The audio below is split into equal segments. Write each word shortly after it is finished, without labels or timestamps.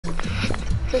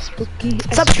It's a spooky.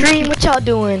 What's up, stream? What y'all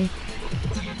doing?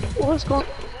 What's going?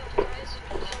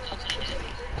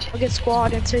 I'll get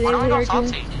squad, and today we are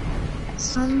doing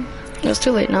some. It's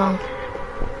too late now.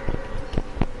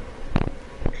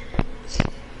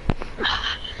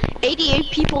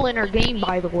 88 people in our game,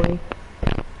 by the way.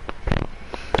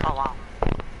 Oh wow.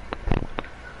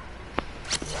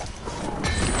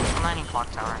 I'm landing clock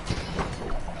tower.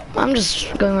 I'm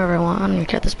just going wherever I want. I don't even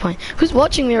care at this point. Who's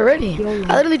watching me already?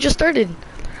 I literally just started.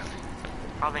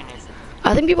 Probably Nathan.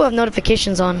 I think people have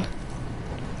notifications on.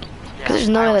 Cause there's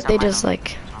no way that they just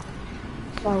like.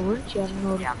 Why wouldn't you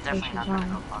have Yeah, I'm definitely not gonna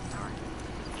go clock tower.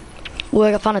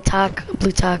 Well, I found a tack, a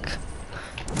blue tack.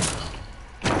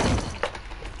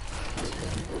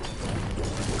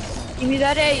 Give me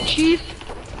that A, Chief.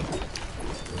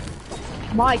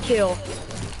 My kill.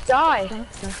 Die.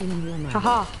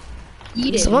 Haha.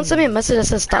 Eat it. Someone sent me a message that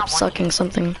says stop sucking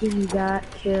something. Give me that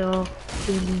kill.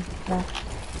 Give me that.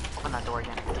 Open that door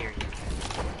again. I dare you.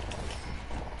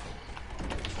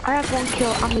 I have 1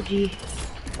 kill. I'm a G.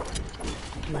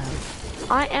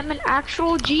 I am an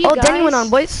actual G, Oh, guys. Danny went on,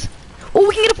 boys. Oh,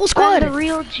 we can get a full squad. I'm the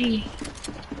real G.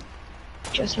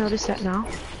 Just noticed that now.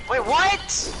 Wait,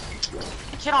 what?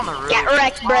 Get on the roof. Get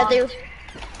wrecked, brother.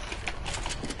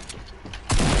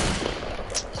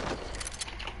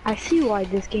 I see why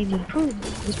this game improved.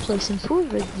 This place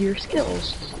improved with your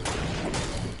skills.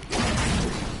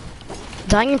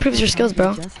 Dying improves your skills,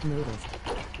 bro.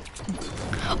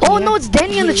 Oh no, it's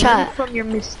Danny in the chat. From your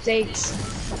mistakes,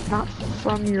 not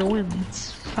from your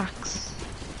wins. Facts.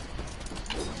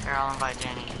 Here, I'll invite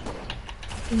Danny.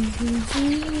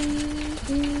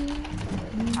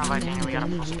 I'll invite Danny. We got a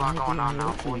full squad going on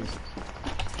now, boys.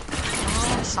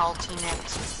 Oh, salty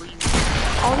next, please.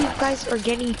 All these guys are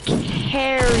getting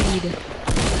carried.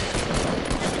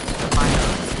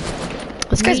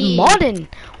 This guy's modding.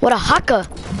 What a haka.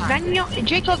 Daniel,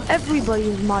 Jacob, everybody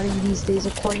is modding these days,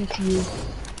 according to you.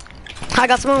 I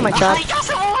got someone on my trap. I got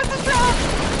someone with the trap!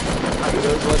 I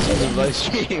was watching the live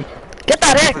stream. Get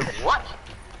that egg. What?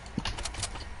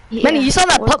 Yeah. Manny, you saw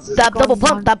that pump, What's that double going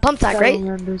pump, on? that pump tack, right?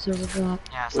 Yeah, Wait, what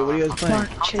are you guys playing? Mark,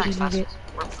 checking it.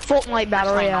 Full Fortnite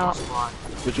Battle Royale.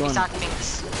 Which one? Exact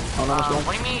things. Oh, no, squad?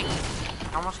 What do you mean?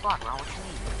 Normal squad, bro. What do you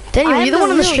mean? Danny, were you the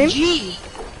one on the stream? G.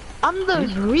 I'm the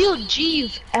real G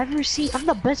you've ever seen. I'm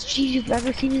the best G you've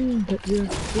ever seen in your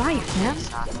life, man.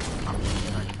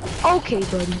 Okay,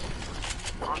 buddy.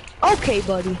 Okay,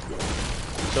 buddy.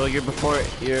 So you're before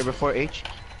H?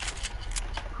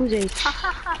 Who's H?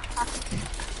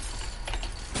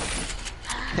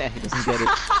 You get it.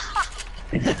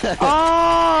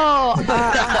 Oh!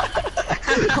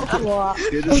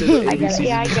 I get it,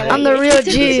 yeah, I get it. I'm the real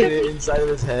G. Inside of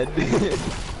his head.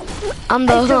 I'm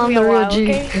the real G.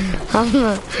 Okay? I'm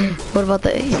the. What about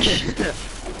the H?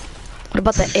 What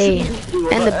about the A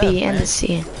and the B and the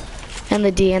C and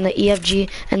the D and the E F G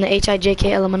and the H I J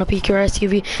K L M N O P Q R S T U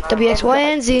V W X Y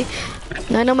and Z?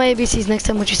 Now I know my ABCs. Next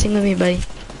time, what you sing to me, buddy?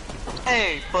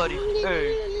 Hey, buddy.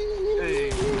 Hey.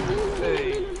 Hey.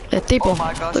 Hey. Tipo. Oh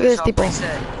my gosh, Look at this tipo.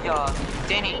 Yo,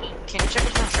 Danny, can you check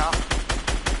what's in the shop?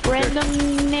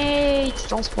 Random nades.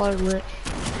 Don't spoil it.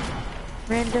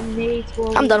 Random nades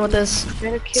will. I'm done with this.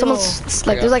 Someone's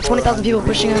like, there's like 20,000 people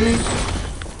pushing on me.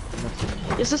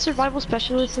 Is the survival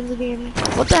specialist in the game?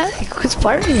 What the heck? Who's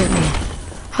firing at me?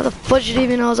 How the fudge did you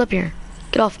even know I was up here?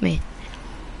 Get off me.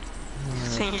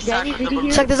 Danny, did you hear?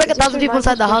 It's like there's like 1,000 people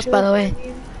inside the house, by the way.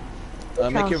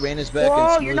 Make your rain is back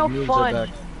Whoa, and you're smooth no moves fun. are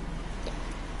back.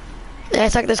 Yeah,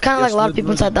 it's like there's kind of like a lot of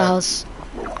people inside the house.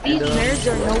 These nerds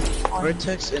are no fun.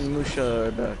 Vertex and Musha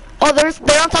are back. Oh,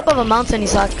 they're on top of a mountain,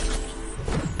 Isak.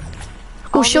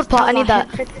 Ooh, shield pot, I need that.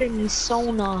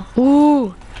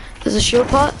 Ooh, there's a shield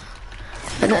pot.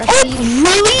 And then, oh,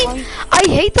 really? I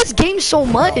hate this game so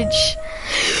much.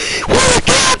 What a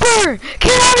camper!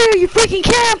 Get out of here, you freaking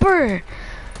camper!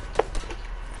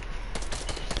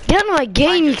 Get out of my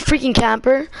game, you freaking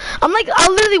camper. I'm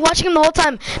literally watching him the whole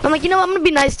time. And I'm like, you know what, I'm gonna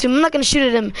be nice to him. I'm not gonna shoot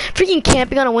at him. Freaking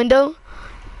camping on a window.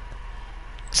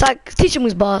 It's like, teach him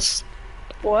who's boss.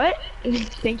 What?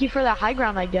 Thank you for that high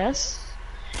ground, I guess.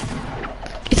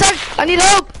 Isak, I need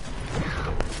help!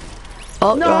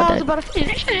 Oh, No, you're all I was dead. about to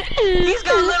finish. He's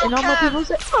got a little And all my people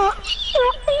said, oh.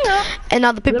 And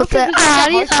now the people Little say, kids are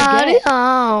Adi, hard to Adi, get. oh.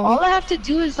 All I have to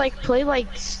do is like play like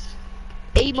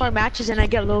 8 more matches and I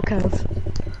get low kev.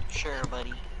 Sure,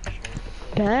 buddy.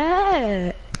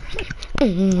 Bet.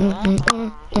 Bum,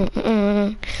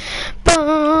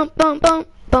 bum, bum, bum,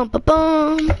 bum, bum,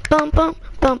 bum, bum,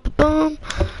 bum, bum.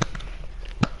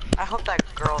 I hope that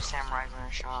girl samurai's in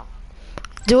the shop.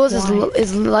 Duels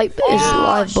is live,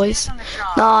 boys.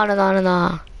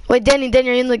 No. Wait, Danny, are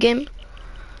you in the game?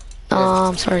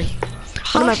 I'm sorry.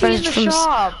 One of my friends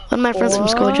from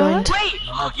school joined. Wait,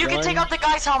 you can take out the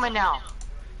guy's helmet now.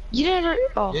 You never.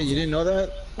 Oh. Yeah, you didn't know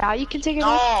that? Now you can take it No,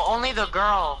 off. only the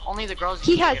girl. Only the girls.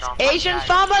 He can has take it off. Asian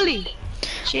family.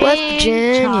 West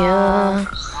Virginia,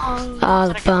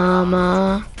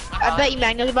 Alabama. I bet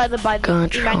Emmanuel's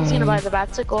Emmanuel's gonna buy the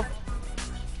bicycle.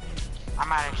 I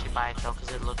might actually buy it though,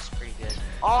 because it looks pretty good.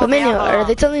 Oh, But Manuel, have, are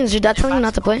they telling? Is your dad telling you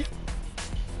not to play? You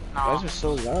No. guys are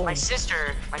so loud. My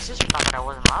sister thought that I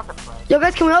wasn't allowed to play. Yo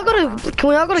guys, can we all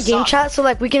go to game chat so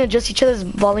like we can adjust each other's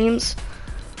volumes?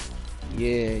 Yeah,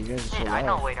 you guys are so Hey, loud. I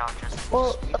know. Wait, I'll just.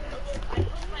 Well,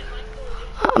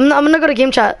 I'm gonna go to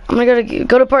game chat. I'm gonna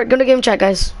go to game chat,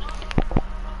 guys.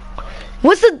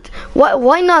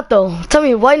 Why not though? Tell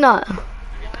me why not?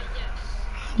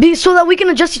 So that we can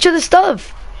adjust each other's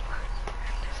stuff.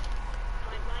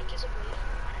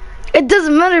 It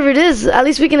doesn't matter if it is. At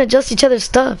least we can adjust each other's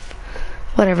stuff.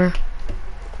 Whatever.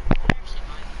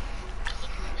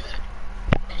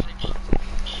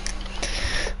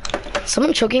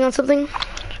 Someone choking on something?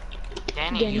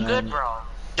 Danny, you good, bro?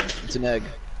 It's an egg.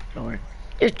 Don't worry.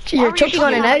 You're choking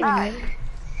on an egg?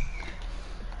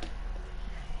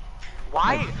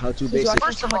 Why? How to he's basic.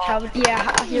 watching so much how.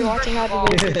 Yeah, you're watching how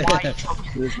to do it. Why you choking?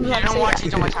 You don't watch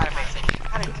too much how to basic. You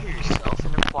gotta kill yourself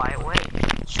in a quiet way.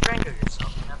 Strangle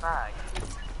yourself in a bag.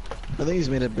 I think he's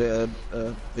made a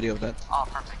video of that. Oh,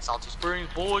 perfect. Salty Springs,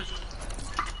 boys.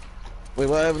 Wait,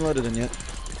 well, I haven't loaded in yet.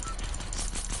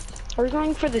 Are we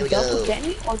going for the double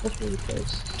Danny or the free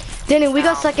place? Danny, we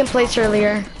got second place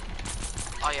earlier.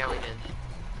 Oh yeah, we did.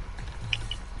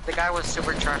 The guy was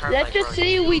super tryhard. Let's just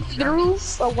say we threw a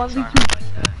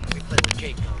 1v2. We played with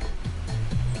Jake.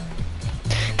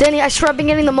 Danny, I swear I've been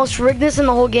getting the most riggedness in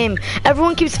the whole game.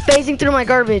 Everyone keeps phasing through my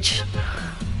garbage.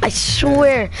 I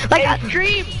swear.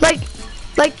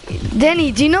 Like,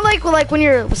 Danny, do you know like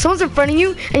when someone's in front of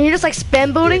you and you're just like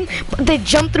spam building, but they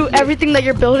jump through everything that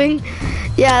you're building?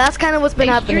 Yeah, that's kind of what's been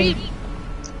happening.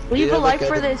 Leave a like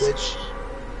for this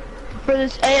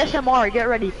ASMR. Get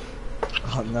ready.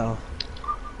 Oh no.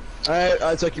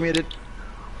 Alright, so commuted.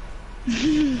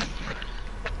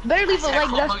 Better leave a like.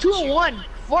 That's 2-in-1.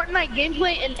 Fortnite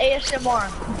gameplay and ASMR.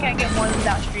 You can't get more than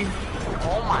that stream.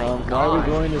 Oh my Why god. are we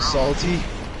going to Salty?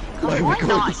 Why are Why we going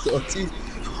not? to Salty?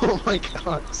 Oh my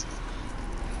god.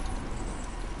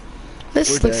 This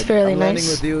We're looks dead. fairly I'm landing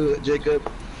nice. with you,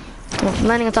 Jacob. I'm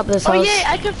landing on top of this Oh house. yeah,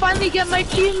 I can finally get my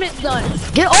achievement done.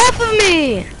 Get off of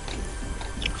me!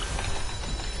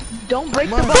 Don't break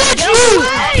the Come on. bone. Get you!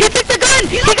 He took the gun!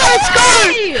 He got a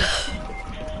scar!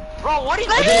 Bro, what are you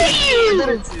I doing?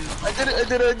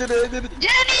 did it.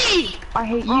 Jenny! I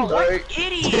hate Bro, you. what Sorry.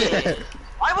 idiot?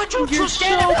 Why would you You're choose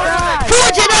stand so in front of bad. it? Poor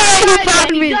Jedi! He found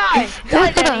Danny, me! die.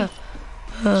 Die, Danny.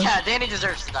 Yeah, Danny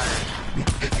deserves to die.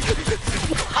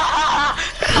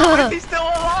 How is he still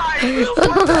alive?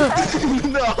 What the heck?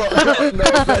 No,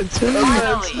 offense,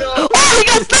 Finally. no. Oh, he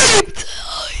got sniped!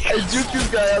 I juked this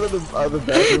guy out of the bathroom.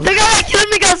 The guy that killed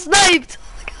me got sniped!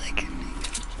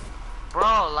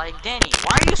 Bro, like, Danny,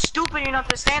 why are you stupid enough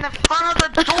to stand in front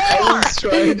of the door? I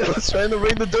was trying to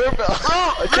ring the doorbell.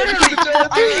 Bro, tried to literally, keep it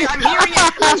down. I'm hearing it.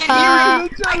 I can hear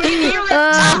it. I can hear it.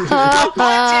 Tap the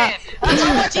button. That's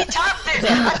how much he tapped it.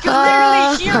 I can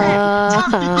literally hear it.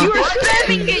 Tap the You were button.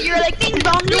 spamming it. You were like ding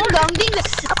dong, ding dong, ding dong.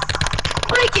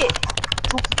 Break it.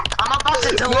 I'm about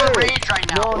to deliver rage right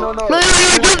now. No.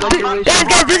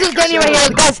 Guys, this is Danny right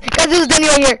here. Guys, this is Danny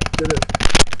right here.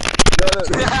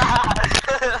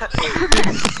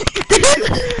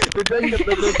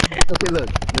 Okay, look.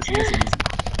 Listen.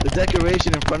 The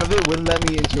decoration in front of it wouldn't let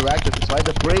me interact with it, so I had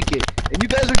to break it. And you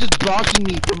guys were just blocking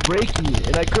me from breaking it,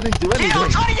 and I couldn't do Dude, I'm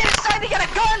anything. trying to get inside to get a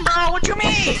gun, bro. What you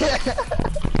mean?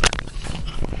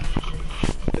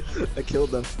 I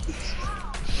killed them.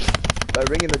 By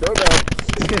ringing the doorbell.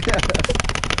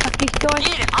 He's going.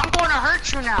 Dude, I'm going to hurt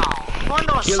you now. I'm going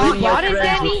to Killing assault you. my Got it,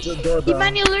 friends Danny? with the doorbell.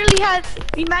 Emmanuel literally has.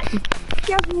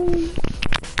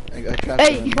 I trapped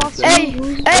Hey,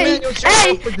 them. hey,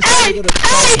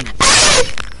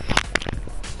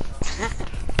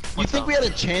 You think we had a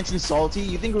chance in Salty?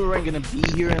 You think we weren't gonna be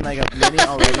here in like a minute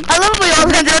already? I love when we all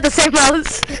landed at the same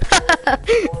house.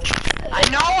 I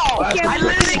know. I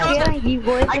literally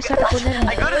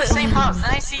I go to the same house, and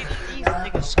I see these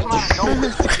niggas come out of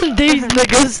nowhere. These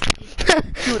niggas.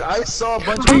 Dude, I saw a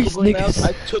bunch of people going out.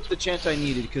 I took the chance I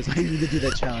needed because I needed to do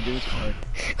that challenge. It was hard.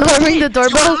 I ring the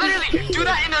doorbell. You literally do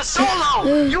that in a solo.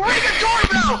 You ring a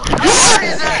doorbell. How hard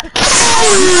is that?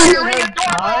 You ring a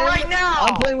doorbell right now.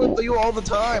 I'm playing with you all the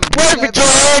time. West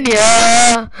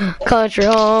Virginia, country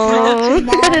home.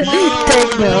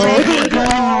 Take me home.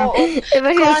 If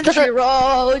I can Country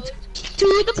road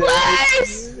to the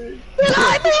place where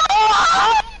I belong.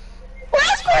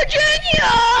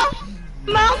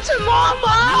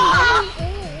 Mama!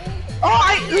 Oh,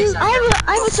 I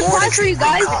have a surprise for you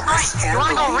guys. You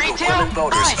wanna go retail?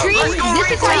 Stream,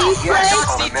 this is how you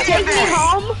play Take Me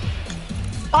Home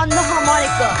on the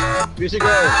harmonica. We should go.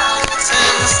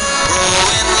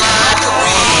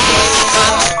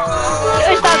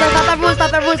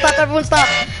 Stop,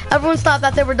 everyone stop,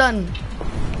 that's it, we're done.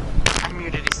 I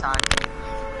muted his son.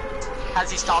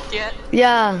 Has he stopped yet?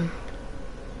 Yeah.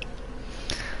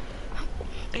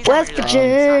 He's West already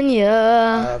done.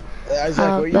 Virginia, Isaac,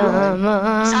 where you going?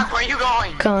 Alabama, Zach, where you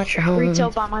going? country home.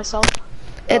 Retail by myself.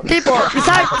 People,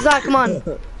 Isaac, come on.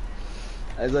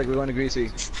 Isaac, we're going to Greasy.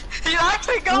 He's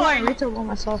actually I'm going going. retail by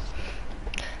myself.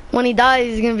 When he dies,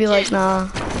 he's gonna be like, nah.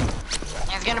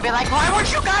 He's gonna be like, why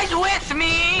weren't you guys with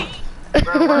me?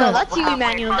 No, that's you,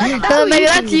 Emmanuel. No, maybe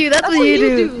that's you. That's what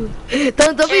you do.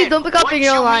 Don't be copying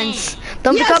your own What you lines.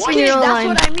 Don't be Yes, copying kid, your own that's lines.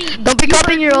 what I mean. Don't be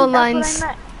copying your own That's lines. what I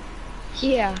meant.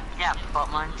 Yeah. Yeah, butt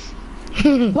munch.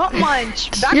 Butt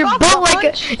munch. Back You're off, built like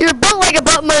munch. you're built like a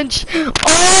butt munch.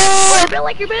 Oh! You're built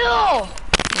like your bill.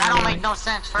 That don't make no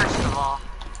sense, first of all.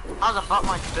 How's a butt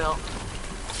munch built?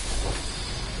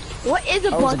 What is a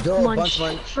I was a butt dog, munch?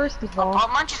 butt munch. First of all. Butt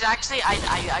munch is actually,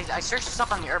 I searched this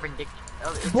up on the Urban Boy.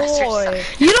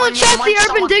 You don't When you check munch the Urban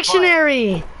someone's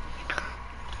Dictionary.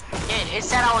 It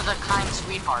said I was a kind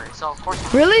sweetheart, so of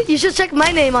course. Really? You should check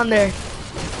my name on there.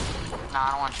 No, I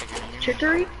don't want to check your name.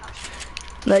 Trickery?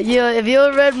 Like, if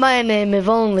you read my name, if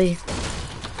only.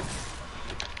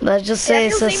 Let's just say Yeah, it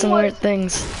your says name some was- weird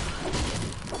things.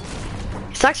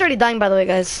 Isaac's already dying, by the way,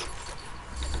 guys.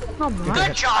 Come on.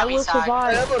 Good job, I will Isaac. I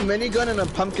survive. have a minigun and a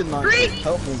pumpkin launcher. Freak!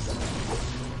 Help me.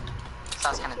 So I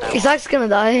was gonna die. Isaac's gonna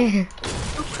die.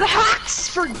 The hacks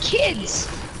for kids.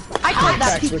 I called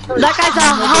that Hacks for people. That guy's a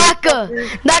hacker.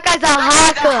 That guy's a He's a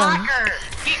hacker. hacker.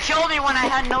 He killed me when I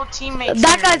had no teammates.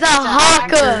 That here. guy's a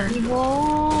He's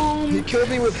hacker. He killed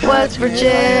me with West hacks, man.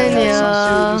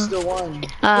 Virginia. You still won.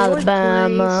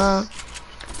 Alabama.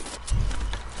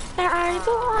 I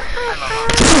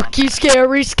Spooky,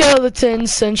 scary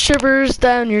skeletons send shivers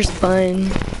down your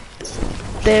spine.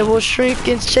 They will shrink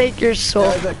and shake your soul. Yeah,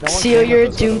 Isaac, no one Seal came your with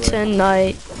us, doom by the way.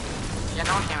 tonight. Yeah,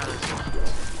 no one came with us.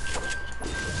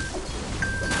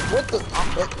 What the?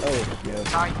 Oh, yeah.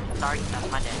 Sorry,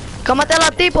 that's my dad.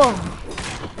 Comatela, tipo.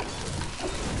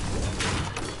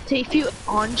 Take you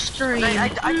on stream. I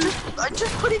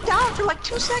just put it down for like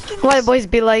 2 seconds. White boys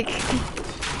be like,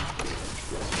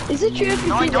 Is it true if you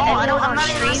No, I do don't. I don't- anyone I'm on not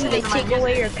even stream, they listening to my take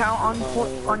away music. your account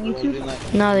on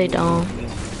YouTube? no, they don't.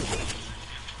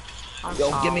 I'm Yo,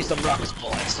 sorry. give me some rocks,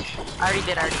 boys. I already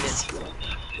did.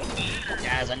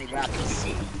 Guys, I need rocks.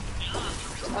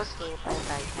 Okay,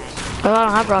 bye. Oh, I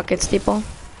don't have rockets, tipo.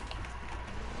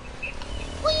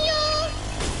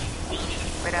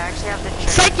 Wait, I actually have the check.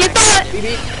 Psych, you thought!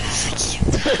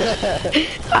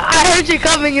 I heard you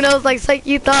coming and I was like, psych,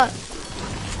 you thought.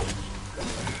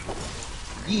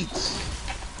 Yeet.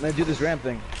 I'm gonna do this ramp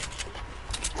thing.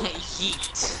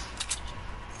 Heat.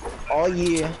 Oh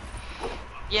yeah.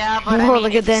 Yeah, but Oh, I mean,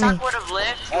 look if at Danny. Suck would have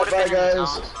lived, he Bye, would have been in the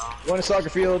guys. zone, so. Going to soccer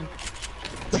field.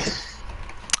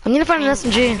 I need to find an I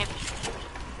SMG. mean,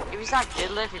 if Isaac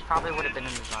did live, he probably would have been in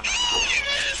the zone right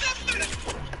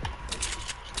now.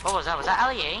 What was that? Was that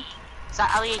LEA? Is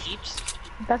that LEA heaps?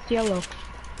 That's yellow.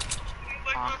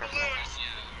 Oh, okay.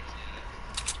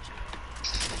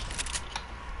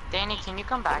 Danny, can you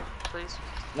come back, please?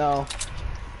 No.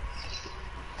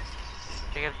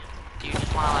 Jacob, do you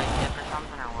just wanna like dip or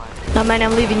something or what? No, man,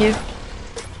 I'm leaving you.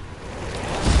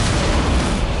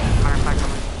 Matter of fact,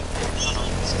 I'm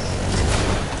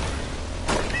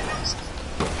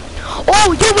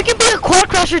Oh, yo, we can be a quad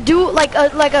crasher, dude. Like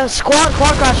a squad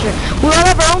quad crasher. We all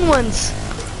have our own ones.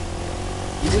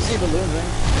 You just see balloons, right?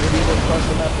 Maybe you go across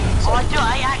the map. Oh, I do.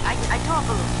 I do have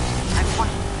balloons. I have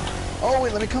 20. Oh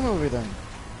wait, let me come over then.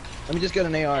 Let me just get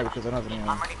an AR because I don't have an I'm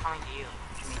AR. already coming to you.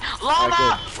 What do you mean? Alright,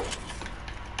 Llama!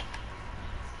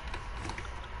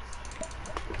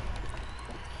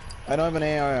 I don't have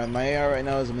an AR. My AR right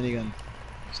now is a minigun.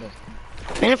 So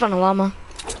Man, I found a llama.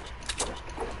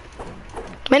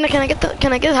 Man, can I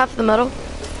get half of the metal?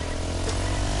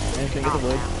 and can I get the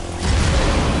wood?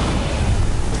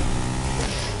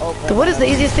 Oh, The wood is the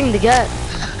easiest thing to get.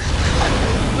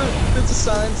 There's a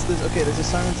silence. There's a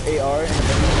silence AR and a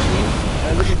vending machine. And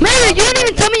I look at Man, you didn't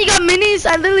even tell me you got minis.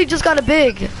 I literally just got a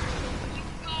big.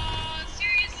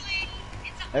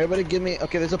 Everybody give me.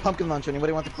 Okay, there's a pumpkin launcher.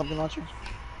 Anybody want the pumpkin launcher?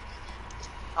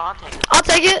 Oh, I'll take it. I'll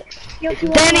take it.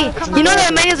 Danny, you know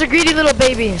that man is a greedy little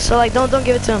baby, so like don't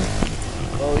give it to him.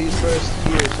 Oh, he's first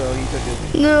here, so he took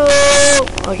it. No.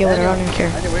 Okay, whatever. I don't even care.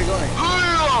 Daniel, where you going?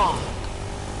 Oh!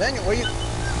 Daniel, where you?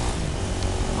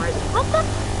 Where is it?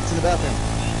 It's in the bathroom.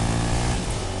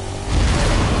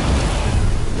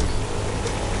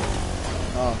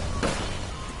 Oh.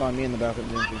 You found me in the bathroom,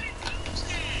 didn't you?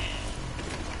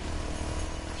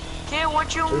 Kid,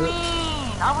 what you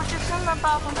mean? I was just in the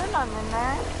bathroom, there's nothing in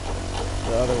there.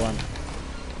 The other one.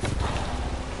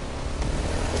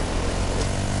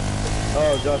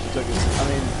 Oh, Josh took it. I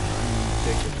mean,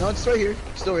 take it. No, it's right here.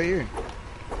 It's still right here.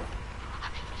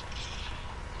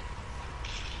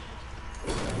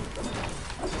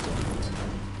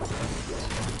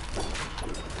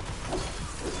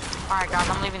 Alright guys,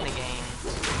 I'm leaving the game.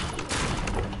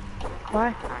 Why?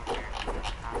 I don't care.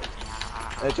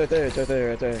 It's right there, it's right there,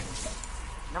 right there.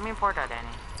 Don't me import that, Danny.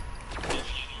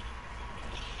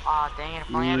 Aw, dang it,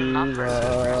 if only I had enough for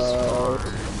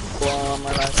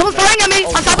Someone's throwing at me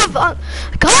on top of.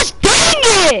 Gosh dang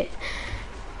it!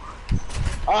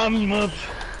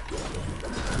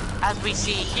 As we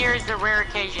see, here's the rare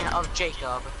occasion of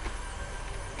Jacob.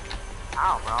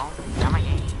 Ow, bro. Get out of my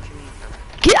game.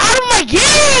 Get out of my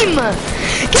game!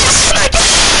 Get out of my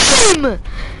game!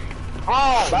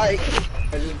 Oh! Bye!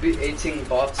 I just beat 18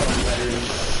 bots on veteran.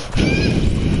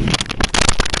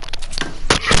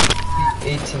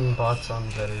 18 bots on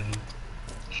veteran.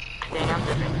 Dang, I'm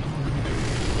different.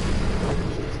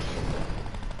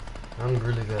 I'm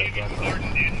really good at Black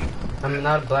Ops. I mean,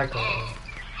 not Black Ops.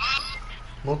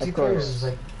 Multiplayer is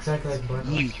like exactly like Black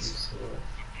Ops.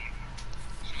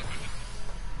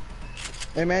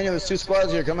 Hey Manuel, there's 2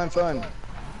 squads here, come have fun.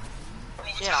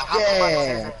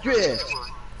 Yeah, drift!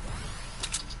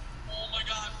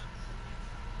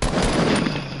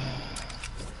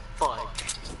 Fuck.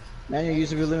 Manuel, use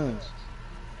the balloons.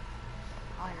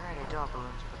 Oh, you're right, I do have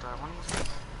balloons, but I want to use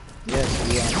Yes,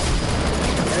 yeah.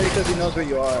 Maybe because he knows where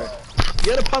you are.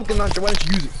 You had a pumpkin launcher, why don't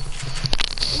you use it?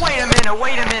 Wait a minute,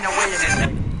 wait a minute, wait a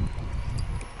minute.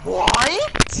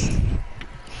 What?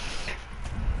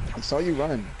 I saw you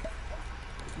run.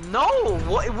 No,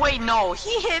 wait, no.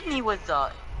 He hit me with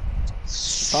the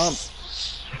Pump.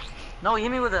 No, he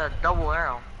hit me with a double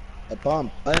arrow. A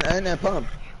pump. And a pump.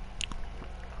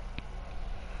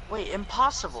 Wait,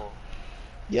 impossible.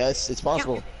 Yes, it's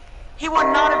possible. He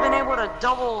would not have been able to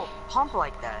double pump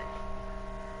like that.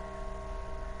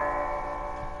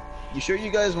 You sure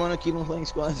you guys want to keep on playing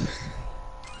squads?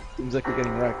 Seems like we're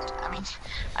getting wrecked.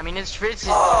 I mean, it's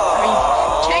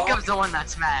Jacob's the one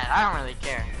that's mad. I don't really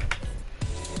care.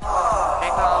 Jacob,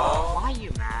 why are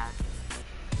you mad?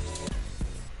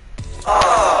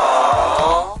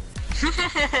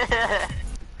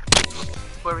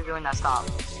 What are we doing? Now stop,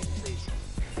 please.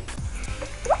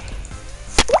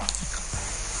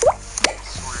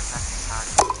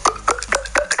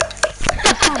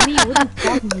 That's not me. What are you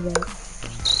talking about?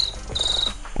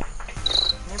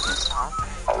 Maybe stop.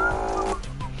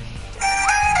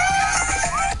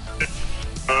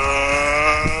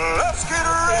 Let's get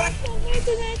ready.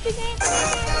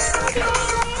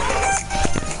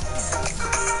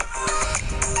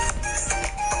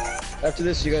 After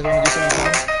this, you guys want to do something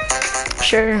fun?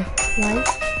 Sure. Right?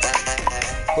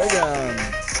 Playground.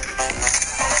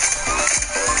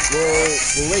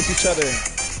 We'll race each other.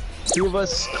 Two of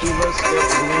us get the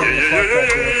balloon in the park and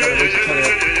we'll try to race each other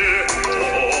up.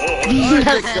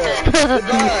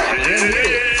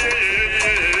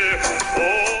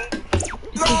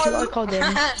 That's what I call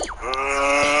Danny.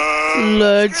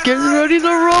 Let's get ready to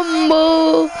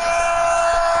rumble.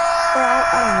 I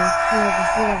don't know.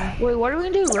 Whatever. Wait, what are we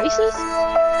gonna do? Races?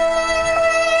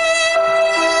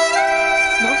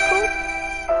 No squad?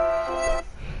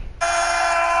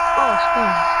 Oh,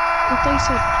 squad. I thought you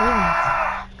said playing.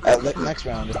 Next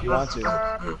round if you want to. I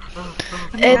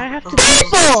mean, I have to do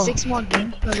 6 more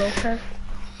games for low carb.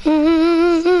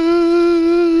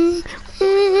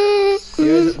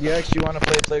 You actually want to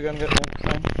play playground next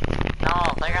time? No,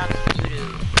 playground is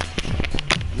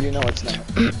doo-doo. You know it's not.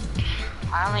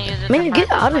 I only use it Man, to get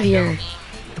practice out of my here. ability.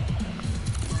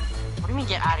 What do you mean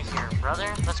get out of here,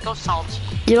 brother? Let's go salty.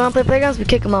 You don't want to play playgrounds? We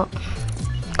kick them out.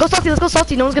 Go salty, let's go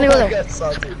salty. No one's gonna go there.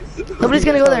 Nobody's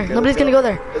gonna go there. Nobody's gonna go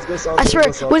there. Let's go salty. I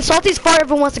swear, when salty's far,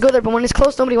 everyone wants to go there, but when it's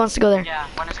close, nobody wants to go there. Yeah,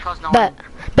 when it's close, no Bet. one.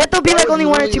 Bet there'll be like only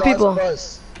 1 or 2 people. That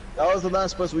was the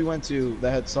last bus we went to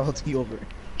that had salty over.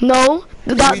 No,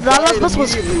 that We last died bus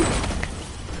was. immediately.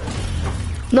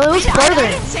 No, it was I further.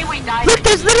 didn't say we died. Look,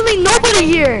 there's literally nobody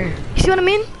here. You see what I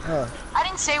mean? I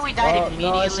didn't say we died immediately.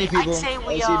 No, I see people. I'd say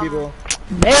we I see people.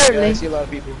 Yeah, Barely. I see a lot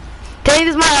of people. Danny,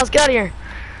 this is my house. Get out of here.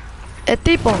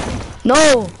 Tipo.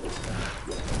 No.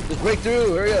 Just break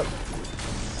through. Hurry up.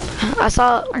 I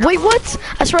saw. Wait, what?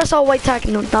 I swear I saw a white tack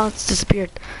and now it's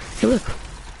disappeared. Hey, look.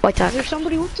 White Is tack. there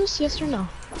somebody with us? Yes or no?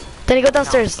 Danny, go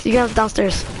downstairs. You can have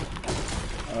downstairs.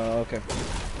 Okay.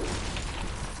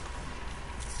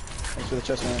 Thanks for the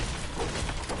chest, man.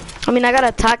 I mean, I got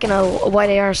a tack and a white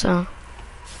AR, so.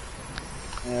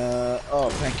 Oh,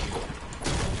 thank you.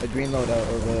 A green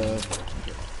loadout or the.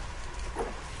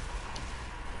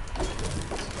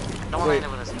 No one Wait.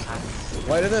 landed with us inside.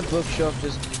 Why did that bookshelf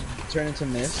just turn into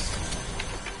mist?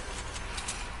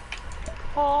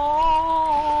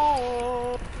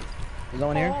 Oh. Is no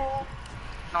one here? No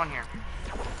one here.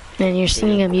 Man, your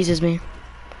singing amuses me.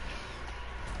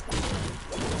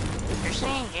 You're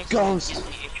saying it's Ghost.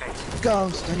 it's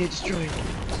Ghost, I need destroyed.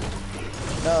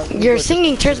 No, Your look,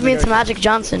 singing just- turns just me the into dark- Magic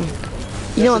Johnson. You know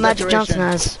That's what the Magic Johnson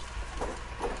decoration.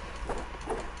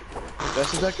 has?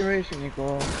 That's the decoration,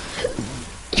 Nico.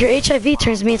 Your HIV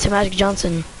turns me into Magic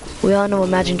Johnson. We all know what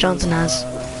Magic Johnson has.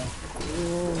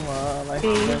 Like You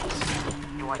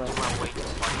went way too far.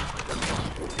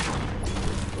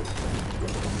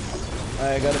 I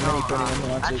got a mini No, for anyone who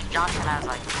wants it. Magic Johnson has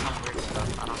like some weird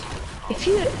stuff. I don't know.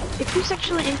 If you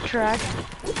sexually interact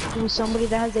with somebody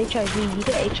that has HIV, you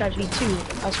get HIV too,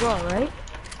 as well, right?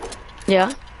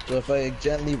 Yeah? So if I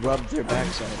gently rub their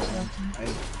backside, I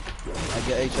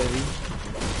get HIV.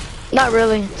 Not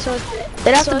really. So It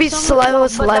has so to be if someone- saliva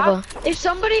with but saliva. if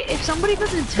somebody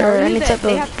doesn't Or tell any you type that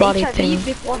they of have body HIV thing.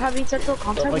 before having sexual So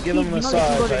contact if I with give you, them a you know they can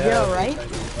massage, go to I jail, have right?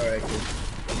 HIV. Alright, good.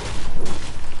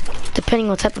 Depending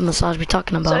what type of massage we're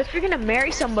talking So about. if you're gonna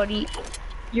marry somebody,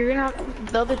 you're gonna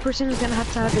have, the other person is gonna have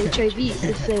to have HIV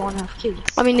if they want to have kids.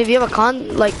 I mean, if you have a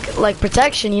like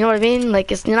protection, you know what I mean?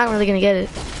 Like, you're not really gonna get it.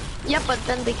 Yeah, but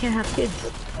then they can't have kids.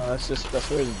 That's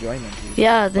where the enjoyment is.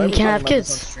 Yeah, then Why you are we can't have talking about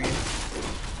this kids. on stream?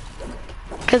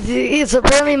 Because it's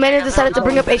apparently men have decided to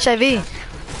bring up HIV.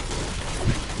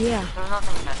 Yeah. There's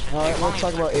nothing that should Alright, let's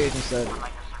talk about AIDS instead.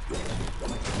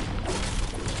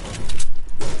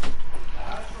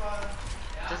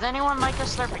 Does anyone like a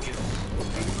Slurpee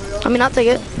juice? I mean, I'll take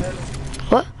it.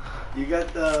 What? You got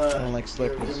I the don't like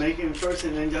Slurpees. Jamaican first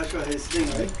and then Joshua his thing,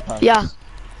 right? Yeah.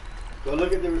 Go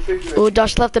look at the refrigerator. Oh,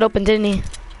 Josh left it open, didn't he?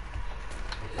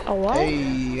 A what?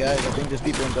 Hey, guys, I think there's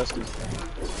people in Dusty.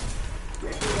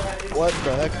 What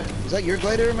the heck? Is that your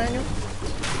glider, Emmanuel?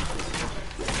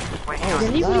 Wait, Is hang on.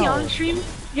 anybody Wow. on stream,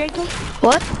 Jacob?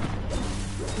 What?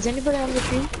 Is anybody on the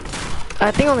stream?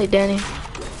 I think only Danny.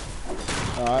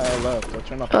 Oh, I left. I'll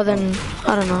turn off Oh, the then,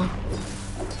 I don't know.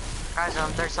 Guys,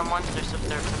 there's some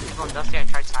people in Dusty. I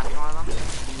tried snapping one of them.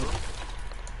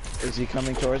 phone. Is he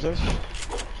coming towards us?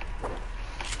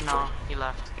 No, he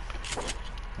left.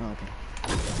 Oh, okay.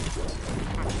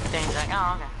 Then he's like,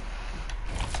 oh, okay.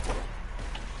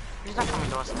 He's not coming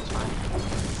to us, that's fine.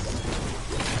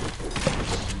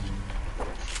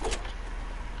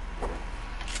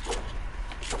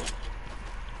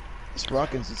 This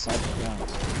rocket's inside the ground.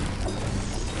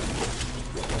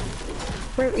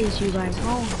 Where is you guys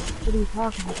home? What are you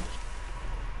talking about?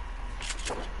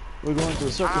 We're going to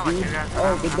a circle, I don't know dude. what you guys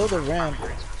are Oh, doing. they built a I'm ramp.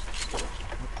 hungry.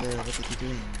 What did he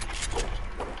do?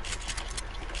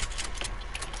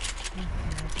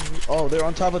 Oh, they're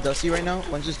on top of Dusty right now.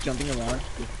 One's just jumping around.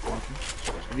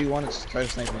 If you want to just try to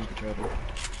snipe him, you can try to. No,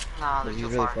 they're He's too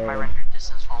really far. far My away. render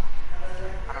distance won't.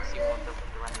 I don't see one built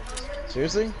with the render distance.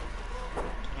 Seriously?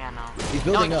 Yeah, no. He's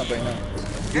building No, up right now.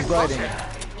 You're He's gliding. closer.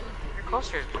 You're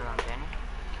closer to them, Danny.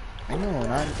 I know,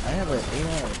 and I have a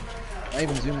AR. I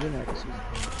even zoomed in there. I can see it.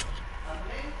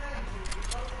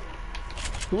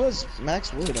 Who has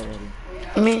max wood already?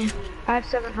 Me. I have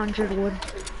 700 wood.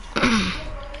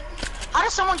 How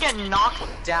does someone get knocked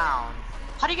down?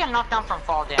 How do you get knocked down from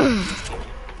fall damage?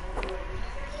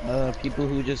 People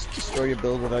who just destroy your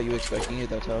build without you expecting it,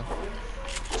 that's how.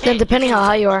 Then depending how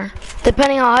high you are.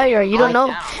 Depending how high you are, you don't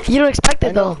know. You don't expect I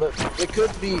it know, though. but it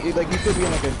could be, like, you could be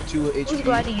in like a 2 HP,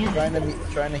 gliding in? trying to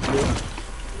heal,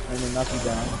 and then knock you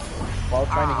down, while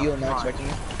trying to heal and not fuck. expecting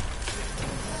it.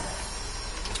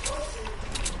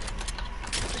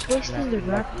 Just wasting the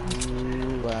rock.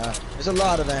 Ooh, there's a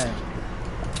lot of them.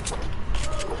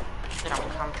 Dude,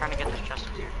 I'm trying to get this chest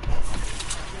here.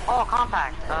 Oh,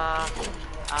 compact. Let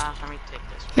me take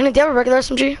this. Do you have a regular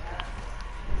SMG?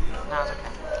 No, it's okay.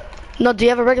 No, do you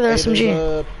have a regular Hey, SMG?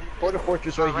 there's a Porta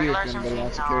Fortress right here Regular if anybody SMG?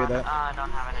 wants to No, carry that. I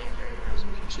don't have any regular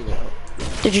SMG. Shoot it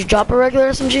out. Did you drop a regular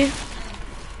SMG?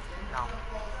 No.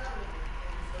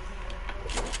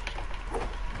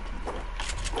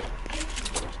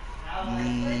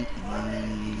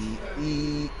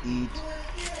 Eat.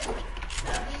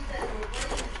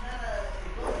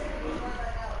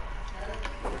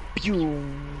 Pew.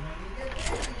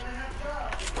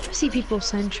 I see people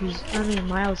sentries, I mean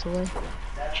miles away.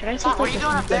 Should I Stop, take what are you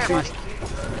doing up there, buddy?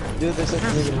 Dude, there's like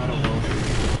really not a wall.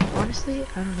 Honestly,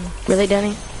 I don't know. Really,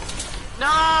 Danny?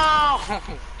 No!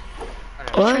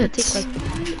 What? Trying to take like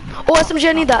Oh, SMG,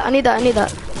 I need that. I need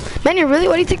that. Menu, really?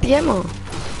 Why do you take the ammo?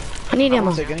 I need I ammo.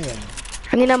 won't take anything.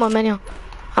 I need ammo, Menu.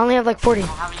 I only have like 40. I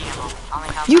don't have any ammo. I only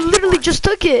have You 94. literally just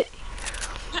took it.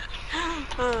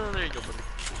 There you go, buddy.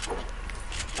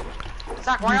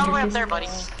 Zach, why all the way up there, buddy?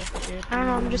 I don't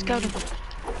know, I'm just scouting.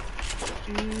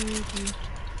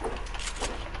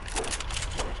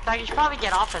 Zach, you should probably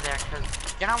get off of there,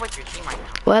 because you're not with your team right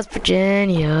now. West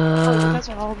Virginia, Oh, that's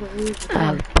all the rules.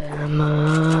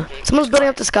 Alabama. Someone's building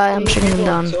up the sky. I'm shooting him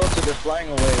down. So they're flying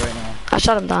away right now. I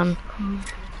shot him down.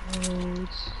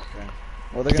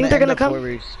 Well, You think they're gonna come? Oh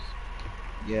yeah,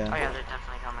 they're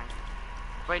definitely coming.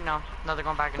 Wait, no. No, they're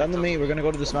going back. Come to me. We're gonna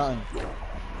go to this mountain.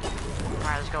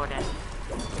 Alright, let's go then.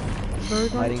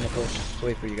 Hiding the bush.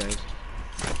 Wait for you guys.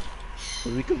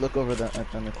 We could look over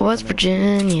at them. West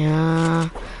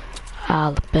Virginia,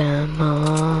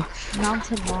 Alabama,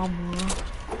 Mountain Mama.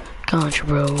 Country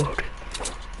Road.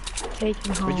 Take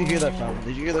me home. Where'd you hear that from?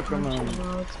 Did you hear that from?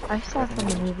 I saw it from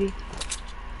the movie.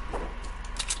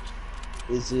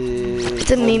 Is it?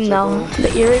 It's a meme though.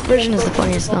 The earache version is the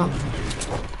funniest though.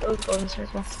 It was Golden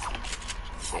Circle.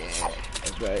 Yeah,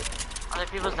 that's right. Other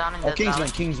people's down in Oh, Death Valley.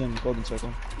 Kingsman, Golden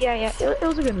Circle. Yeah, it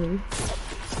was a good movie.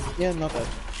 Yeah, not bad.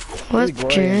 West Really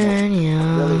gory and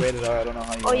really Virginia, rated R. I don't know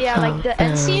how you. Oh yeah, like the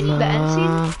end scene. The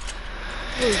end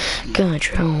scene.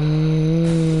 Country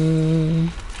Road.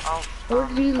 Oh, Or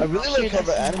do you I really like how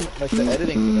the the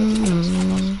editing for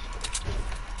that.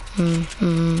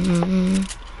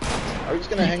 Are we just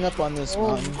gonna hang up on this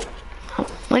mountain?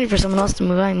 Waiting for someone else to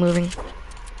move. I ain't moving.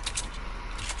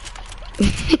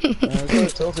 Let's go to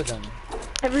Tilted then.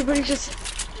 Everybody just.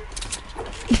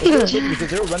 Because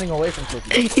they were running away from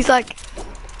Tilted. He's like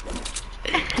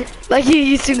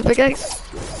you seen the pickaxe?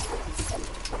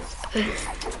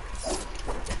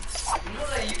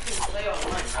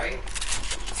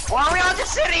 why are we all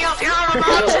just sitting up here on a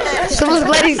mountain? Someone's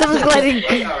gliding. Someone's gliding.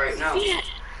 Blackout right now.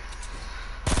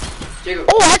 Jacob,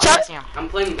 Oh, headshot. I'm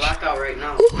playing Blackout right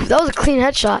now. Ooh, that was a clean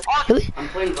headshot. Really? I'm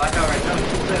playing Blackout right now. You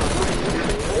can play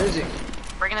online. Where is he?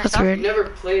 Bringing this That's up. weird. You never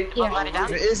played Yeah. Let it down.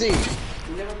 Where is he? You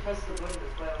never pressed the button to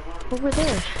play online. Over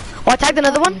there. Oh, I tagged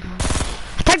another one.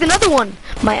 I tagged another one.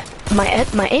 My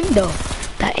aim though.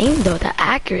 That aim though. That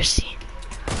accuracy.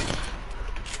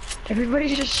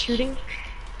 Everybody's just shooting.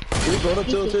 Can we go to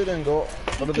Tilted and go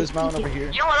to this mountain over here?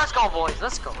 You know what? Let's go, boys.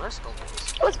 Let's go. Let's go,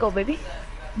 boys. Let's go, baby.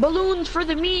 Balloons for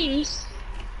the memes.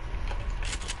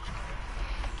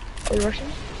 Are you rushing?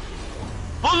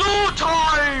 Balloon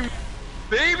time,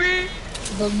 baby.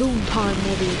 Balloon time,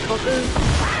 motherfucker.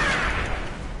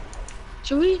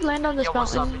 Should we land on this Yo,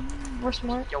 what's mountain? We're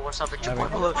smart. Yo, what's up, it's your boy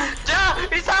Balloon. Yeah,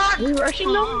 he's on. Are we rushing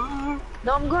them?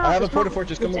 No, I'm going I off have a this porta mountain.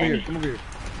 fortress. Come It's over here. Annie. Come over here.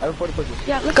 I have a porta fortress.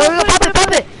 Yeah, let's Go, go. pop it,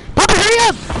 pop it, pop it! Hurry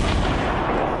up!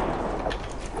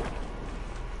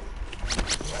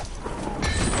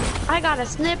 I got a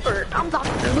snipper. I'm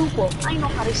Dr. Lupo. I know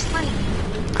how to snipe.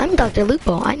 I'm Dr.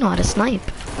 Lupo. I know how to snipe.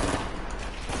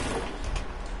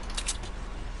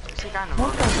 What's he got in the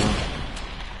What boat? the hell?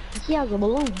 He has a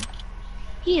balloon.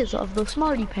 He is of the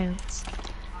smarty pants.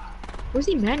 Where's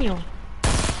the manual?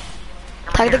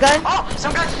 Tag the guy. Oh,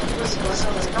 some guys.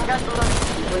 Some guys blew up.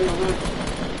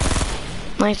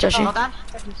 Nice, Joshi. Hold on.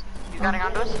 You got it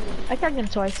onto us? I tagged him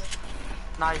twice.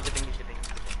 Nah, he's dipping, he's dipping.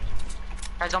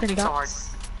 Guys, don't Been think so hard. dots.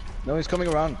 No, he's coming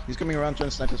around. He's coming around trying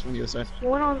to snipe us from the other side. He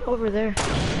went on over there.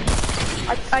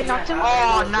 I knocked him.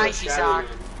 Oh, nice, Isaac.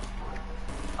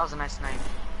 That was a nice snipe.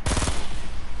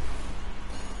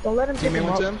 Don't let him take Teammate him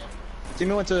went to out. him.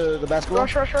 Teammate went to the basketball.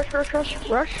 Rush, rush, rush, rush, rush,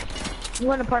 rush. You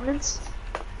want apartments?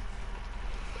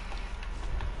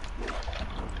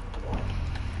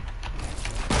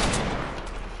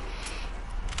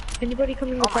 Anybody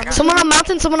coming to Oh my apartments?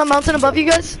 Someone on mountain above you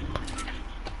guys.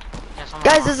 Yeah, someone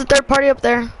Guys, won. there's a third party up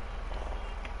there.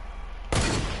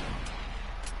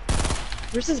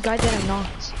 Where's this guy that I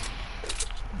knocked?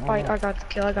 Oh, I got the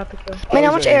kill, I got the kill. Man,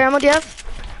 how he's much right air here. ammo do you have?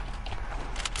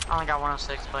 I only got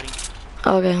 106, buddy.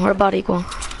 Okay, we're about equal. You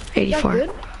guys 84.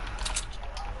 good?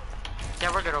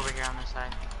 Yeah, we're good over here on this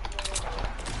side.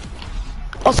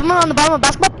 Oh, someone on the bottom of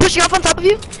basketball pushing off on top of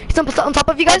you. He's on top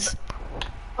of you guys.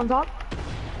 On top?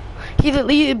 He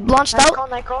launched out.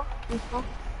 Nightcrawl.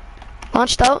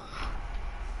 Launched out.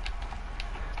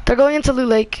 They're going into Lou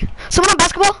Lake. Someone on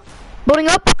basketball. Boating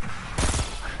up.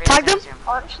 Wait, Tag I them? see him.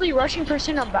 Actually, rushing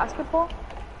person on basketball.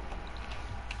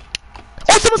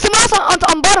 Oh, someone else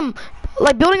on bottom.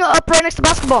 Like building up right next to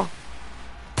basketball.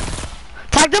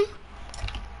 Tag them.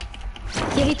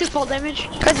 Yeah, he took fall damage.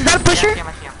 Guys, is that a pusher? Yeah,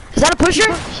 I see him. Is that a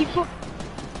pusher?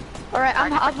 Alright,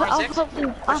 I'm Alright,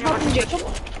 helping Jacob.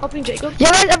 Helping Jacob.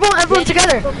 Yeah, guys, everyone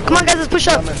together. Come on, guys, let's push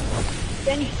up.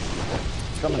 Danny.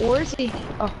 Coming. Where is he?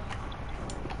 Oh.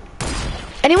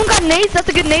 Anyone got nades? That's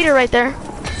a good nader right there.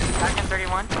 Back in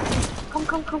 31.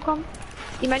 Come.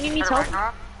 Emmanuel needs help.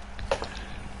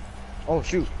 Oh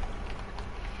shoot.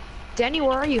 Danny,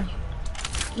 where are you?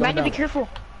 Emmanuel, be down. careful.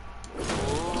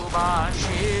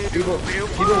 People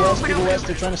west,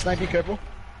 they're trying to snipe you, careful.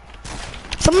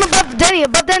 Someone above Danny,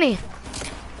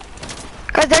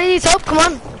 Guys, Danny needs help, come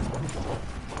on.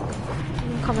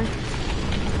 I'm coming.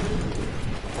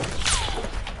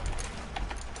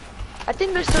 I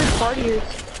think there's third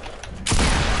partiers.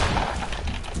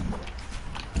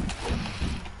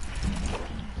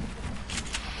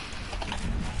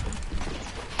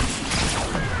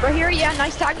 Right here, yeah,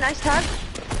 nice tag.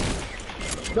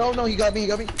 No, he got me.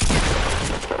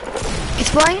 He's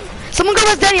flying. Someone go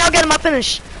rest Danny, I'll get him, I'll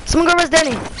finish. Someone go rest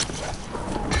Danny.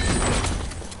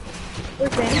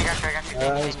 Where's Danny? I got you.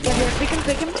 Yeah, here, pick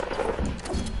him.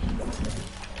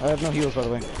 I have no heals, by the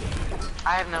way.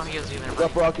 I have no heals either.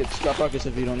 Drop rockets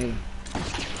if you don't need them.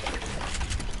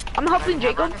 I'm helping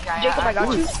Jacob. Jacob, I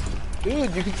got you.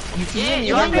 Dude, you can Yeah, me.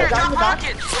 you up there, down drop the back.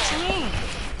 rockets. What you mean?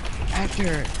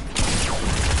 After.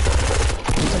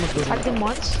 Tagged him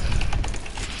once.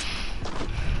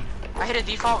 I hit a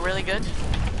default really good.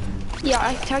 Yeah,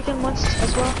 I tagged him once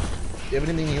as well. You have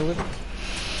anything to heal with? No,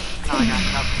 I got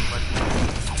nothing, but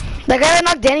That guy that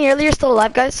knocked Danny earlier is still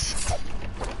alive, guys.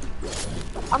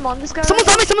 I'm on this guy. Someone's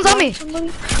on me, someone's on me. Somebody.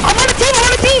 I'm on a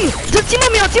team. Just team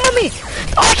on me.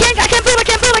 Oh, I can't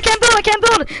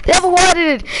build. They have a wall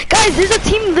edited. Guys, there's a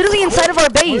team literally inside of our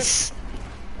base.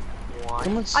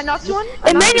 Someone's... I knocked one.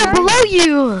 Emmanuel, below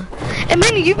you.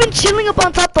 Emmanuel, you've been chilling up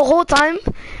on top the whole time.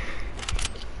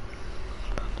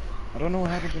 I don't know what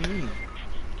happened to me.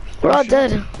 We're all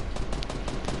dead.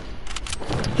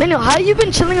 Emmanuel, how you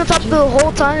been chilling on top the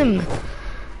whole time?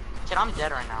 kid, I'm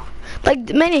dead right now. Like,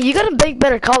 Emmanuel, you gotta make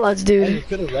better callouts, Hey, you dude.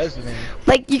 could have rezzed me.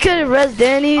 Like, you could have res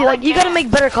Danny. Like, you gotta make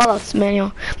better callouts,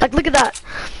 Emmanuel. Like, look at that.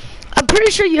 I'm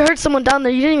pretty sure you heard someone down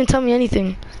there. You didn't even tell me anything.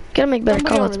 You gotta make better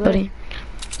Somebody callouts, over there. buddy.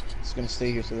 Just gonna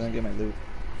stay here so then I get my loot.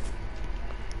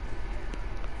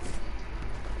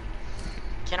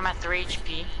 Kid, I'm at 3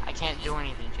 HP. I can't do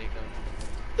anything,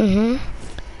 Jacob.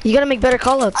 You gotta make better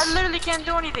callouts. I literally can't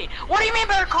do anything. What do you mean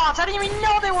better calls? I didn't even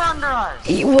know they were under us.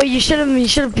 Well, you should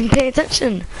have been paying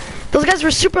attention. Those guys were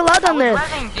super loud down there. I was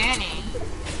rezzing Danny.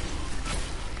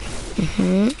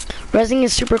 Rezzing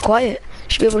is super quiet.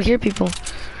 Should be able to hear people.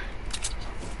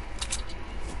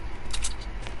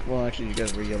 Well, actually, you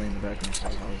guys were yelling in the background, so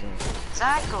how was that?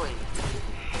 Exactly.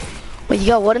 Wait, you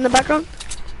got what in the background?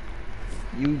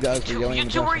 You guys were yelling You in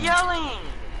the two were background. yelling.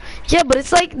 Yeah, but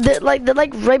it's like they're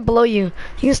like right below you. You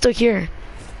can still hear.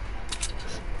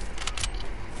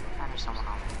 There's someone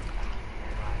on me.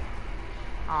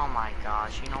 Oh my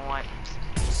gosh, you know what?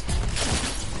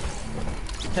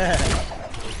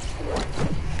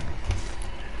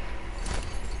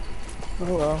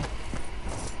 Oh well.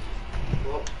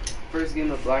 Well, first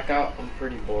game of Blackout, I'm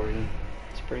pretty boring.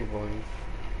 It's pretty boring.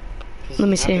 Let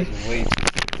me see. Map is way too-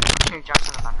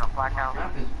 Justin, I'm not gonna blackout.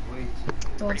 Map is way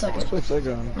too- One Let's play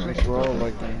Playground. Like, we're all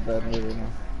like in a bad mood right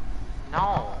now.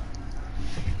 No.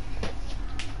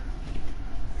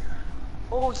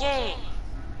 Oh yay!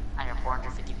 I got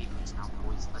 450 V-Bucks now,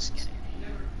 boys. Let's get it.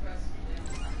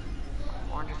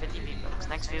 450 V-Bucks.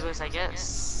 Next V-Bucks I get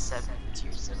 70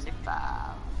 or 75.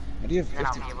 How do you have Then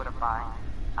 50? I'll be able to buy.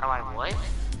 How do I have what?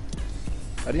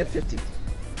 How do you have 50?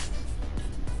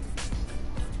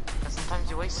 But sometimes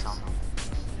you waste some.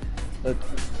 But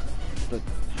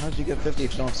how did you get 50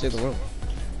 if you don't save the world?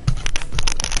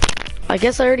 I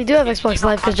guess I already do have Xbox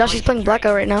Live because Josh is playing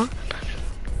Blackout right now.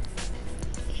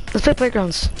 Let's play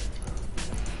Playgrounds.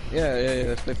 Yeah,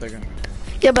 let's play Playground.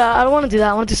 Yeah, but I don't want to do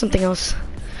that. I want to do something else.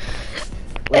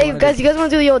 What do you Hey wanna guys, do? you guys want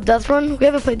to do the old Death Run? We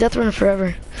haven't played Death Run in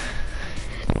forever.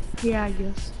 Yeah, I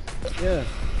guess. Yeah.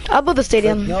 I'll build the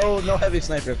stadium, No heavy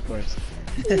sniper, of course.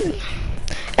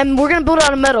 and we're gonna build it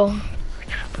out of metal.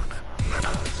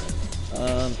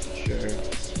 Sure.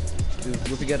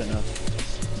 We'll get enough.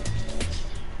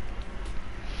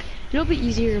 It'll be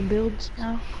easier to build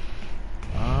now.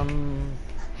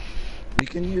 We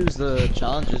can use the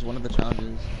challenges, one of the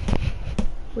challenges.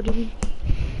 What do you mean?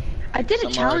 I did a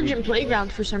Some challenge already- in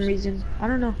Playground for some reason. I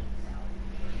don't know.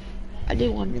 I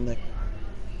did I one. mean, like...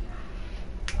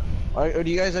 Or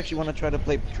do you guys actually want to try to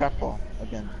play trap ball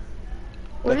again?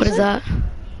 What is that?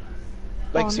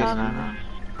 Like, Oh, seriously. no.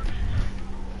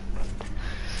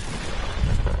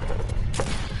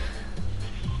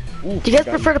 Ooh, Do you guys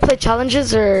got prefer me. to play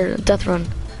challenges or Death Run?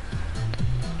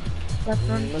 Death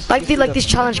Run. Let's Like do these Death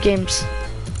challenge games.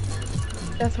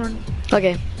 Death Run.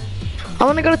 Okay. I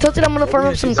wanna go to Tilted. I'm gonna farm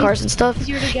up some cars and stuff.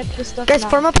 Easier to get this stuff Guys, now.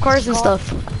 farm up cars and stuff.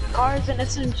 Cars and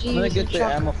SMGs. I'm gonna get and the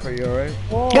shotguns. ammo for you, alright?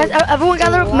 Whoa. Guys, everyone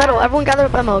gather up metal. Everyone gather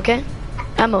up ammo, okay?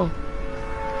 Ammo.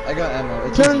 I I got ammo.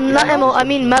 It's No, easy. not ammo. I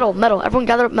mean metal. Metal. Everyone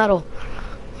gather up metal.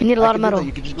 We need a lot of metal.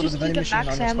 You can just go to Just the vending take a machine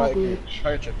max on ammo the glitch.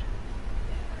 pirate ship.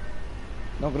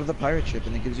 No, go to the pirate ship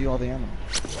and it gives you all the ammo.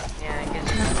 Yeah, I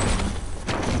guess.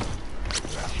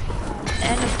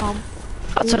 And a pump.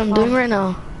 That's what I'm doing right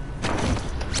now.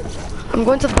 I'm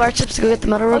going to the bar chips to go get the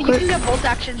metal Oh, real you quick. can get bolt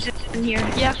actions in here.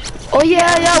 Yeah. Oh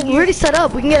yeah, we already set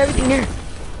up. We can get everything here.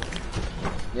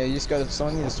 Yeah, you just gotta.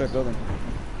 Someone needs to start building.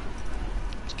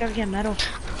 Just gotta get metal.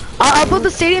 I'll build the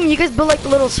stadium. You guys build like the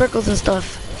little circles and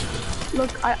stuff. Look,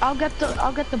 I'll get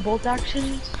the bolt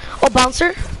actions. Oh,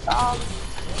 bouncer.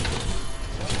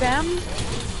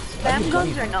 Spam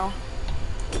guns or no?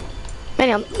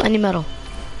 Man, I need metal.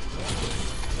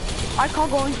 I call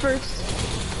going first.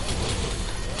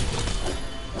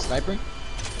 A sniper?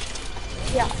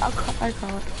 Yeah, I call it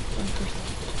going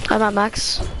first. I'm at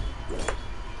max.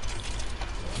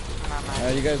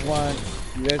 You guys want?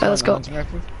 You guys Okay, let's want go. a hunting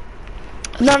rifle?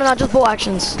 No, just bolt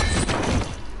actions.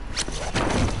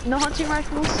 No hunting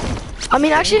rifles. I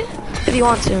mean, actually, if you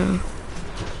want to.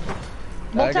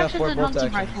 Bolt I got actions 4 and bolt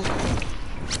hunting actions.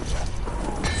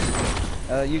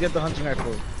 rifles. You get the hunting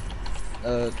rifle.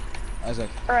 Isaac.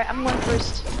 Alright, I'm going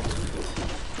first.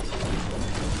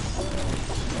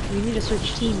 We need to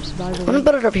switch teams, by the I'm gonna way.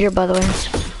 put it up here, by the way.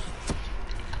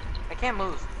 I can't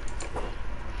move.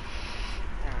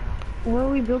 Where are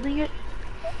we building it?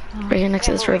 Right here next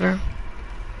to this river.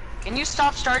 Can you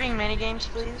stop starting mini games,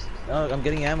 please? No, I'm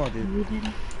getting ammo, dude. We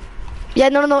did. Yeah,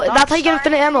 no. That's how you get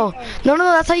infinite ammo. No,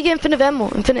 that's how you get infinite ammo.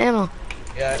 Infinite ammo.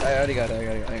 Yeah, I already got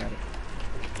it. I got it.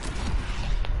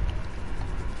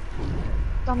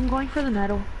 So I'm going for the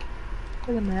metal.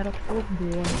 For the metal. Oh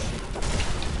boy.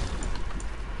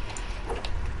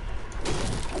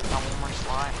 Got one more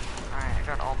slot. Alright, I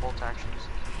got all bolt actions.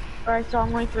 Alright, so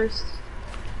I'm going first.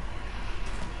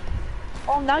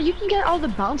 Oh, now you can get all the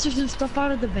bouncers and stuff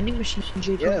out of the vending machine,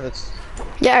 Jacob. Yeah, that's.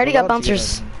 Yeah, I already we're got allowed to get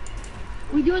bouncers.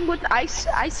 We doing with ice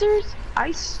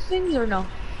things or no?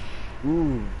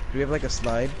 Ooh, do we have like a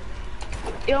slide?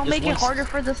 It'll Just make it once- harder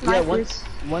for the Yeah, snipers.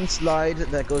 one slide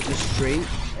that goes just straight,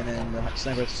 and then the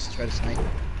snipers try to snipe.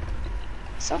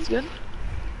 Sounds good.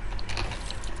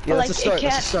 Yeah, But, that's like, a start.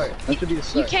 That's a start. That could be the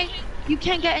start. You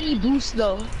can't get any boost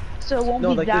though, so it won't No,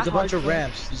 be like that there's a bunch hard of for-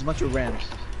 ramps. There's a bunch of ramps.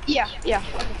 Yeah. Okay.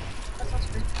 That sounds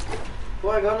good. Oh,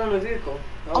 I got on a vehicle.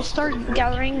 I'll start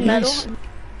gathering Nice. metal,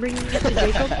 bringing it to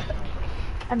Jacob,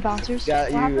 and bouncers.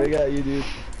 Got What you. I happened? got you, dude.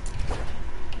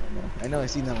 I know. I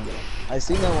seen that one. I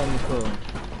seen that one before.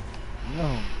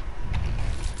 No.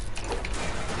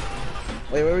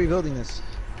 Wait, where are we building this?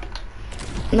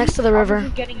 Next to the I'm river.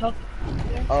 just getting up.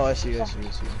 Oh, I see.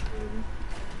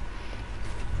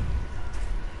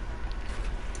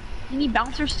 You need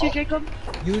bouncers too, Jacob?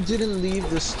 You didn't leave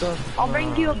the stuff. I'll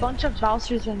bring you a bunch of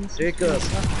bouncers and Jacob,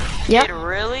 Yep. Wait,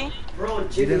 really? Bro, you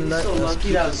Jimmy, didn't he's let so us lucky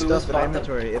keep that the Lewis stuff in bought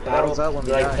inventory. the If it battles out when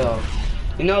we like die.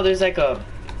 you know, there's like a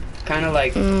kind of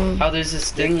like how there's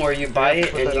this thing where you buy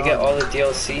it Put and that you get on. all the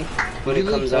DLC when You it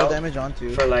leave comes full out damage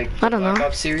onto. for like I don't Black know.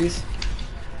 Ops series.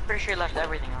 Pretty sure you left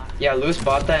everything on. Yeah, Lewis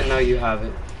bought that and now you have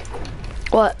it.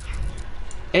 What?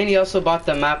 And he also bought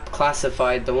the map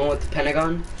classified, the one with the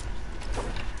Pentagon.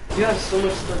 You have so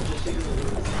much stuff just taking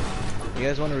You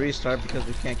guys want to restart because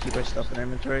we can't keep our stuff in our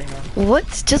inventory now? What?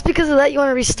 Just because of that, you want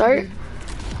to restart? No,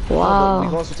 but we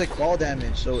Wow. also take fall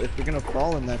damage, so if we're gonna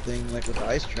fall in that thing, like with the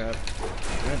ice trap,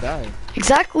 we're gonna die.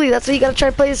 Exactly. That's why you gotta try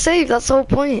to play it safe. That's the whole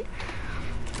point.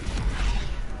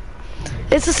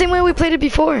 It's the same way we played it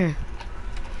before.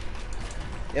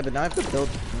 Yeah, but now I have to build.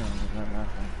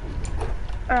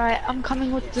 No. Alright, I'm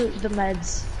coming with the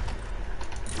meds.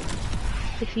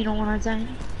 If you don't want to die.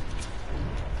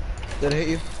 Did it hit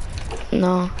you?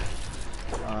 No.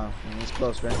 It's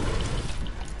close, right?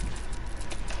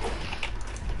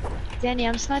 Danny,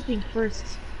 I'm sniping first.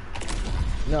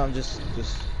 No, I'm just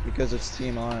because it's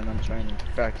team on, I'm trying to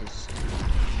practice.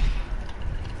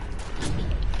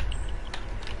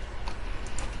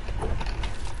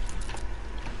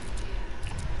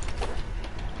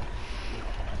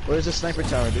 Where's the sniper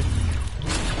tower, dude?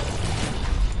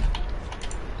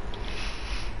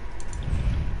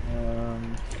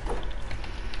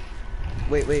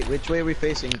 Wait, which way are we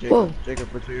facing, Jacob? Whoa. Jacob,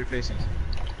 which way are you facing?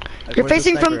 Like, You're where's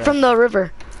the facing sniper from at? the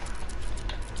river.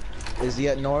 Is he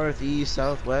at north, east,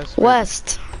 south, west?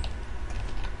 West.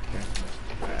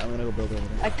 Alright, I'm gonna go build over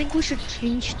there. I think we should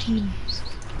change teams.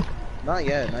 Not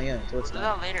yet. So it's Do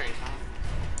not. that later,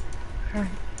 Alright.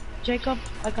 Jacob,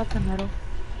 I got the metal.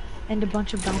 And a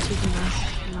bunch of bouncers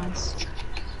and nice.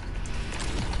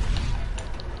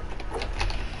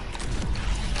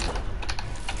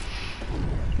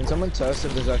 Can someone test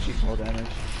if there's actually fall damage?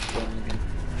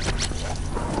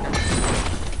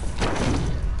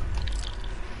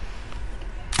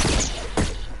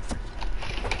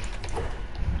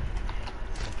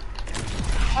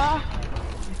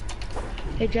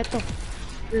 Hey, Jetto.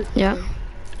 Yeah.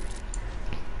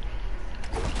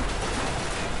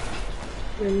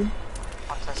 Really?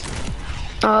 What's this?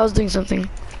 Oh, I was doing something.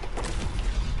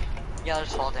 Yeah,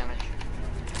 there's fall damage.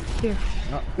 Here,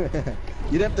 No.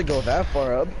 You didn't have to go that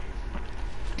far up.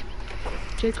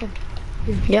 Jacob.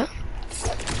 Yeah.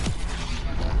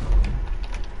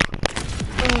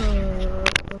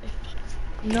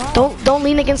 No. Don't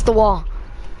lean against the wall.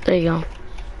 There you go.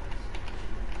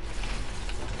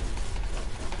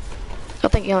 Oh,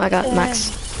 thank you. I got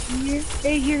Max.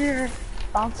 Here,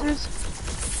 bouncers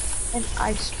and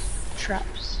ice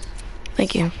traps.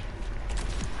 Thank you.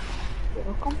 You're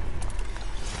welcome.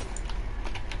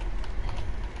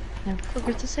 Never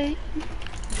forget to say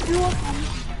you're welcome.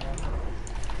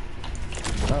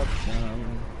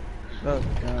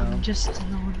 I'm just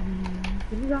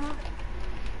an rock.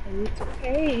 It's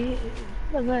okay.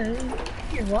 You're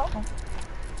welcome.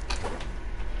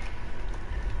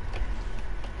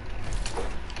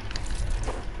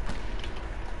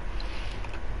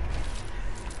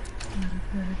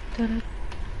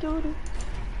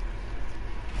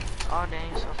 Oh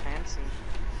dang, so fancy.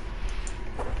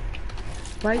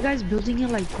 Why are you guys building it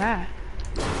like that?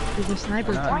 With a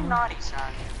sniper Why tower. naughty,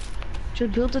 son?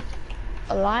 Should build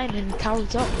a line and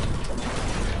towers up.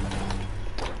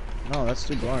 No, that's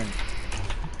too boring.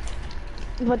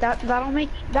 But that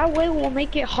way will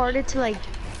make it harder to like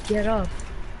get up.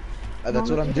 That's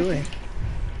what I'm doing.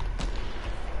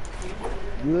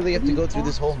 You literally have to go through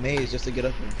this whole maze just to get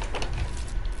up here.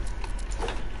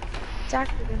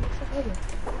 Exactly, that makes it harder.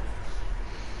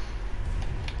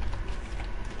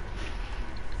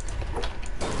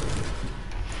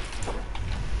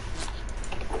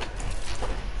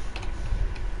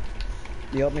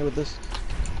 You help me with this?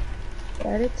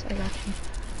 Get it? I got you.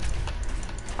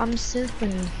 I'm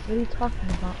Symphony. What are you talking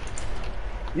about?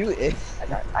 You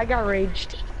I got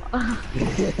raged.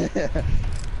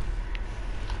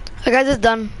 Hey guys, it's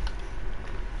done.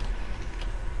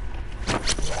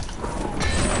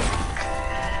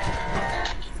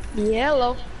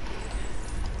 Yellow.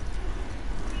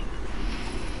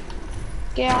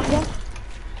 Get on there.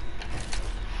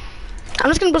 I'm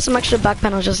just gonna put some extra back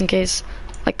panels just in case,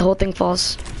 like the whole thing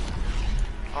falls.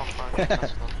 Oh fuck.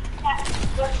 That's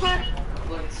cool.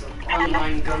 Like some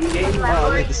online gun game.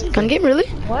 Oh, wait, this is Gun game, really?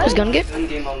 What? There's gun game? Gun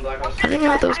game on Black Ops. I didn't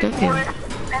know that was gun game.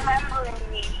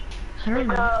 I don't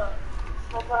know.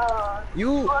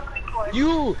 you.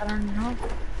 I don't know.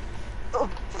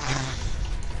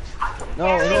 No,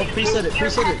 preset it.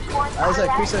 I was like,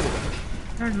 preset it.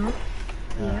 I don't know.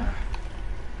 Yeah.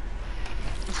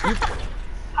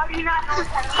 How do you not know what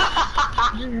that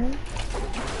I don't know.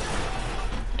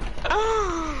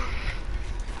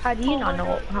 How do you not know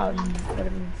what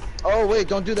it means? Oh wait,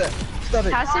 don't do that. Stop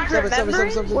it. Passive Stop it,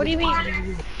 remembering? stop it. What do you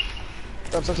mean?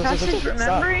 Stop. Passive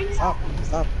remembering?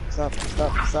 Stop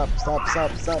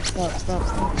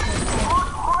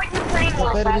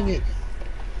editing it.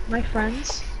 My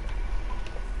friends.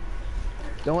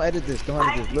 Don't edit this. Look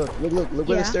where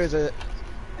the Yeah. stairs are. And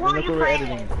look where we're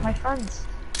editing. My friends.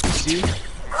 See?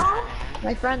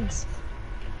 My friends.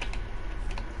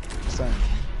 Son,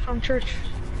 From church.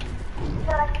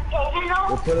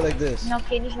 we'll put it like this. No,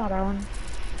 Katie's not on.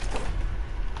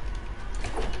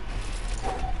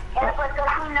 But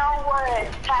does he know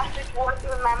what Pastor's worth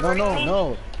remembering? No.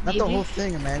 Not the Maybe. whole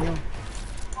thing, Emmanuel.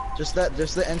 Just the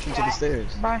entrance to the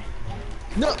stairs. Bye.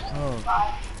 No!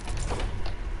 Oh.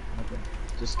 Okay.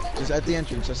 Just at the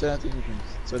entrance, so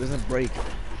it doesn't break.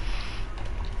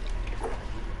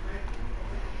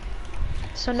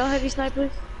 So no heavy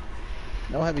snipers?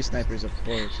 No heavy snipers, of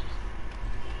course.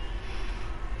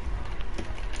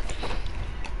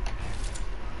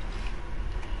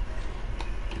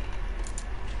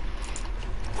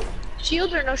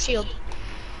 Shield or no shield?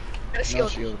 No No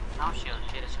shield. shield. No shield,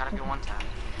 kid. It's gotta be one tap.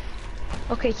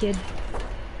 Okay, kid.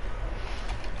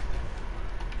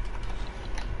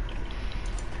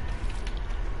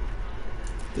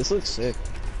 This looks sick.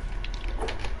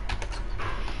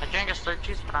 I drank a slurp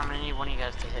juice, but I'm gonna need one of you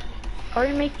guys to hit me.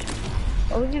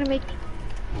 Are we gonna make?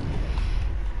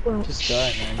 Well, Just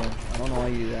die, man. I don't know why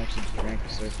you actually drank the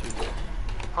surf juice.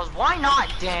 Cause why not,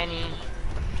 Danny?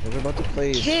 We're about to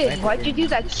play. Kid, sniper why'd you game, do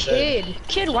that, like said. kid?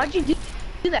 Kid, why'd you do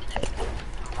that?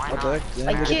 Why What the not? heck? Did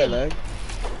Like, anybody get kid. that lag?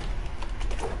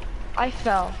 I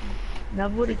fell.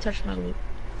 Nobody touched my loot.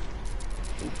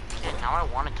 Kid, now I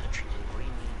wanna touch you. What do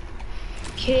you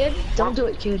mean? Kid, don't do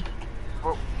it, kid.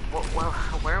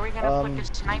 Where are we gonna put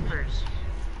the snipers?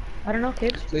 I don't know,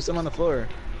 kid. Place them on the floor.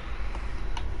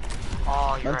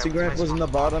 Oh, you're Hunting right. rifles in the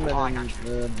bottom Oh, I and got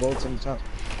then the bolts on the top.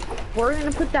 We're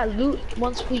gonna put that loot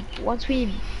once we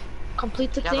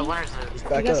complete the Yeah, thing. the winner's Just You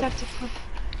back guys up. have to.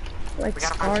 Like We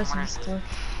gotta find some scars and winners, dude. stuff.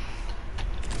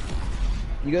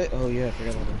 You guys? Oh yeah, I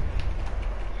forgot about that.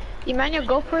 Emmanuel,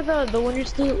 go for the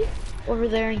winner's loot over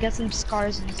there and get some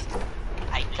scars and stuff.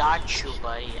 I got you,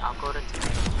 buddy. I'll go to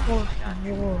tomato. Oh, I got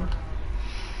you. whoa.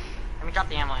 Let me drop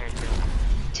the ammo here too.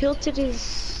 Tilted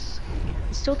is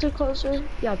tilted closer?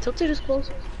 Yeah, tilted is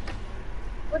closer.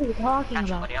 What are you talking Got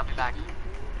you, about? buddy. I'll be back.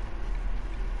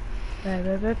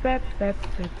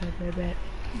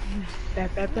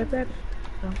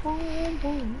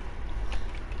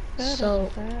 So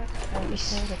we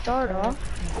start off.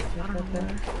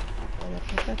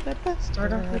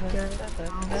 Start off with your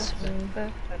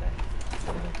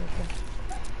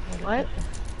what?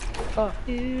 Oh,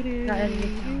 not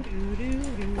editing.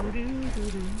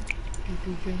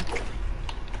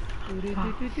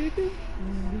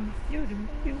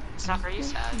 It's not for you,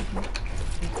 sad.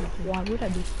 Why would I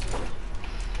be?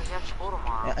 Because you have school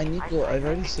tomorrow. Yeah, I need to. I've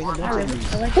already seen a bunch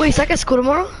of these. Wait, is that guy school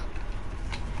tomorrow?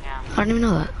 Yeah. I didn't even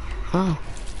know that. Oh.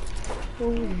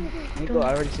 Nico,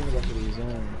 I already seen a bunch of these.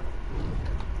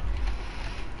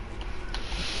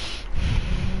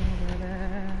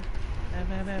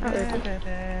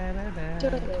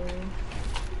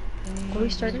 Are we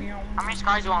starting? How many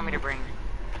scars do you want me to bring?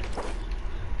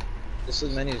 This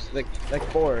is menus, like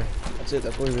 4. That's it.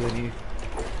 That's what we really need.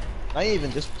 Not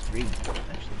even just 3,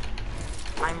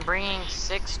 actually. I'm bringing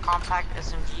 6 compact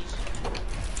SMGs.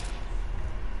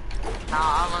 No,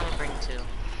 I'll only bring 2.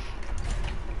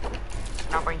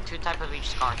 And I'll bring 2 type of each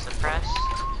scar. Suppressed,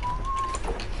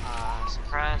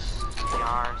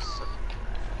 CR,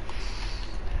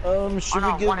 Should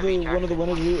no, we give one of each, one of the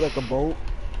winners loot like a bolt?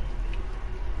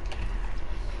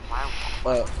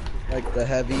 Like the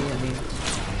heavy, I mean.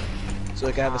 So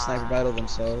they can have a sniper battle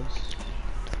themselves.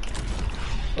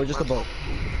 Or just a bolt.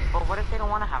 But what if they don't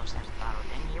want to have a sniper battle?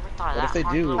 Then you ever thought of What that? if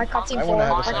they do? I got team I 4. wanna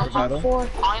have a I sniper got team battle. 4.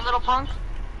 Calling little punk?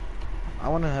 I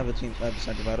want to have a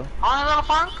sniper battle. Calling little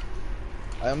punk?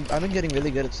 I've been getting really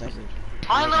good at snipers.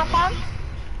 Calling little punk?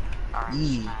 Alright,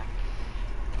 Yee. smack.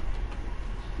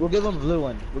 We'll give them a blue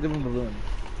one. We'll give them a blue one.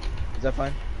 Is that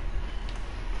fine?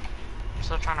 I'm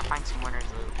still trying to find some winners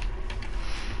loot.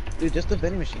 Dude, just the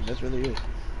vending machine. That's really it.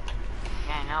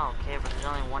 Yeah, I know, okay, but there's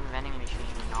only one vending machine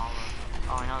in all of...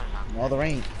 Oh, I know there's not. All the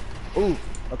rain. Ooh.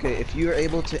 Okay, if you're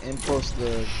able to impulse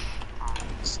the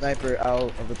sniper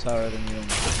out of the tower, then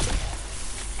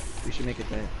we should make it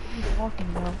that. What are you talking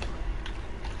about?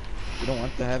 You don't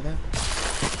want to have that?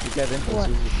 You can have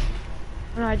impulses.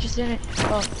 No, I just didn't.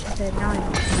 Oh, okay, now I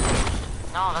know.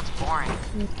 No, that's boring.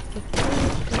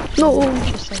 No.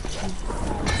 Just like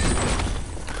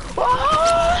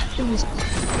ah!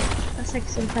 That's like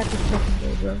some type of fucking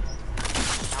game, bro. No,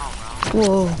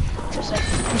 bro. Whoa.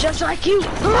 Just like you.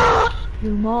 Ah!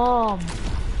 Your mom.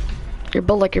 You're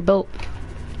built like you're built.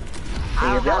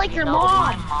 I'll built have like you your know,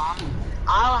 mom. my mom.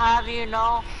 I'll have you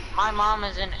know, my mom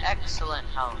is in excellent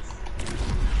health.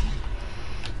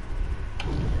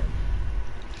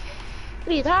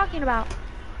 What are you talking about?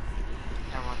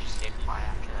 Everyone just stayed quiet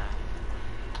after that.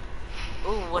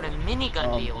 Ooh, would a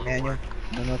minigun be able to Manuel, work?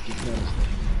 I don't know if you can understand.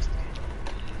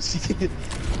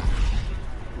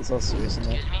 It's all serious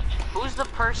enough. Excuse me? Who's the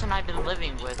person I've been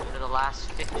living with for the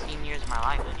last 15 years of my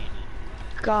life?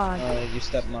 God. Your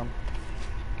stepmom.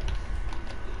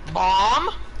 Bomb?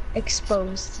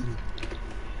 Exposed.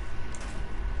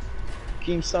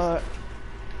 Keem saw it.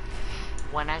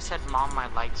 When I said mom, my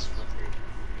lights flickered.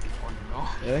 Oh no.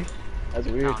 Really? That's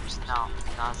weird. No,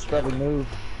 it's Probably move.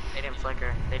 They didn't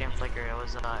flicker. They didn't flicker. It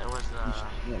was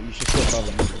Yeah, you should still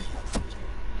probably move.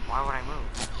 Why would I move?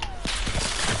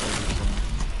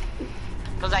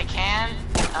 Cause I can.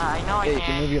 I know I Yeah, can. you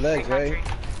can move your legs, Big right?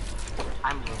 country.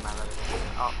 I'm moving my legs.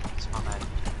 Oh, it's my bad.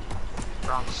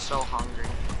 Bro, I'm so hungry.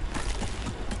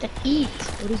 To eat.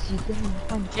 What is you doing?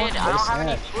 I'm Kid, talking I don't have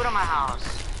any snack. food in my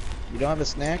house. You don't have a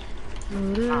snack?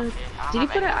 No, kid, I don't Did you have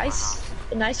put any an in my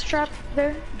an ice trap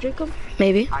there, Jacob?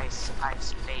 Maybe. house.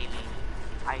 Ice, baby.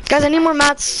 Ice, Guys, I need more ice,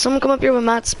 mats. Someone come up here with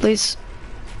mats, please. baby.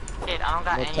 Kid, I don't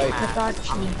got What any type? mats. I got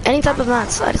you. Any type of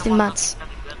mats. I just need mats.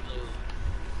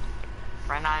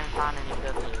 Right now, I haven't found any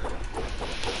good loot.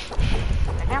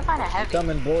 I can't find a heavy.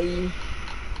 Coming, boy.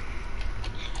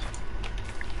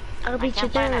 I'll beat you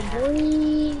can't find there, a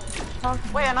boy.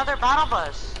 Wait, another battle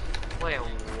bus. Wait,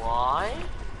 what?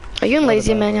 Are you in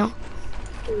lazy, Manuel?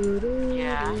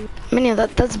 Yeah. Manuel,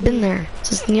 that's been there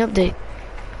since the update.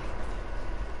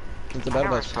 It's a I battle never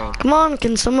bus saw. track. Come on,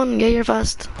 can someone get here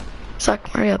fast? Suck,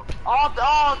 hurry up. Oh,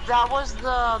 that was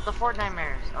the Fortnite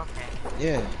mirrors. Okay.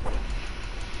 Yeah.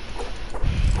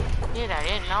 Kid, I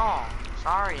didn't know.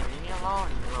 Sorry, leave me alone,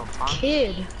 you little punk.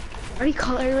 Kid. Why do you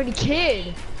call everybody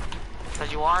kid?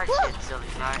 Because you are a kid, silly,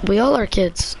 right? We all are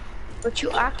kids. But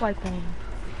you act like one.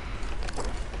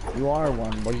 You are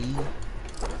one, boy. Okay,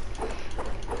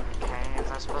 is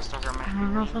that supposed to hurt my I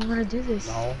don't know if I'm gonna do this.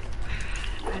 No.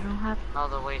 I don't have. No,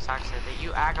 the way Sock said that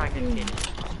you act like a kid.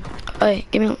 Hey,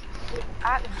 give me.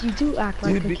 You do act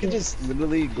like Dude, a we kid. could just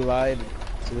literally glide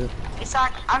to. Hey,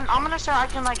 Sock, I'm gonna start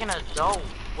acting like an adult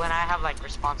when I have like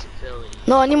responsibility.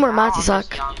 No, I need more Now, Matty I'm sock.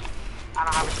 just young. I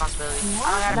don't have responsibility.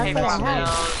 I don't gotta pay for That's my alright.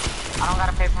 bills. I don't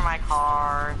gotta pay for my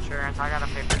car insurance. I gotta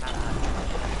pay for none of that.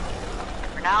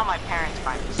 For now, my parents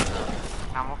buy me stuff,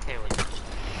 and I'm okay with it.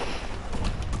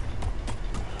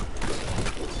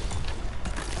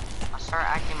 I'll start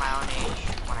acting my own age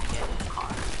when I get in the car.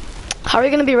 How are you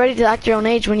gonna be ready to act your own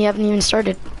age when you haven't even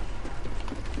started?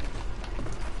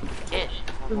 Kid.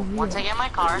 Once I get my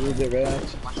car, Lose it, right?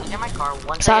 once I get my car,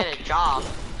 once Sock. I get a job,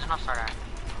 then I'll start acting.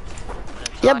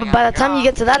 Yeah, but by the time you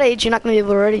get to that age, you're not gonna be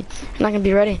able to ready. You're not gonna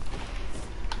be ready.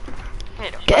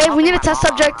 Okay, we need a test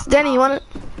subject. Danny, you want it?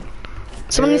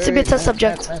 Someone needs to be a test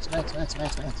subject.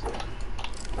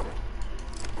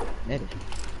 Matt.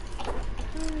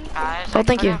 Guys, Oh, I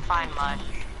thank you. couldn't find much.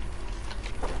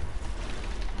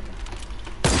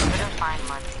 Couldn't find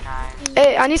much, guys.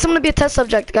 Hey, I need someone to be a test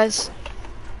subject, guys.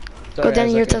 Go,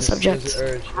 Danny, you're a test subject.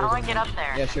 How do I get up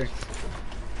there? Yeah, sure.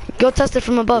 Go test it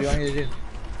from What above. do you want me to do?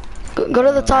 Go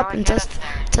to the How top do I and get test up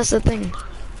there? test the thing.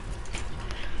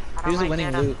 How do Here's the I winning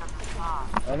get up loot. to the top?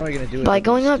 I don't know what you're gonna do. By with it,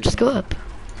 going but up, just go up.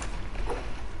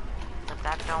 But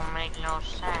that don't make no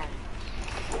sense.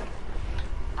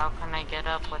 How can I get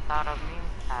up without a meme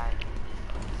pad?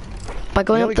 By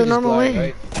going You know up we the could just normal glide, way.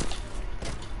 right?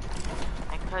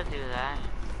 I could do that.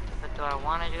 But do I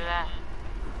want to do that?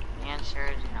 The answer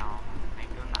is no. I do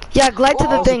not. Yeah, glide to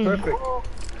the Oh, thing. perfect.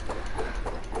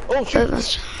 Oh shit!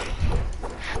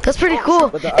 That's pretty cool.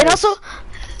 But the And ice- also,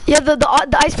 yeah, the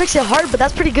ice makes it hard, but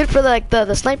that's pretty good for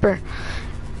the sniper.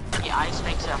 The ice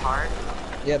makes it hard.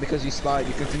 Yeah, because you slide,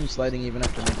 you continue sliding even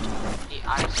after making it. The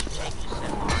ice makes it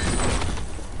hard.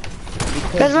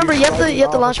 Guys, remember you have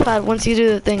the launch pad once you do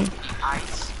the thing. The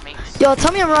ice makes Yo,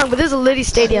 tell me I'm wrong, but this is a Liddy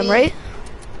Stadium, right?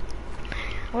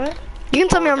 What? You can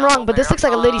tell me I'm wrong, but this looks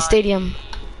like a Liddy Stadium.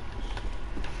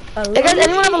 Hey guys,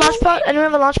 anyone have a launch pad?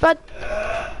 Anyone have a launch pad?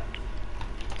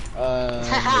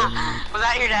 Was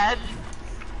that your dad?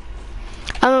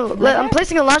 I'm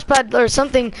placing a launch pad or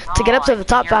something to get up to the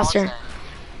top faster.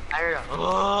 I heard a,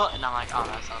 and I'm like, oh,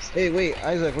 that's awesome. Hey, wait,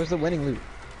 Isaac, where's the winning loot?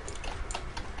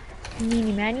 You mean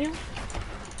Emmanuel?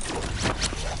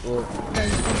 Well,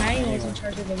 Because Emmanuel is in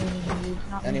charge of the winning league,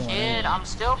 not me. anyway. Kid, I'm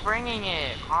still bringing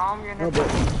it. Calm your No,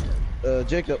 nerves. but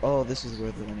Jacob. Oh, this is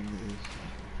where the winning loot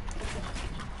is.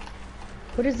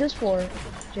 What is this for,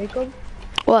 Jacob?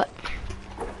 What?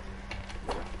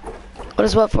 What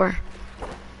is what for?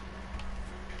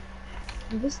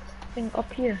 This thing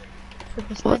up here. For the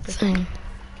What sniper. thing?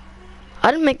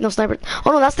 I didn't make no sniper.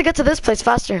 Oh no, that's to get to this place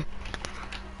faster.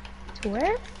 To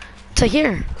where? To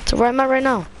here. To where I'm at right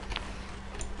now.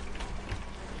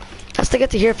 That's to get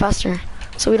to here faster.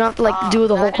 So we don't have to like do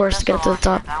the whole course to get up to the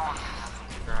top. That one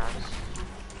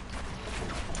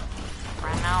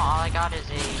right now, all I got is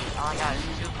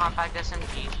 2 compact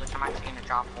SMGs, which I'm actually gonna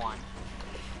drop one.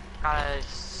 I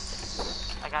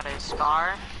got a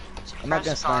scar. I'm not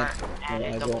gonna scar, snipe. and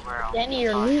Yeah, a I double will. barrel. Danny,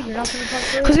 you're losing. You're not gonna talk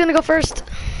to Who's gonna go first?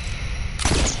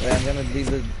 Wait, I'm gonna leave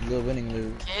the winning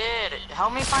loot. Kid,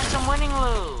 help me find some winning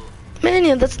loot. Man,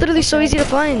 yeah, that's literally so easy to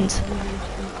find.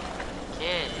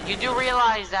 Kid, you do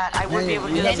realize that I would be able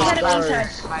to do Danny, this you gotta all be day.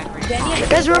 fast. Danny,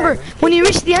 Guys, remember, when you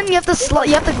reach the end, you have to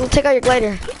take out your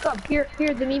glider. Jacob, here,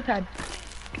 the meme pad.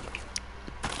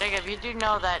 Jacob, you do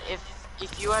know that if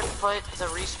you had put the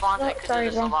respawn, I could sorry, do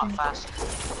this a wrong lot thing. faster.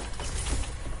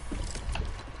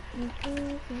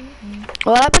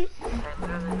 What happened?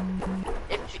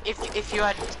 If you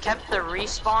had kept the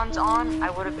respawns on, I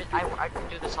would have been I could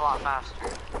do this a lot faster.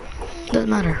 Doesn't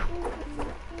matter.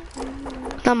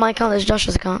 Not my account, it's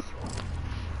Josh's account.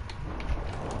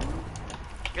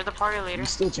 You're the party leader. You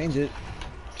still change it.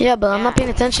 Yeah, but I'm not paying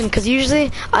attention because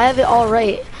usually I have it all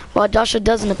right, while Joshua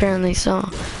doesn't apparently, so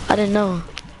I didn't know.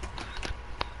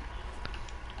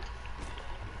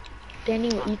 Danny,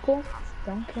 we're equal.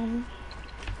 Don't kill me.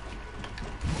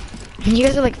 You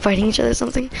guys are like fighting each other or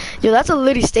something? Yo, that's a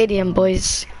Liddy Stadium,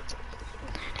 boys.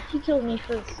 He killed me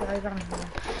first, so I got him.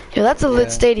 Yo, that's a lit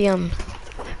Yeah. stadium.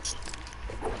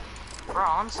 Bro,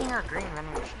 all I'm seeing are green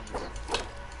vending machines.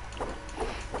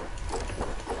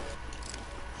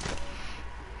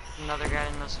 Another guy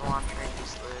in this one trade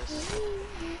this list.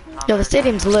 Yo, the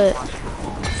stadium's lit.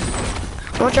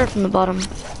 Watch out from the bottom.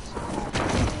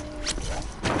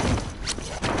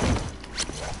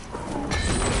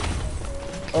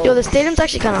 Yo, the stadium's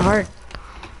actually kind of hard.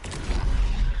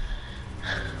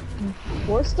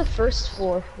 What's the first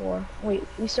floor for? Wait,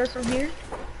 we start from here?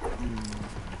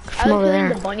 From over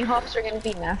there. The bunny hops are gonna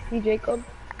be nasty, Jacob.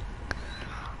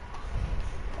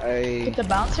 With the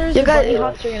bouncers, You the got- bunny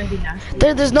hops are gonna be nasty.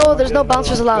 There's no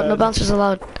bouncers allowed. No bouncers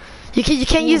allowed. You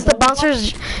can't use the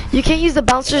bouncers. You can't use the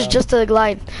bouncers just to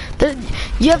glide.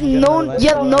 You have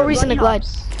no reason to glide.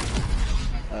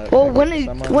 Well, when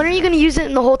are you gonna use it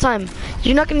in the whole time?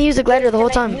 You're not gonna use the glider the whole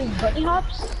time. Bunny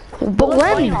hops? But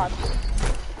Bunny when? hops.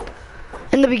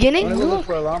 In the beginning? I'm gonna go look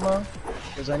for a llama,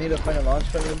 because I need to find a launch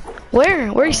pad. Where?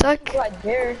 Where you suck? You can glide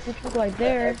there. You can glide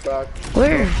there.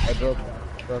 Where? I broke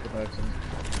it by accident.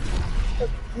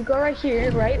 You go right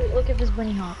here, right? Look at this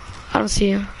bunny hop. I don't see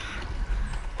you.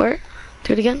 Where?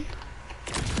 Do it again.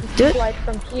 Do You it. glide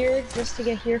from here just to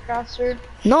get here faster.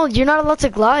 No, you're not allowed to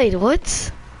glide.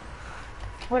 What?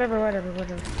 Whatever.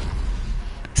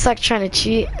 It's like trying to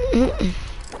cheat.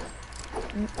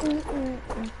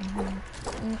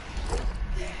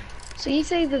 So you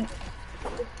say that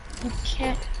you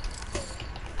can't.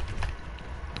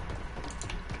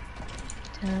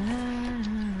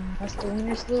 That's the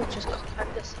winner's loot. Just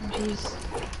collect SMGs.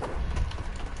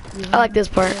 I like this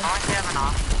part. I want to have an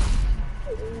off.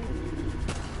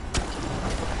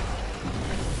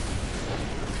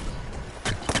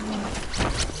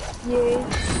 Yay.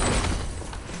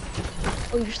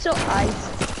 Oh, you're still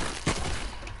iced.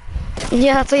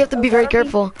 Yeah, that's why you have to be very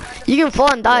careful. You can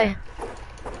fall and die.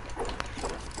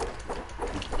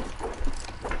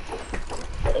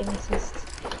 Aim assist.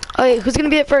 Okay, who's gonna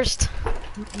be at first?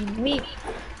 Me.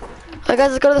 Alright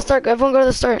guys, let's go to the start. Everyone go to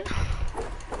the start.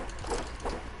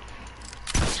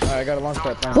 Alright, I got a launch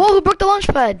pad. Fine. Whoa, who broke the launch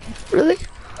pad? Really?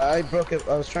 I broke it.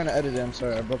 I was trying to edit it. I'm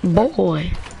sorry. I broke it.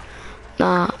 Boy.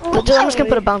 Nah, I'm just gonna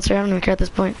put a bouncer. I don't even care at this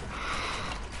point.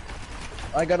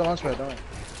 I got a launch pad. Don't worry.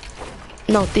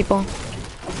 No, tipo.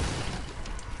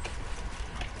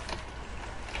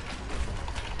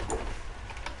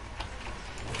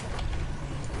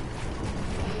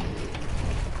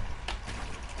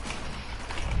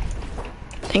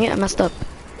 Dang it, I messed up.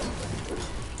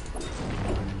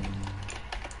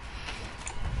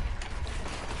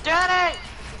 Daddy!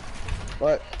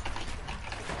 What?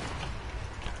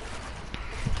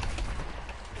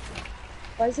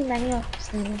 Why is he manual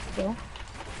standing still?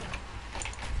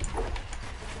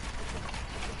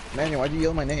 Manuel, why'd you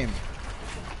yell my name?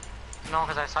 No,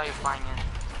 because I saw you flying in.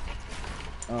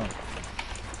 Oh.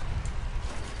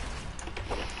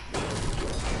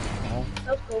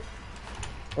 That's cool.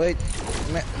 Wait.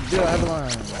 Dude, I have a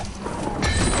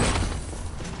line.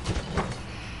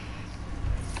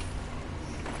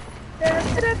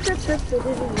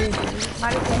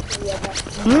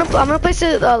 I'm gonna place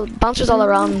it bouncers all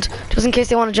around, just in case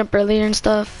they want to jump earlier and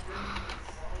stuff.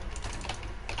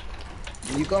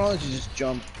 You can only just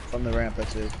jump from the ramp.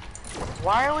 That's it.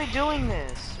 Why are we doing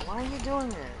this? Why are you doing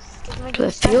this? Doesn't make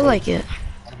Cause I any feel sense. like it.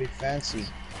 I'll be fancy.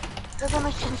 Doesn't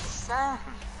make any sense.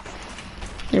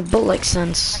 Your butt like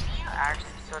sense. You're actually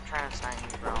still trying to sign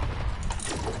me, bro.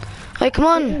 Hey, come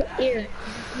on. Here.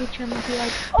 You trying to be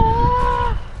like,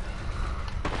 oh!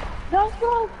 No,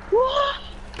 no, what?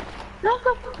 No,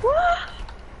 no, what?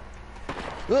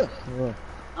 Ugh.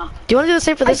 Do you want to do the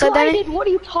same for this side, Danny? What are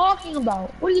you talking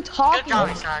about? What are you Good talking job,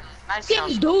 about? Isaac. Nice Damn,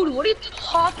 job. dude, what are you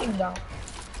talking about?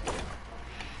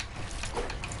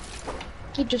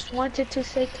 He just wanted to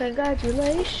say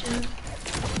congratulations.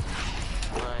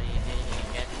 But you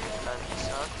didn't get it because he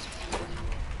sucks.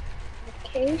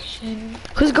 Vacation.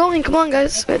 Who's going? Come on,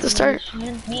 guys. We have to start.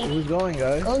 Me. Who's going,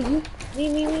 guys? Oh, you.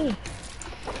 Me.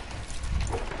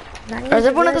 Is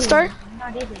everyone at the start?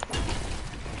 Not either.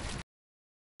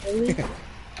 Really?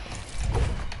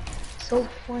 So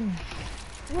funny.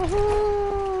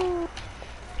 Woohoo!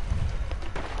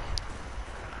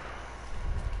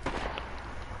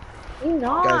 You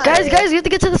not. Guys, we have to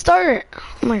get to the start.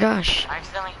 Oh my gosh. I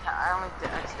only did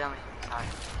accidentally.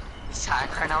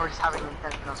 Isaac, right now we're just having an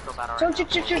intense no skill battle. So,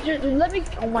 Right let me.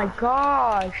 Oh my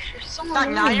gosh. You're so now.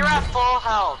 Now you're at full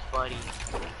health, buddy.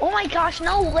 Oh my gosh,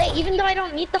 no way. Even though I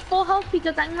don't need the full health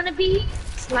because I'm gonna be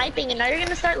sniping and now you're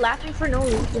gonna start laughing for no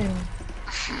reason.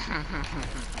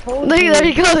 Look, there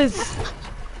he goes.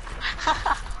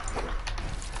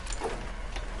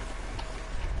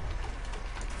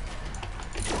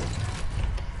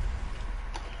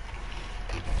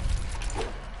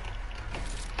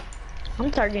 I'm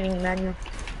targeting manual.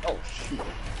 Oh shoot.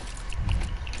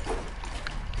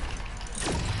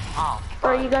 Oh,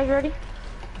 Are you guys ready? no,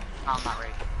 I'm not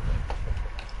ready.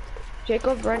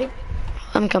 Jacob, ready?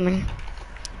 I'm coming.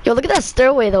 Yo, look at that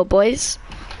stairway though, boys.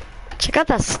 Check out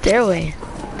that stairway.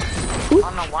 I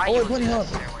don't know why Oh, you wait, would do bunny that hop.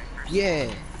 stairway first.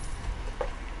 Yeah.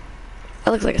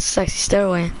 That looks like a sexy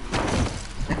stairway.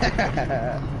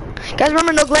 Guys,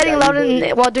 remember no gliding allowed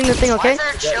while doing the thing, okay?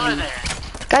 Why is there a chiller there?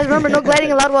 Guys, remember no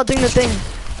gliding allowed while doing the thing.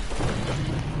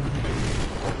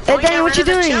 Hey, Don't Danny, get what you rid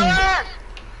of the doing? chiller!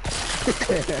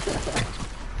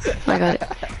 I got it.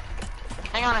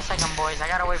 Hang on a second, boys. I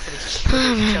gotta wait for this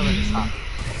chiller to stop.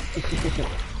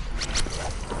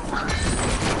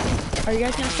 Are you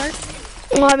guys gonna start?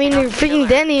 Well, I mean, you're freaking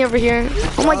Danny over here.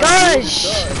 Oh my gosh!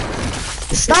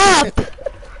 Stop!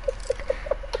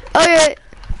 Okay.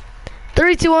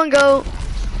 3, 2, 1, go.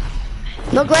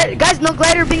 No glider, guys, no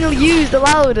glider being used,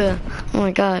 allowed. Oh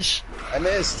my gosh. I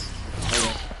missed.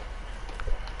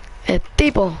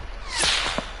 Tipo.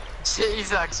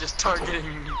 Isaac's just targeting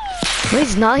me. No,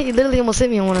 he's not. He literally almost hit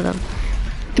me on one of them.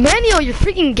 Emmanuel, you're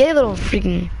freaking gay little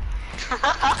freaking.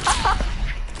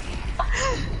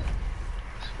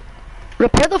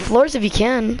 Repair the floors if you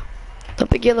can. Don't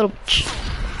be gay little.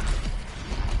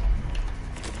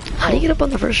 How do you get up on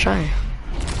the first try?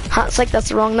 Hot psych, that's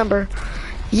the wrong number.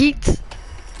 Yeet.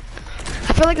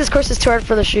 I feel like this course is too hard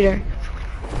for the shooter.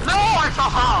 No, I fell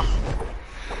off.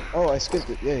 Oh, I skipped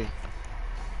it. Yay.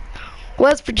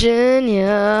 West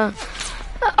Virginia.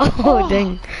 Oh,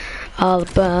 dang.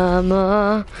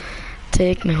 Alabama.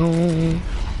 Take me home.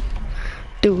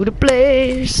 To the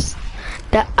place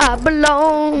that I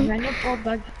belong. Daniel, fall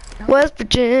back. West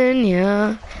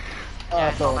Virginia.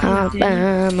 Yeah,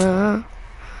 Alabama.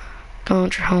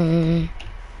 Country home.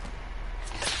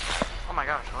 oh my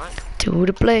gosh, what? To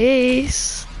the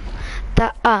place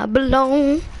that I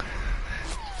belong.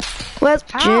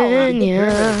 West Virginia,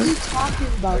 What are you talking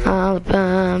about?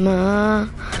 Alabama,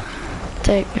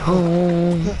 take me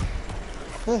home.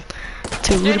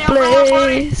 To the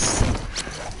place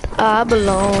I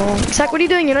belong. Zach, what are you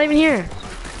doing? You're not even here.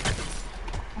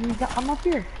 I'm up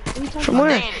here. What are you talking From about?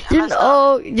 where? Dang, You're, messed up.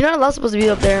 oh, you're not allowed supposed to be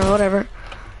up there or whatever.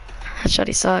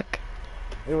 Headshotty suck.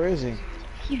 Hey, where is he?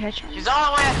 You headshot. He's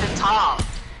all the way at the top.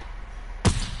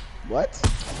 What?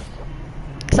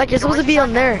 Zach, you're supposed to be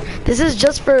on there. This is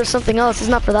just for something else. It's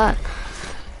not for that.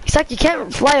 Zach, you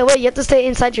can't fly away. You have to stay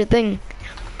inside your thing.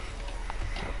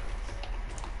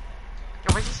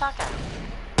 Yo, where's he sock at?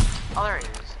 Oh, there he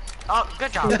is. Oh,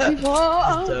 good job.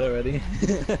 Whoa. Dead already.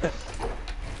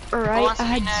 Alright, I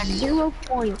had Next. 0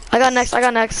 points. I got next. I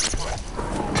got next.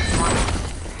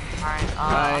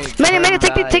 Alright, Manu,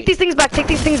 take these things back. Take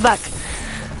these things back.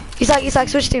 Isaac,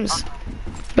 switch teams.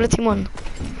 Go to team 1.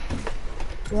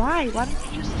 Why? Why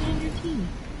don't you just stay on your team?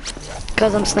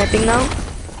 Cause I'm sniping now.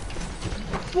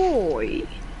 Boy.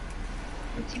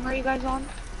 What team are you guys on?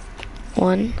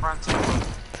 1. we're on team.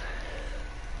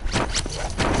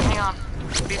 Hang on.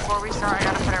 Before we start, I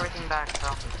gotta put everything back,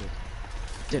 so.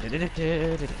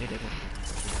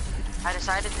 I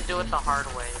decided to do it the hard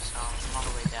way, so I'm all the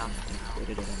way down. If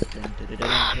you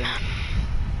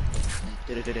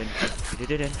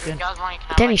guys want, you can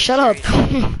have, Danny, like, a shut up.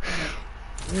 series.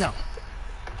 No.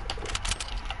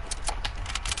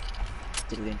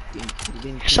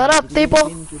 Shut up,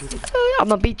 people.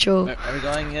 I'ma beat you. Are we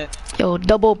going yet? Yo,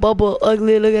 double bubble,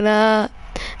 ugly, look at that.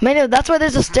 Manu, that's why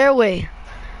there's a stairway.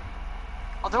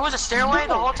 Oh, there was a stairway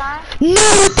the whole time?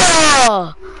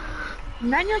 No!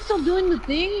 Man, you're still doing the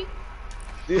thing?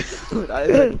 Dude,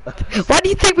 Why do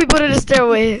you think we put in a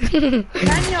stairway? Daniel.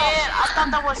 I thought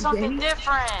that was something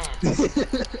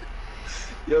different.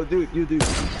 Yo, dude.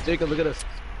 Jacob, look at us.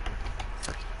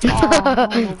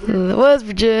 West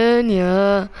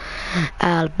Virginia,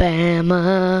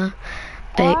 Alabama,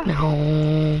 take me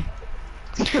home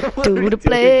to the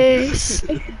place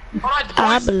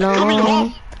I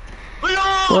belong.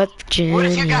 West Virginia. What are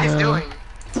you guys doing?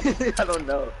 I don't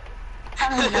know.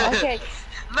 Okay.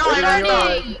 No, I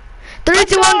don't. 3,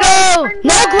 2, 1, go!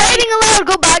 No gliding allowed.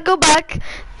 Go back.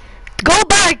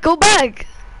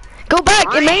 Go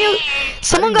back. Emmanuel,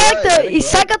 someone got like the.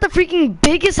 Isaac got the freaking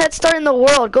biggest head start in the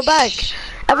world. Go back.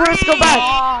 Everyone else go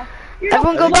back.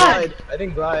 Everyone go back. I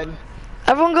didn't glide.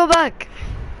 Everyone go back.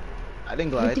 I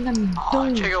didn't I glide. think I'm Oh,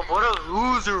 doing. Jacob, what a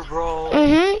loser, bro.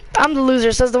 I'm the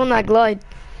loser. Says the one that glide.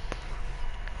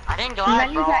 I didn't glide,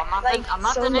 Man, bro. you got I'm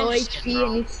not so the low ninja HP kid, bro.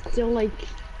 and it's still like.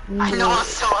 I know I'm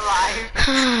still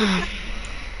alive.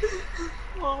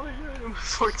 Oh my god, I'm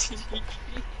 14 HP.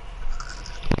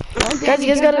 Guys, you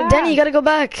guys gotta. Danny, you gotta go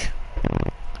back.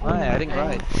 Why? I didn't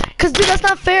glide. Cause dude, that's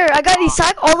not fair. I got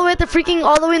Isaac all the way at the freaking,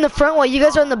 all the way in the front while you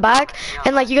guys are in the back,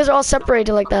 and like you guys are all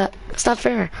separated like that. It's not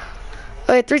fair.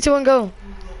 Okay, 3, 2, 1, go.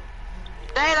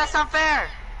 Hey, that's not fair.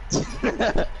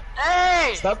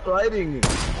 Hey! Stop gliding.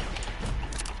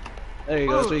 There you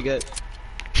go. That's what you get.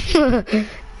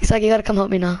 Isaac, you gotta come help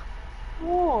me now.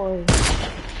 Boy.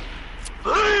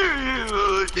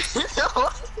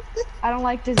 I don't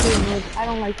like this dude. I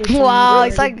don't like this dude. Wow,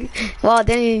 it's like, wow,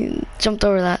 Danny jumped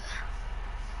over that.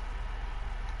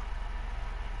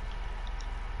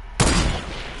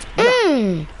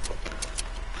 Mmm.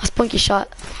 A spunky shot.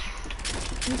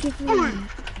 Can you give me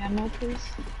ammo, please?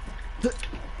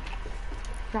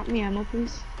 Drop me ammo,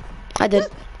 please. I did.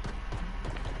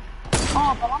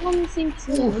 Oh, but I'm on the same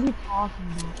team. What are you talking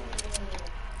about?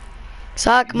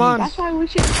 Sock, come on. That's why we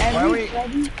should Why are we?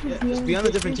 everybody Yeah, be just be on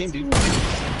a different team, dude.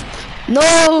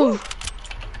 No!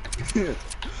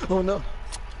 Oh no.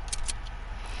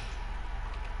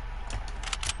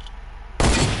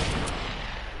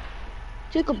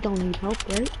 Jacob don't need help,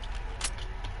 right?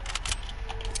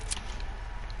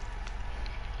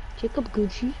 Jacob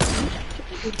Gucci.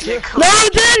 No,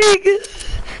 Danny!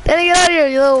 Danny, get out of here,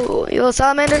 you little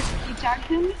salamander. You tagged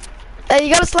him? Hey,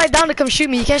 you gotta slide down to come shoot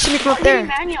me. You can't shoot me from up there.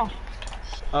 Emmanuel.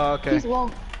 Oh, okay. He's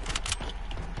low.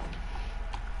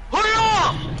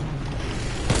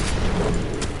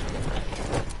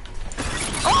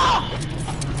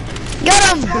 Get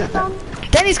him!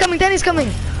 Danny's coming, Danny's coming.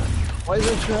 Why is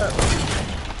it trap?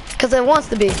 Because it wants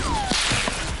to be.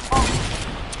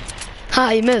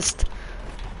 Ha, you missed.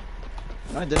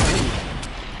 No, I didn't hit you.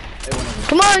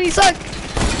 Come on, he sucked.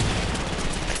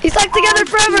 He stuck together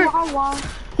forever.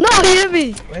 No, he hit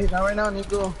me. Wait, not right now,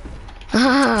 Nico.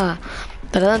 Ah.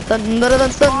 Dun, dun, dun, dun, dun,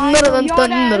 dun, dun,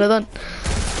 dun, dun.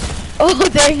 Oh,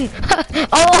 dang.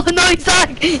 Oh, no, he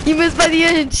sucked. He missed by the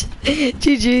inch.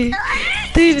 GG.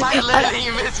 Dude. You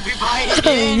missed me by an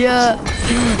inch. Yeah.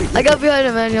 I got behind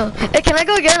Emmanuel. Hey, can I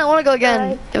go again? I want to go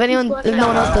again. If no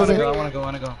one else doesn't. I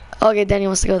wanna go. Okay, Danny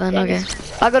wants to go then. Okay.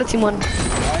 I'll go to team 1. I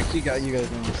actually got you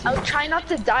guys on this. I'll try not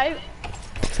to dive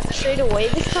straight away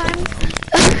this time.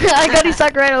 I got he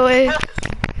sucked right away.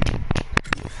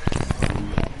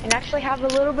 And actually have a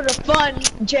little bit of fun,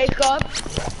 Jacob.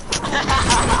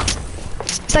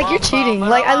 It's like you're cheating.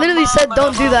 Like I literally said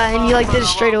don't do that and you like did it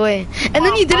straight away. And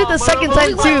then you did it the second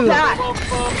time too.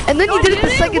 And then you did it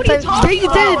the second time. Yeah, you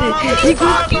did. You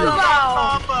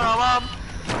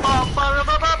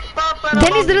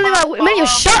Danny's literally like, man, you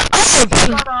shut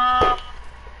up.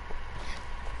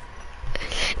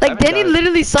 Like Danny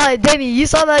literally saw it. Danny, you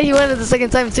saw that he went it the second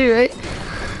time too, right?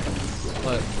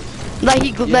 What? Like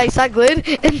he like saw glid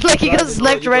and like he got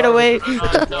sniped right away.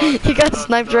 He got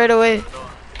sniped right away.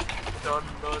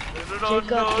 Jacob,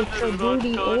 get your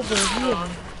booty over here.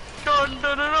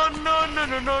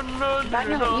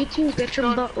 Daniel, you too, get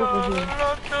your butt over here.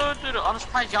 I'm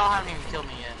surprised y'all haven't even killed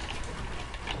me yet.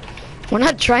 We're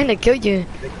not trying to kill you.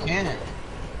 They can't.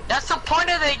 That's the point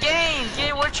of the game,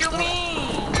 kid. What you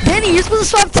mean? Danny, you're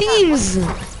supposed to swap teams.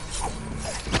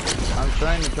 I'm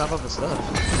trying to drop off the stuff.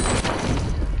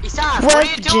 Isak, what are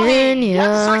you doing? You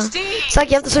have to switch teams. It's like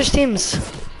you have to switch teams.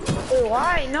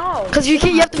 Why? No. Cause you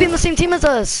can't. You have to be in the same team as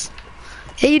us.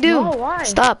 Yeah, you do. No, why?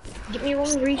 Stop. Give me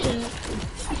one reason.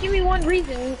 Give me one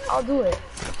reason, I'll do it.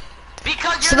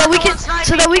 Because So that we can,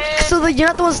 so that you're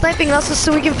not the one sniping, and also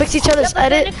so we can fix each other's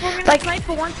edit. Like,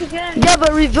 Once again. yeah,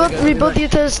 but rebuild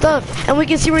each other's stuff, and we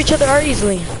can see where each other are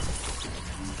easily.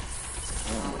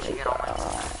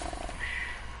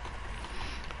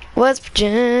 West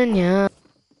Virginia.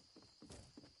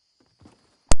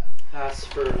 Pass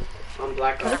for on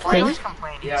blackout. Why are you always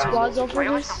complaining? Yeah. Squads over Why are you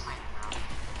always this? complaining?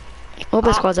 We'll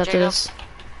play squads after Jacob. this.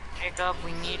 Jacob,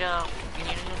 we need a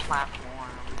new platform.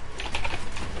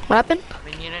 What happened?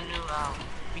 We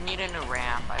need a new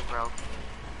ramp. I broke.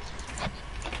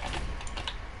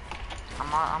 I'm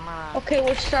gonna. Okay,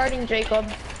 we're starting, Jacob.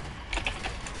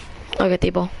 Okay,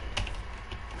 T-ball.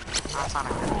 That's not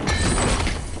a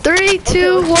good. 3,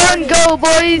 2, 1, go,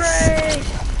 boys!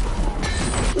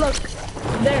 Look,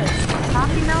 there.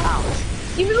 Happy now?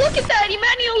 Even look at that,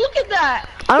 Emmanuel, look at that!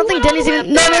 I don't think Danny's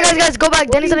even. No, guys, go back.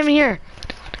 Danny's not even here.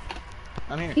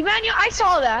 I'm here. Emmanuel, I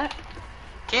saw that.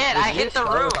 Kid, I hit the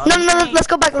roof. No, let's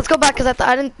go back, because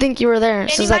I didn't think you were there.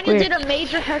 And So it's like Emmanuel weird. did a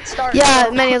major head start. Yeah,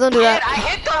 Emmanuel, don't do Kid, that. I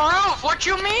hit the roof. What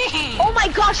you mean? Oh my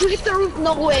gosh, you hit the roof,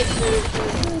 no way.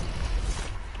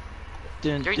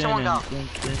 3, 2, 1, go.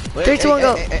 3, 2, 1,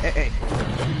 go. Hey.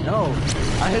 No,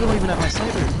 I don't even have my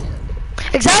sniper.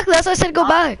 Exactly, that's why I said go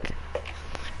back.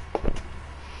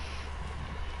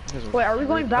 Wait, are we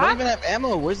going I back? don't even have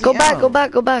ammo. Where's the Go ammo?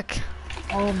 back, go back.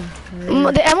 Oh my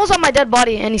god. The ammo's on my dead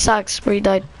body, and he sucks where he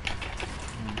died.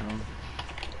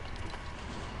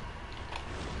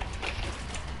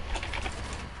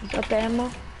 You got the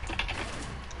ammo?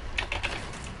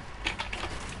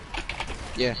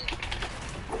 Yeah.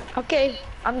 Okay,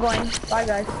 I'm going. Bye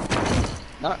guys.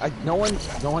 No one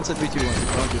said 3, 2, 1.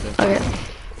 Don't do this. Okay.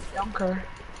 Dunker.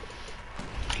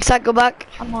 Zach, go back.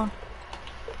 I'm on.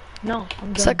 No,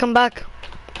 I'm done. Zach, come back.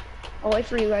 I'll wait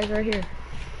for you guys right here.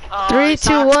 3,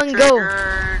 2, 1, go.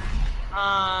 Triggered.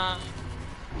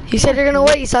 You said you're gonna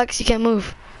wait, you suck, 'cause you can't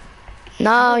move.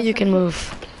 Now you can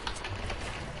move.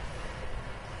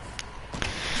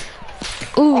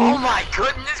 Ooh. Oh my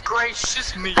goodness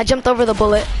gracious me. I jumped over the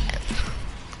bullet.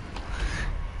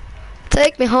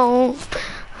 Take me home,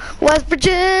 West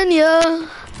Virginia,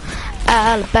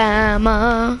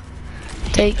 Alabama.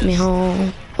 Take me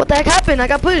home. What the heck happened? I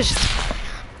got pushed.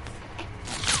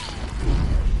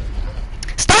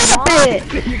 Stop it!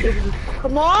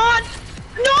 Come on!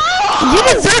 No! You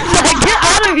deserve that. Get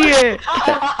out of here.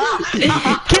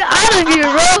 Get out of here,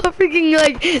 bro. Freaking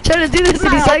like trying to do this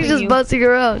and he's like just bouncing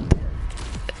around.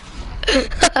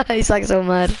 He's like so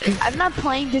mad. I'm not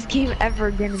playing this game ever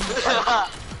again.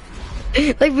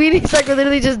 Like me and he's like we're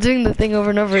literally just doing the thing over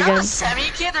and over You have again. a semi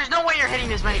kid? There's no way you're hitting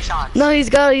this many shots. No, he's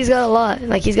got a lot.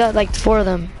 Like he's got like 4 of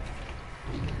them.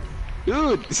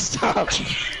 Dude, stop.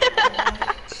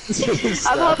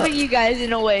 I'm helping you guys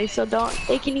in a way, so don't.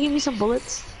 Hey, can you give me some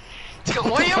bullets?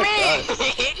 What do you mean? Oh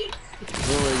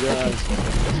my god.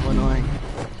 That's so annoying.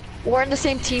 We're in the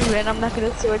same team, and I'm not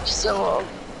gonna switch, so.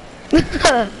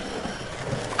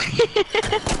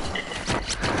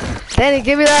 Danny,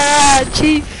 give me that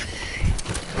chief.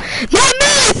 No, I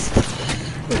missed!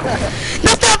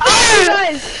 That's not fair!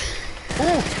 Guys,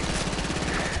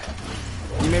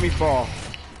 You made me fall.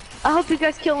 I hope you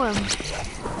guys kill him.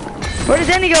 Where did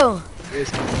Danny go?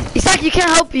 Isaac, you can't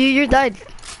help you. You died.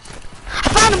 I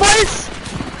found him, boys!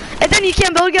 And then you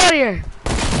can't build. Get out of here.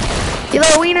 You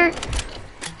little wiener.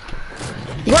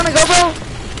 You wanna go, bro?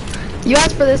 You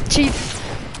asked for this, chief.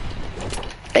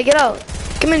 Hey, get out.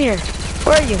 Come in here.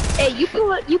 Where are you? Hey,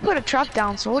 you put a trap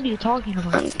down. So what are you talking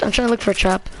about? I'm trying to look for a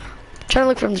trap. I'm trying to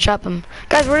look for him to trap him.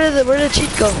 Guys, where did the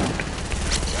cheat go?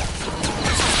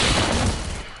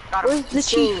 Where's the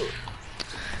chief?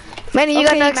 Manny, you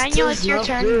got next. Manuel, it's your Not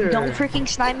turn. fair. Don't freaking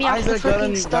snipe me off the Isaac got freaking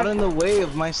in stuff. the way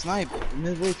of my snipe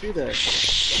midway through that.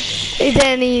 Hey,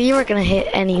 Danny, you weren't gonna hit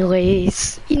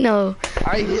anyways. You know.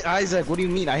 I hit Isaac. What do you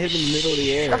mean? I hit him in the middle of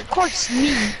the air. Of course,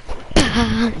 me.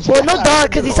 Well, no, dog,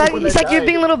 because he's like you're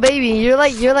being a little baby. You're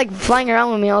like flying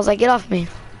around with me. I was like, get off me.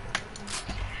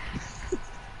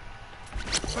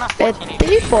 It's not It's 14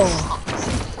 people. This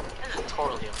is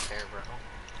totally unfair,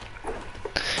 bro.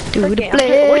 To the Okay,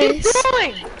 what are you place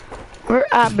doing? where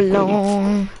I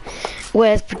belong,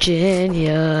 West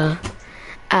Virginia,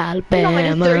 I'm like 30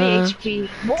 Alabama, HP.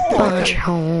 bunch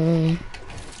home.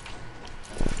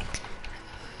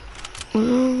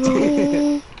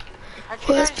 Ooh, How'd you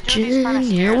guys West do these kind of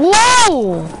Virginia. stairs?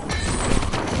 Whoa!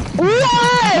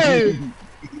 Whoa!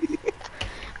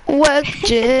 West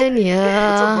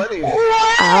Virginia, Buddy.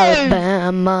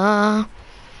 Alabama,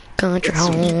 country That's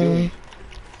what you home. do.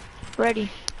 Ready.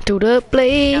 To the You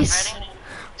place guys ready?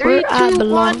 where 3, I 2,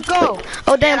 belong. 1, go. Wait.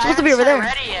 Oh damn, I'm supposed to be over there.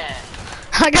 Ready yet.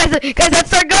 guys, let's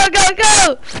start. Go, go,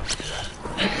 go!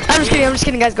 I'm just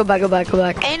kidding, guys. Go back.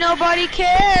 Ain't nobody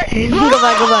care. Go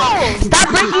back. Stop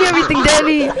breaking everything,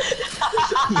 Danny. I'm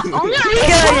gonna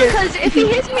Get out of here. because if he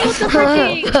hits me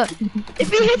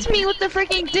with the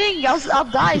freaking, thing, I'll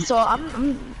die. So I'm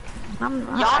Y'all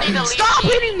need to leave. stop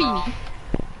team, hitting me. bro.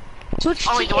 Switch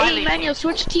Oh, team. wait, do I Hey, leave Manuel,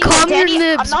 switch team. Calm your Danny,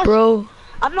 nips, bro.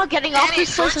 I'm not getting off Danny,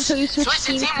 this place switch- until you switch switch to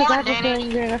teams team because I one, have a Danny.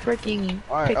 feeling you're gonna freaking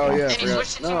Alright, pick oh off. yeah, Danny, forgot.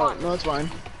 switch to team No, one. no, it's fine.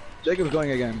 Jacob's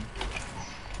going again.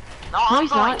 No, I'm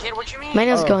he's going, not. kid. What you mean?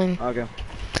 Manuel's Oh, going. Okay.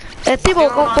 Tipo,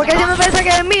 ¿por qué siempre piensa que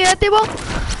es mí, tipo?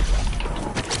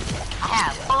 I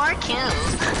have 4 kills.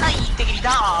 Hey, diggity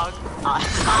dog.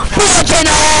 Fucking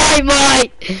eye,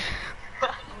 mate!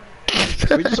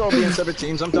 We just all be in separate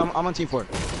teams. I'm on team 4.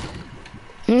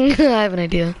 I have an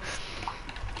idea.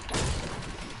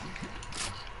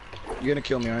 You're gonna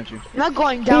kill me, aren't you? I'm not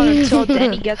going down until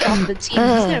Danny gets off the team.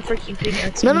 He's gonna freaking pick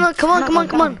that No, team.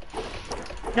 come on.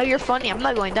 No, you're funny. I'm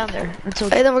not going down there until.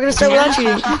 Hey, then we're gonna start without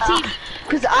you.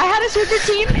 Because I had to switch a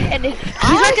team, and if He's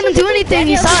not gonna do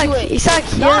anything, Isaac,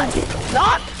 yeah.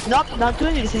 Not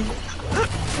doing anything.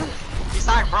 He's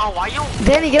like, bro, why you?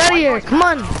 Danny, get out of here, come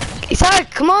on. Isaac,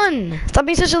 come on. Stop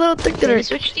being such a little thick Danny, there.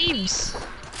 switch teams.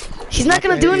 He's not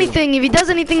gonna do anything. If he does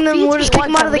anything, then we'll just kick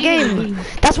him out of the game.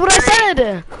 That's what I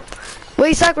said.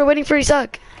 Wait, Isaac, we're waiting for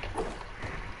Isaac.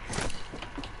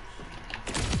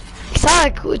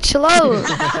 Isaac, chill out.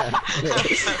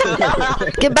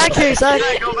 Get back here, Isaac.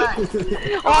 Go back.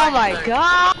 Oh my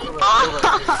god.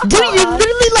 Dude, you're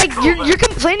literally like, you're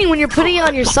complaining when you're putting it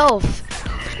on yourself.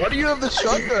 Why do you have the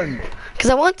shotgun? Cause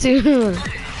I want to.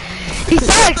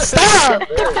 Isaac, stop.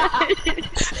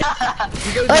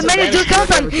 I made it do a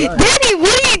countdown. Danny,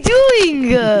 what are you doing?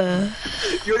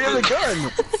 You already have the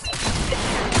gun.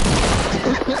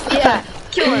 Yeah.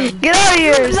 Kill him. Get out of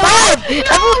here! Stop!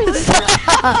 Everyone stop!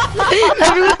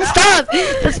 Everyone stop!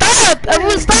 Stop!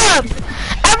 Everyone stop!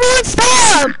 Everyone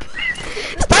stop!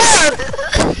 Stop!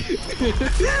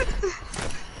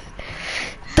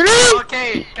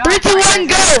 Okay, Three, two, one,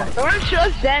 go! Don't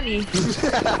trust Danny.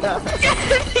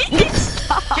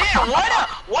 Yeah,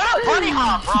 what a bunny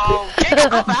hop, bro.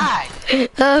 Jacob, go back. You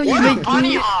What a make bunny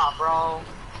me. hop, bro.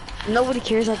 Nobody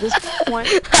cares at this point.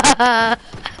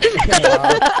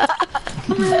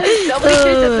 Nobody Nobody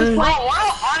cares at this Bro, point. what a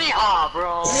bunny hop,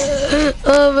 bro.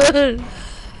 Oh man.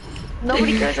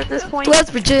 Nobody cares at this point.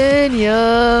 West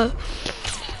Virginia,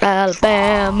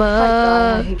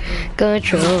 Alabama,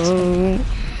 control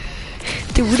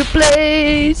to the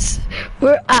place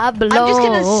where I belong. I'm just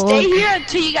gonna stay here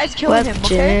until you guys kill West him,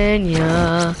 okay?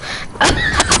 Virginia.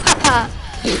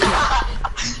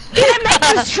 Can I make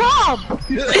this job?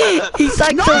 He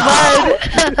sucks so bad.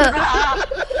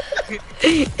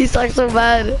 He sucks so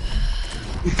bad.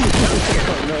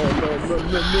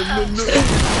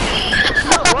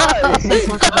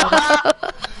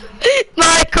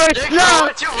 My course,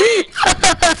 no.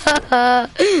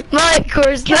 My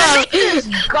course, Can I no. make this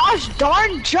gosh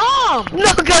darn job?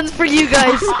 No guns for you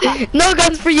guys. No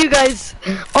guns for you guys.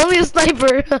 Only a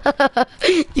sniper.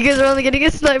 You guys are only getting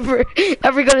a sniper.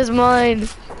 Every gun is mine.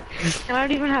 And I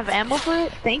don't even have ammo for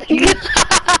it. Thank you.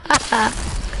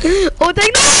 Oh,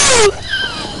 dang, no!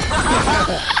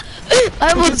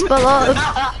 I almost fell off.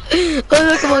 Oh,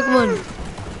 no, come on, come on.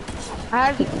 I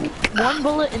have one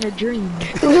bullet in a dream.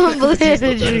 One bullet in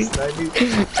a dream.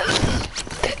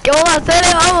 Come on, set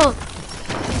it, vamos.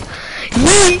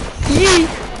 Yee, yee.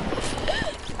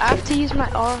 I have to use my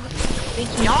R. Thank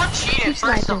you. Y'all cheated,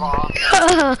 first of all.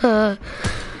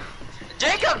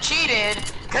 Jacob cheated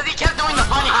because he kept doing the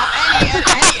bunny hop and he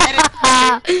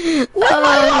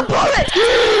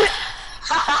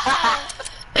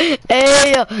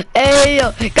Hey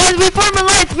yo, guys, we form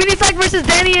alliance. Mini Sack versus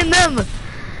Danny and them.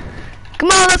 Come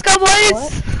on, let's go,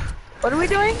 boys. What are we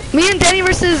doing? Me and Danny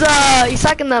versus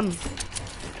Isak and them.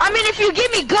 I mean, if you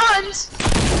give me guns,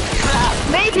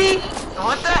 maybe.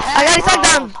 What the heck? I got Isak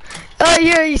down. Oh,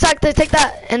 here, Isak, take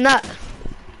that and that.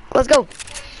 Let's go.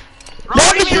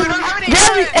 They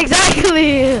have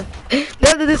exactly. They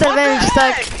have the disadvantage,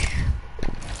 Isak.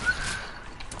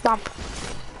 Stop.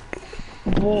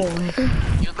 Boy.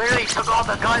 You literally took all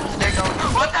the guns, Jacob.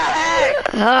 What the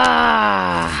heck?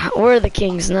 Ah, we're the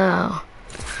kings now.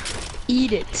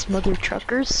 Eat it, mother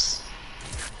truckers.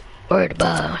 We're the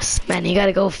boss. Man, you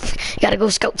gotta go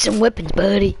scout some weapons,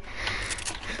 buddy.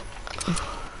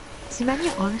 Is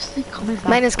Mania honestly coming back?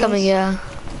 Mine is coming, yeah.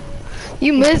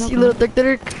 You missed, you little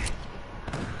dick.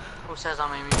 Who says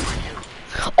I'm aiming for you?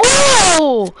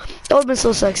 Oh! That would've been so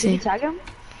Did you sexy. tag him?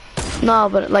 No,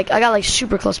 but like, I got like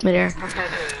super close midair.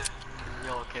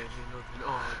 Yo, okay.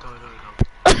 Oh,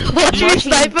 no. What, you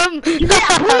snipe him?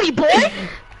 Yeah, booty boy.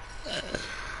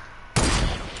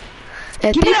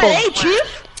 And Give me people. that A, chief.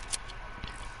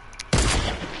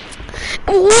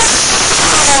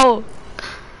 Wow!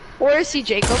 Where is he,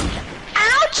 Jacob?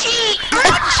 Ouchie!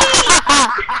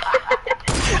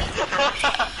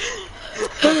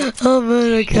 Oh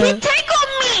man, I can't. Tickle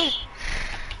me.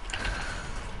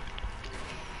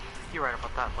 You're right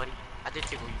about that, buddy. I did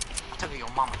tickle you. I tickled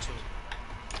your mama too.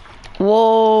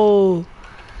 Whoa.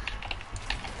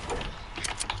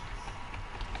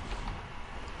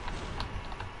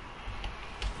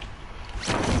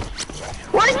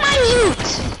 Where's my loot?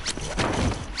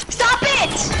 Stop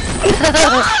it!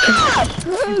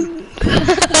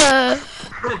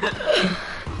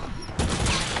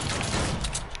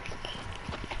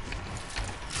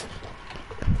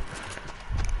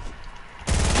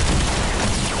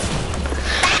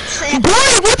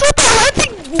 Boy, what's with the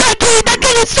hunting? That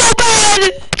gun is so bad!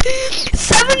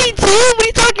 72? What are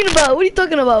you talking about? What are you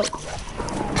talking about?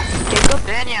 Jacob,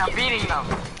 Danny, I'm beating them.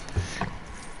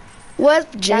 West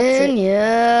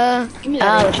Virginia.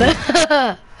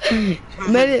 Alabama.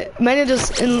 Mania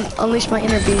just unleashed my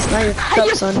inner beast. Now you're up,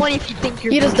 You're son. funny if you think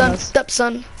you're You just done us.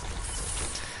 stepson.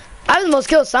 I have the most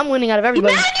kills, so I'm winning out of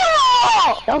everybody.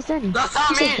 Emmanuel! That was Danny. That's not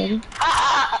You said me. Danny.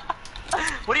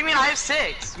 What do you mean I have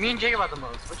 6? Me and Jacob have the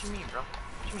most. What you mean, bro?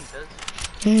 What you mean,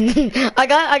 sis? I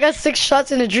got 6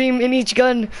 shots in a dream in each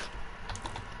gun.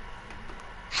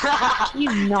 Can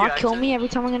you not kill me every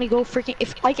time I'm gonna go freaking?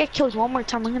 If I get killed one more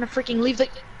time, I'm gonna freaking leave the.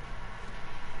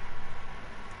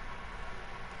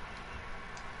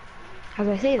 As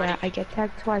I say that, I get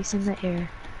tagged twice in the air.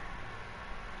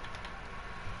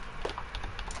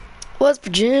 West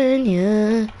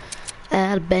Virginia,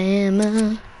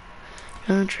 Alabama,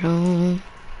 control.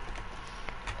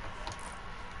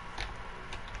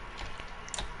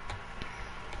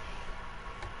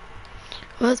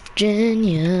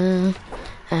 Virginia,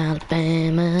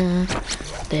 Alabama,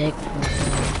 take me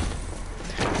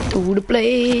to the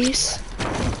place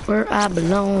where I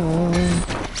belong,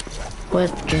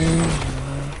 West Virginia.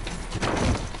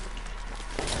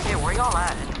 Hey, where y'all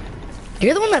at?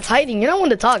 You're the one that's hiding. You're not one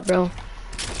to talk, bro.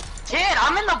 Kid,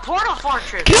 I'm in the portal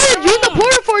fortress. Kid, you're in the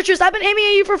portal fortress. I've been aiming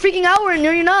at you for a freaking hour, and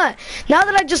you're not. Now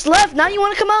that I just left, now you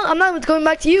want to come out? I'm not coming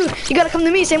back to you. You gotta come to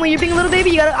me. Same way you're being a little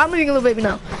baby. I'm being a little baby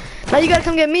now. Now you gotta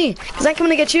come get me, cause I'm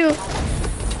coming to get you.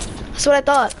 That's what I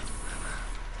thought.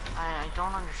 I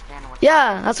don't understand what.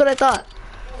 Yeah, that's what I thought.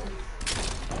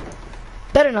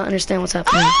 Better not understand what's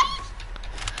happening.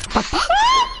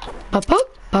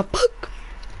 Pop.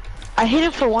 I hit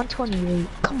it for 128.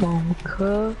 Come on,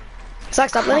 cuz. Zach,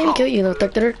 stop letting him kill you, little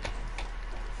dirt.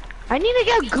 I need to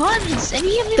get guns, and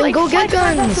he hit me Then like go get 5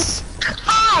 times out of the guns.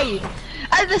 sky!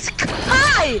 Out of the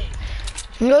sky!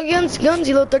 Go get guns,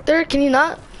 you little dirt. Can you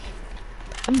not?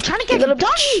 I'm trying to You get little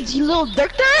guns, you little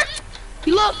dirt.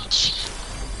 You little.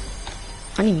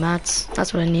 I need mats.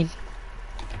 That's what I need.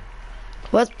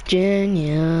 West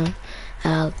Virginia,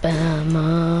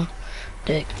 Alabama,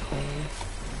 take me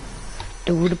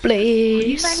to the Are you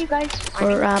place man, you guys?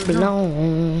 where I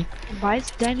belong. Why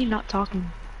is Danny not talking?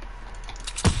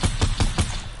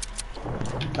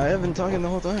 I have been talking the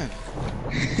whole time.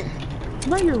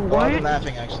 No, you're Oh, I've been what?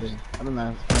 laughing actually. I've been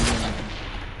laughing.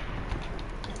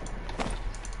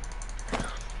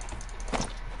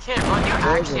 Kid, what do you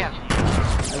actually have?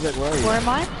 I was like, where are you? Where am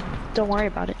I? Don't worry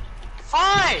about it.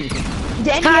 Fine!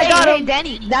 Danny, I got hey, him.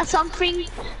 Danny, that's something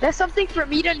for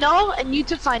me to know and you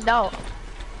to find out.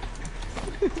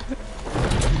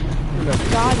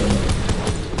 Got him.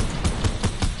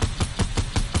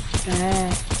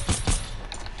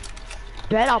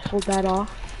 Bet I'll pull that off.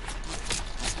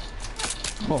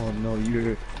 Oh no,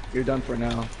 you're done for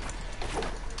now.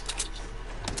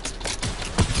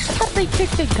 I thought they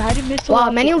kicked the guided missile. Wow,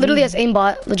 off Manuel the literally plane. has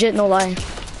aimbot. Legit, no lie.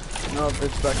 No,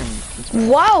 it's back in. It's back.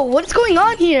 Wow, what's going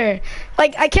on here?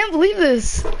 Like, I can't believe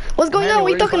this. What's going Manuel, on? What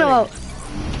are you where talking are you about?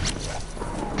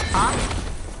 Huh?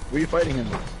 Where are you fighting him?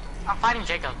 I'm fighting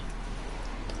Jacob.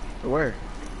 Where?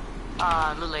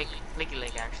 Little Lake, Lakey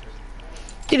Lake, actually.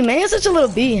 Dude, Manuel's such a little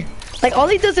B. Like, all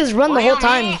he does is run What the do you whole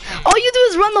time. mean? All you do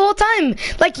is run the whole time.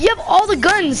 Like, you have all the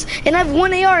guns, and I have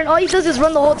one AR, and all he does is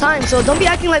run the whole time. So don't be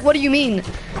acting like, what do you mean?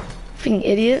 Freaking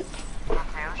idiot. Okay,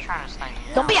 I was trying to snipe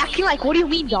you. Don't be acting like, what do you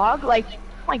mean, dog? Like, oh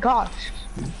my gosh.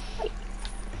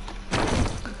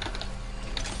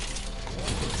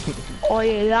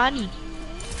 Oye, Danny.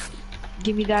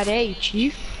 Give me that A,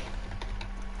 chief.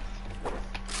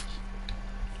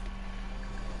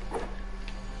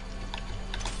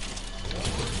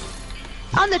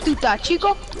 ¿Dónde tú estás,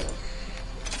 chico?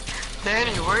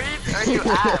 Danny, where are you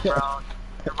at, bro?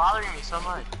 You're bothering me so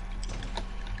much.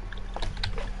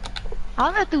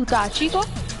 ¿Dónde tú estás, chico?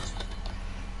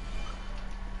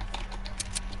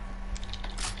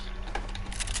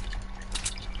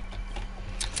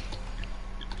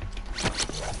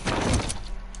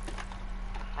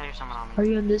 I hear someone on me. Are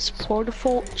you in this portal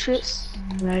fortress?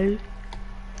 No.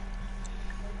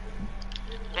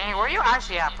 Danny, where are you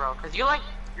actually at, bro? Cause you like,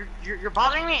 you're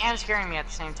bothering me and scaring me at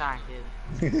the same time,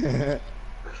 dude.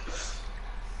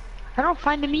 I don't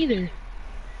find him either.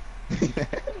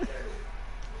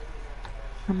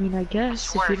 I mean, I I guess.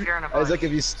 swear, If if you, you're in a I was bush. like,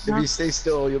 if you stay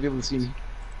still, you'll be able to see me.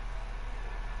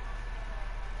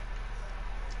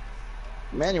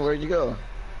 Manuel, where'd you go?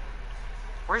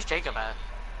 Where's Jacob at?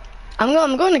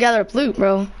 I'm going to gather up loot,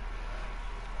 bro.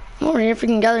 I'm over here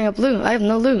freaking gathering up loot. I have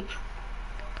no loot.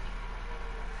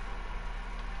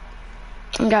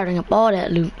 I'm gathering up all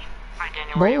that loot. Alright,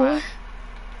 Danny, where you Boy, at?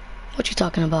 what you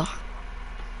talking about?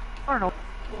 I don't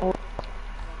know.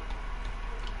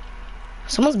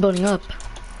 Someone's building up.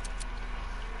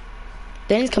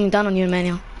 Danny's coming down on you,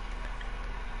 Emmanuel.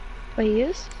 Wait, he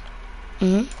is?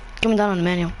 Coming down on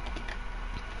Emmanuel.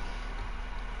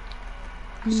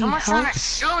 You need Someone's help? trying to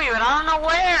shoot me, but I don't know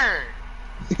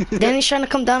where. Danny's trying to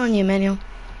come down on you, Emmanuel.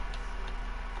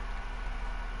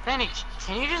 Danny,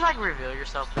 can you just like reveal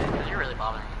yourself, please? Cause you're really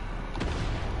bothering me.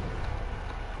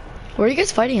 Where are you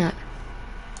guys fighting at?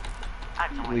 I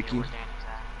have no idea Wiki. where Danny's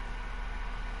at.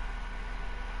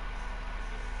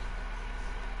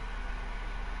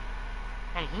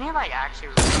 Hey, can you like actually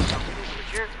reveal yourself, please?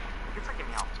 Because you're freaking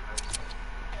me out.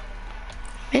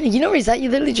 Man, you know where he's at? You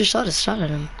literally just shot at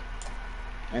him.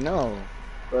 I know,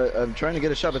 but I'm trying to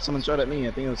get a shot, but someone shot at me.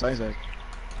 I think it was Isaac.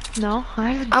 No,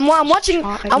 I haven't. I'm watching.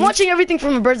 shot at I'm you. watching everything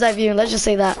from a bird's eye view. Let's just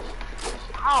say that.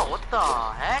 Oh, what the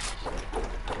heck?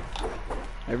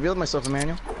 I revealed myself,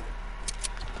 Emmanuel.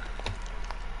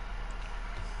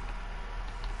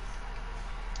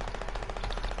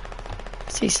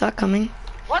 He saw coming.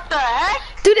 What the heck?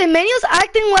 Dude, Emmanuel's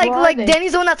acting Where are like they?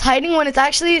 Danny's the one that's hiding when it's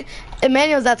actually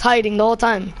Emmanuel's that's hiding the whole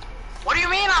time. What do you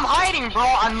mean I'm hiding, bro?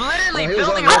 I'm literally No, he was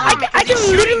building on a the room I because can he's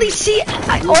shooting literally me. see.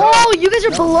 Oh, you guys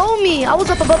are below me. I was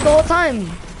up above the whole time.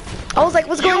 I was like,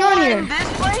 what's going on You were here? in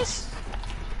this place?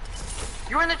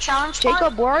 You were in the challenge spot?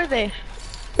 Jacob, where are they?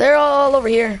 They're all over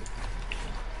here.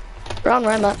 Round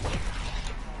where I'm at.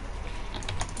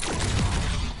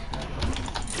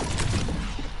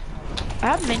 I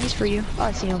have minis for you. Oh,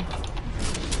 I see them.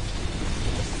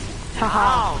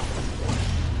 Haha.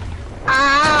 Ow.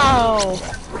 Ow!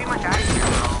 Pretty much out of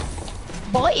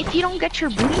here, bro. But if you don't get your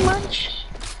booty munch,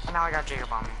 Now I got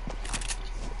Jacob on me.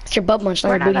 It's your butt munch, not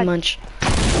your Why booty not? munch.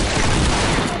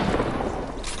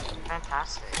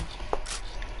 Fantastic.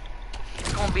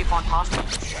 It's gonna be fantastic.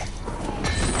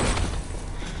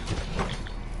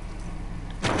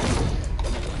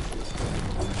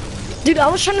 Dude, I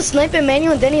was trying to snipe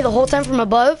Emmanuel and Denny the whole time from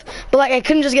above, but like I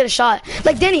couldn't just get a shot.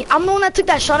 Like Denny, I'm the one that took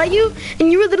that shot at you,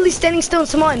 and you were literally standing still and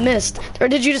somehow I missed. Or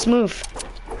did you just move?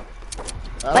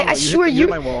 Like I swear you you, hit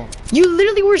my wall. you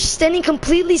literally were standing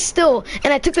completely still,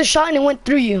 and I took the shot and it went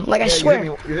through you. Like I Yeah, swear.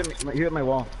 you hit my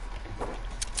wall.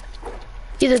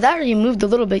 Either that or you moved a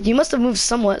little bit. You must have moved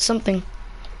somewhat, something.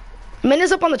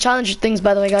 Emmanuel's up on the challenge things,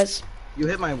 by the way, guys. You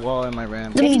hit my wall and my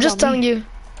ramp. I'm just telling you.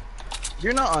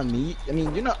 You're not on me. I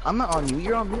mean, you're not. I'm not on you.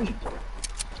 You're on me.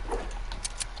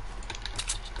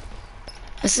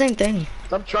 It's the same thing.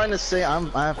 Stop trying to say I'm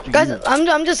after Guys, you.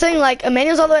 I'm just saying like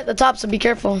Emmanuel's all the way at the top, so be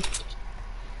careful.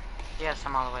 Yes,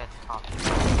 I'm all the way at the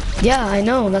top. Yeah, I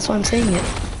know. That's why I'm saying it.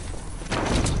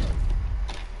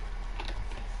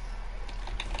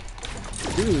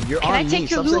 Dude, you're Can I on me. take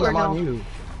your Stop loot saying or I'm on no? you.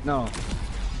 No.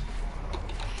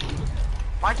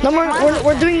 Why'd you No take more. my We're loot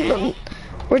we're then, doing Danny?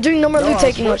 we're doing no more No, I loot was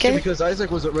taking, forced to okay? because Isaac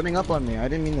was running up on me. I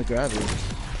didn't mean to grab it.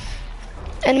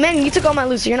 And man, you took all my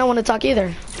loot, so you're not one to talk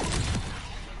either.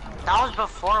 That was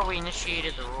before we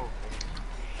initiated the rule.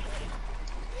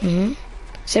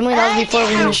 Same way that was before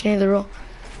we initiated the rule.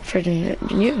 For you.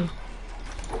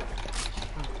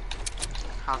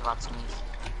 I was about to sneeze.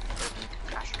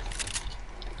 Gosh.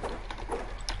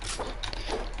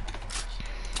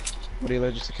 What are you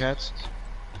allergic to cats?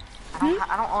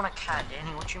 I don't own a cat,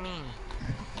 Danny. What you mean?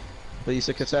 But you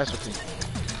said catastrophe.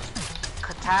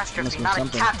 Catastrophe, Must mean not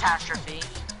something. a catastrophe.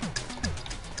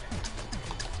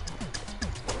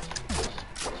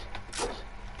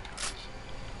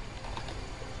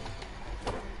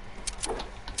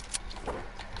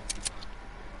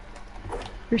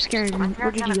 You're scaring me. Aren't you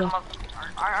Where guys did you gonna go? come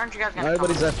up? Aren't you guys gonna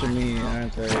Everybody's come up? after me,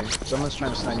 aren't they? Someone's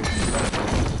trying to snipe me from the back.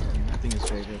 I think it's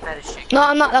Jacob. That is shit. No,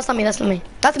 I'm not. That's not me. That's not me.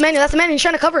 That's Emmanuel. That's Emmanuel. He's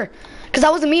trying to cover. Cause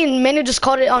that wasn't me, and Emmanuel just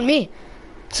called it on me.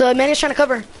 So Emmanuel's trying to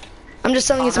cover. I'm just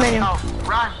telling you, it's no, Emmanuel. no,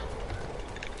 run!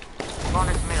 Go on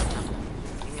to tomato temple.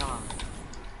 Leave me alone.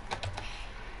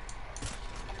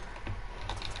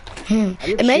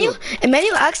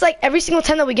 Emmanuel acts like every single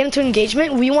time that we get into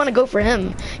engagement, we want to go for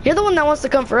him. You're the one that wants to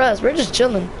come for us. We're just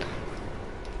chilling.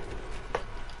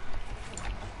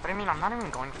 What do you mean? I'm not even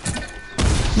going for it.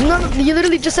 No, you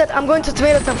literally just said, I'm going to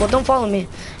Tomato Temple. Don't follow me.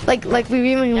 Like we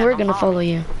even Yeah, were don't gonna follow follow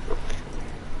you.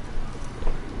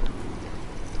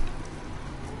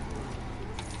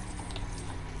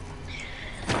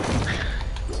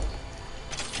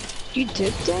 You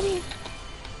did, Danny?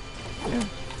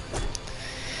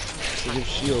 So your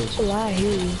shields. Oh, I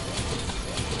hear you.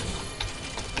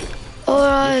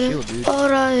 Alright, shield, dude.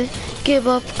 alright. Give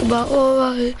up about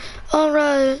alright,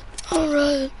 alright,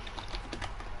 alright.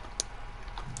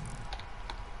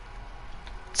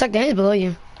 It's like Danny's below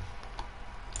you.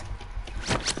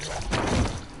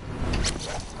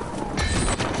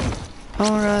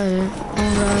 Alright,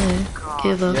 alright.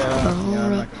 Give up Yeah, about yeah, I'm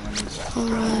alright, not gonna win this.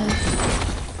 alright.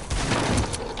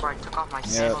 Before I took off my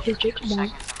sandals Is for 2 Jacob on?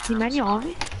 seconds. Is Emmanuel on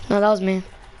me? No, that was me.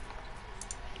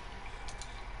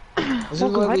 This is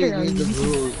Well, why we glider, need the I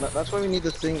mean. rules. That's why we need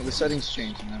the settings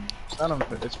changed, man. It's not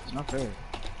unfair. It's not fair.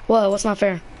 What? What's not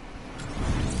fair?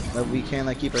 That we can't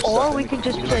like keep our stuff. Or and we can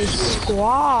just don't play have to do it.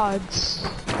 squads.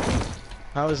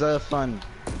 How is that fun?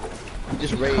 We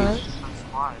just Because- rage.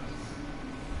 Why?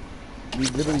 We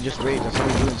literally just rage. That's what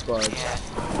we do in squads. Yeah.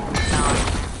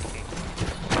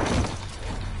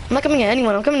 I'm not coming at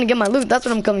anyone. I'm coming to get my loot. That's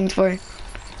what I'm coming for.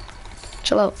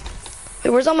 Chill out. Wait,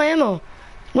 where's all my ammo?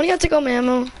 When do you gotta take all my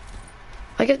ammo?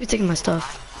 I guess be taking my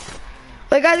stuff.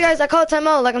 Wait, guys, I call a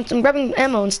timeout. Like, I'm grabbing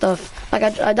ammo and stuff. Like,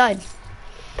 I died.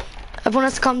 Everyone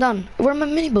has to calm down. Where are my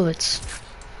mini bullets?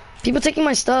 People taking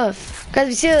my stuff. Guys, if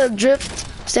you see a drift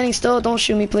standing still, don't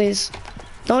shoot me, please.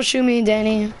 Don't shoot me,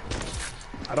 Danny.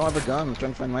 I don't have a gun. I'm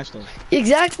trying to find my stuff.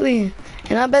 Exactly.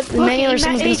 And I bet the Look, manual or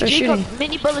someone's gonna hey, start Jacob, shooting.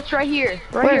 mini bullets right here.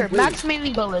 Right Where? here. Max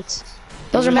mini bullets.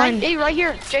 Those are mine. Hey, right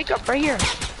here. Jacob, right here.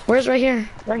 Where's right here?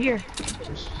 Right here.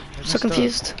 I'm so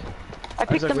confused. I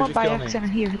picked them up by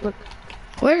accident. Here, look.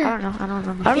 Where? I don't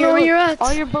remember. I don't know where you're at.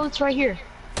 All your bullets right here.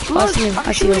 Oh, I Look, see you. I'm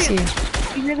I see you. I see shooting.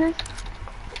 you. You hear this?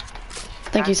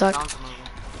 Thank you, Sock. Sounds moving.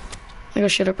 Let me go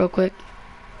shit up real quick.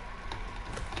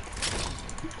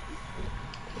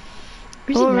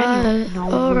 Alright,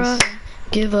 alright.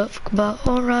 Give up about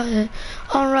alright.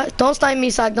 Alright. Don't snipe me,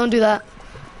 Sock. Don't do that.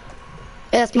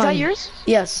 Yeah, that's mine. Is that yours?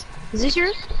 Yes. Is this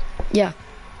yours? Yeah.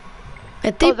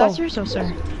 Oh, tipo. that's yours, oh,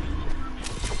 sir.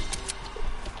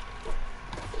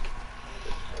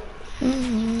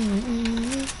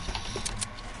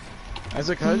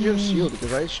 Isaac, how did you have shield?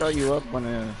 Because I shot you up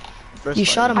when first. You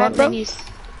shot him up, bro? Minis.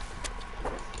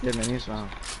 Yeah, minis. Wow.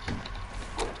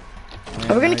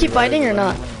 Are we gonna keep fighting or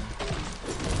not?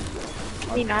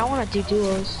 I mean, I want to do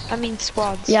duos. I mean,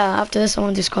 squads. Yeah, after this, I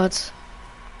want to do squads.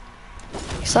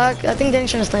 Sock, I think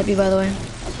Danny's trying to snipe you, by the way.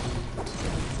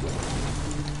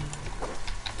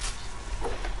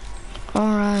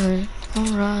 Alright,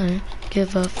 alright.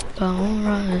 Give up about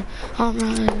alright,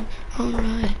 alright,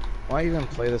 alright. Why even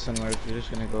play this anywhere if you're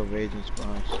just gonna go rage and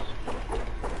squads?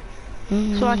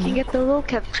 So I can get the little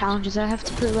cap challenges. I have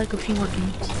to play like a few more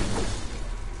games.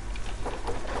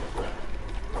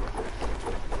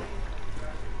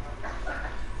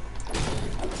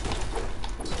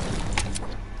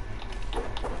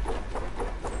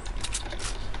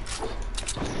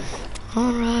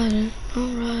 Alright,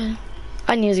 alright.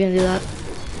 I knew he was gonna do that. I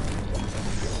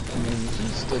mean, he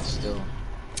stood still.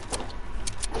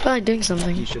 Probably doing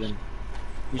something. He shouldn't.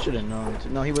 You should have known.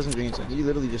 No, he wasn't doing something. He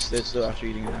literally just stood still after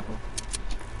eating an apple.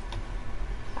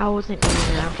 I wasn't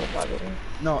eating an apple, by the way.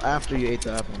 No, after you ate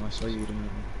the apple. I saw you eating an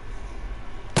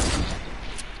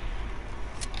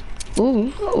apple.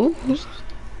 Ooh, ooh.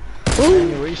 Hey, Ooh.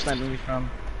 where are you sniping me from?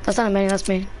 That's not a man, that's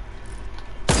me.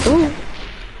 Ooh.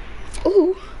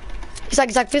 Ooh.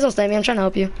 Zach, please don't snipe me. I'm trying to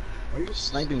help you. Where are you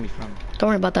sniping me from? Don't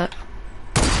worry about that.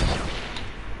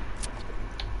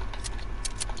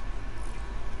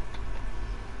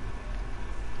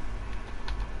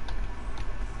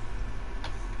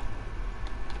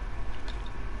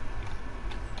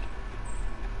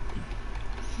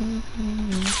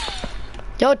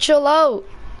 Yo, chill out.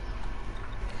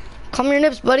 Calm your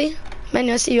nips, buddy. Man,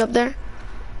 I see you up there.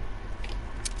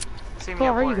 See me Where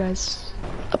up are you where? guys?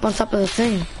 Up on top of the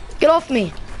thing. Get off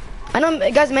me. I know,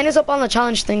 guys, man is up on the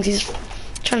challenge things. He's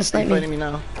trying to Are snipe you fighting me. me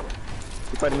now?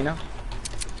 You fighting me now?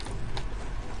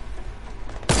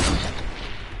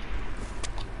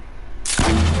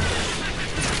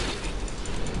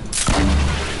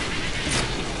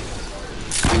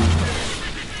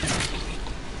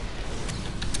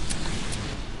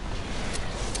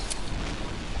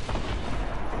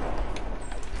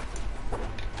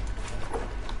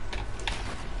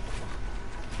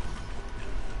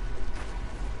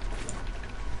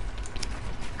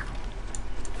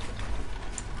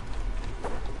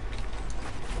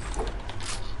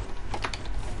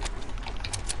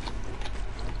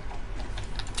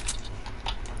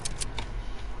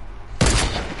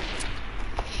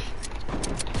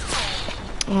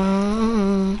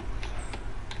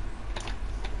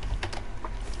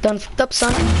 Done fucked up,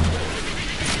 son.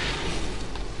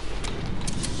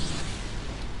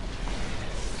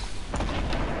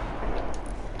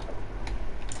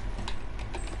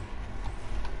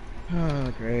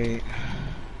 Oh, great.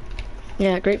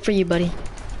 Yeah, great for you, buddy.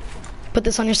 Put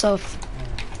this on yourself.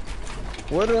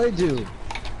 What did I do?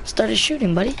 Started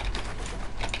shooting, buddy.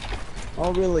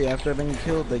 Oh, really? After I've been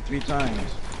killed like 3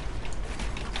 times?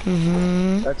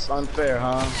 Mm-hmm. That's unfair,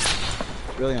 huh?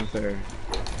 It's really unfair.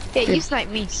 Yeah, you sniped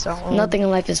me, so... Nothing in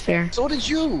life is fair. So did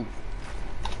you!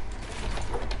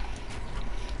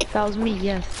 That was me,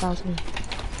 yes, that was me.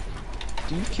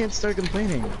 You can't start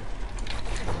complaining.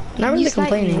 Not really You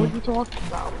sniped me, complaining. what are you talking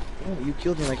about? Oh, you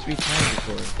killed me like 3 times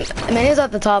before. Man, he's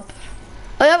at the top.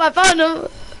 Oh, yeah, I found him.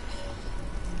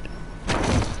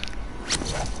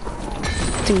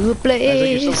 To a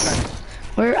place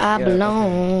where I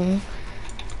belong.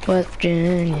 West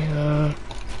Virginia.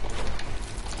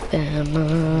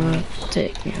 Bama,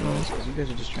 take me home. You guys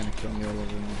are just trying to kill me all over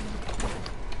again.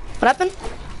 What happened?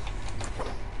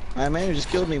 My man, you just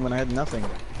killed me when I had nothing.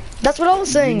 That's what I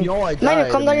was saying. You know I Man, died,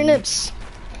 calm down your man. nips.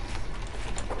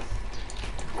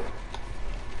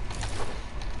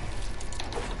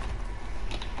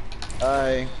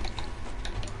 Why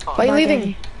Why are you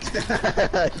leaving?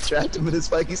 I trapped him in his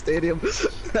spiky stadium.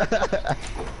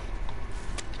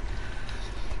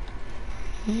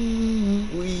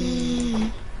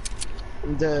 Wee.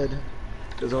 I'm dead.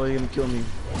 Because all you're gonna kill me.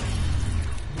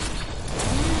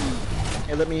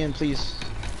 Hey, let me in, please.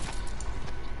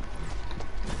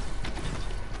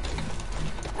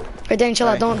 Right, Danny, chill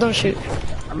out. Alright. Don't shoot.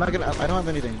 I'm not gonna. I don't have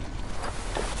anything.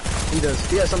 He does.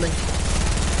 He has something.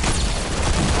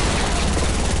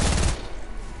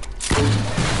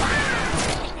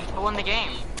 Who won the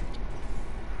game?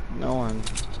 No one.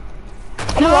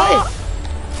 I'm alive.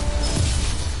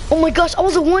 Oh my gosh, I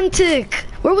was a one tick.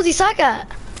 Where was Isak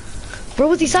at? Where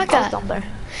was Isak I was at? down there.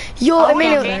 Yo, Oh,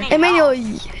 Emmanuel, yeah, Danny, Emmanuel,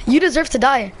 you deserve to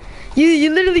die.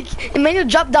 You literally, Emmanuel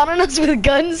dropped down on us with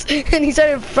guns and he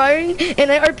started firing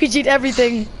and I RPG'd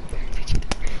everything.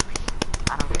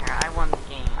 I don't care. I won the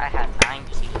game. I had 9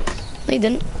 kills. No, you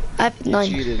didn't. I have 9.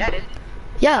 Cheated. Yeah, I did.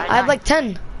 Yeah, I have like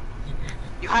 10.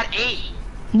 You had 8.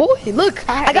 Boy, look,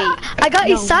 I got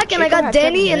No, Isak and I Jacob got had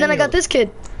Danny 7. and then I got this kid.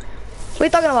 What are you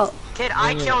talking about? Kid,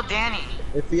 I killed Danny.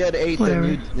 If he had 8,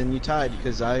 Whatever. then you tied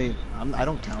because I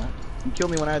don't count. You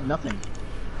killed me when I had nothing.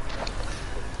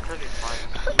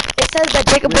 It says that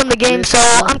Jacob won the game, so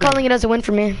I'm calling it as a win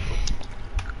for me.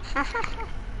 I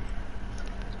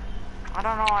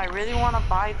don't know. I really want to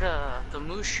buy the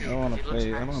moose shoe. I don't want It to looks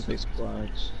play. I don't nice. want to play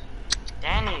squads.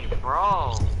 Danny,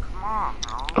 bro, come on,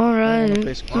 bro. I don't want to Alright.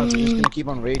 play squads. You're just gonna keep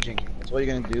on raging. That's what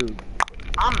you're gonna do.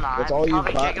 I'm not. That's all you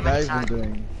Probably Jacob and guys been Isak.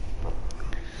 doing.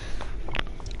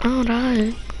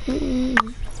 Alright.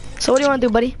 So what do you want to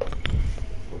do, buddy?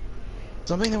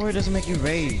 Something that where it doesn't make you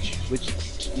rage,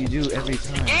 which you do every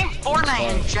time. Game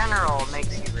Fortnite in general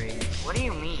makes you rage. What do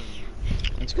you mean?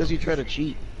 It's because you try to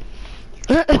cheat.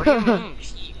 What do you mean,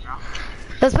 cheat, bro?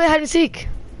 Let's play hide and seek.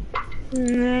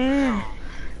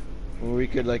 Or we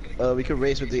could we could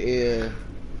race with the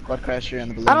quad crasher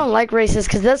and the balloon. I don't like races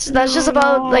because that's just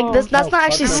about like that's not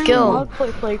actually fuck that. skill. I'll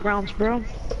play playgrounds, bro.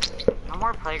 No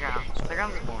more playgrounds.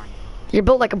 Playgrounds are boring. You're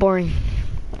built like a boring.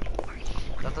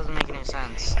 That doesn't make any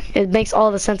sense. It makes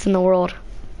all the sense in the world.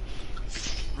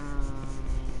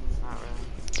 Not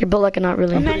really. You're built like a not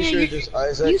really. I'm Man, pretty sure you- just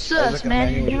Isaac. You sus, Isaac and man.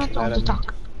 Emmanuel You just don't mad have to at me.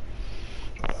 talk.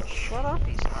 Shut up,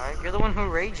 Isak. You're the one who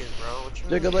rages, bro. What you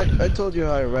mean? Jacob, I told you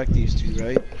how I wrecked these two,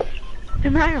 right?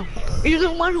 Emmanuel, you're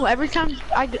the one who every time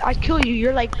I kill you,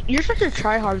 you're like, you're such a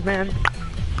tryhard, man.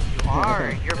 You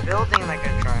are. You're building like a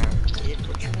tryhard, kid.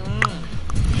 What you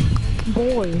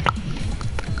mean? Boy.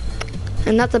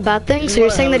 And that's a bad thing. So You you're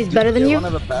wanna saying that have he's a- better than yeah, you? wanna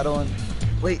have a battle and...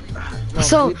 Wait. No,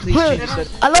 So, please look, change the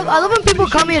setting. I love when people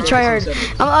call me a tryhard.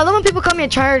 I love when people call me a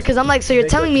tryhard because I'm like, so you're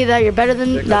telling me that you're better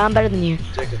than that I'm better than you.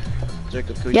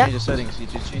 Jacob, could we Yeah? change the settings? You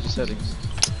just change the settings.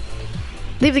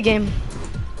 Leave the game.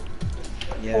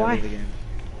 Yeah, Why? leave the game.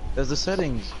 There's the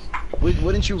settings.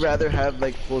 Wouldn't you rather have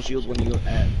like full shield when you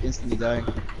instantly die?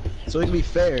 So it can be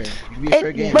fair. It can be a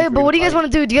fair game. Wait, but what do you guys want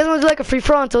to do? Do you guys want to do like a free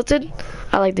for all on Tilted?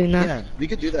 I like doing that. Yeah, we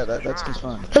could do that. That's just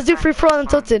fun. Let's do free for all on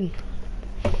Tilted.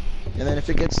 And then if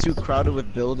it gets too crowded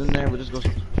with build in there, we'll just go.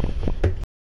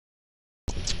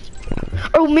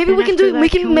 Or maybe And we can after do. that, We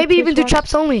can can we maybe play even do squads?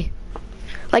 traps only.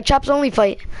 Like traps only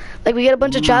fight. Like we get a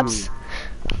bunch of traps.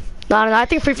 No, I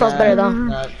think free for all's better though.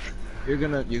 Nah, you're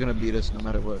gonna beat us no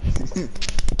matter what.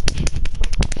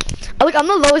 Oh, look, I'm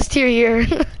the lowest tier here.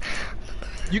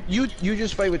 you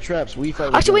just fight with traps. We fight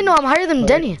with Actually, wait, no, guns. I'm higher than Right.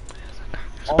 Denny.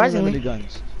 Surprisingly, Surprisingly.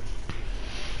 guns.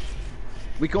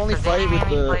 We can only Does fight anyone with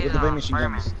the play, vending machine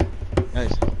guns.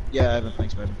 Nice. Yeah, I haven't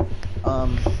played Spider.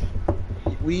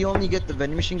 We only get the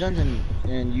vending machine guns,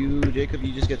 and you, Jacob,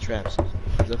 you just get traps.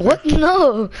 Is that fair? What?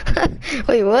 No.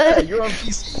 Wait, Yeah, what? you're on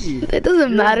PC. It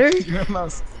doesn't matter. You're on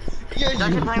mouse. Yeah, Don't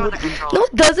you you. play with the controller? No,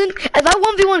 it doesn't. If I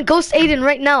 1v1 Ghost Aiden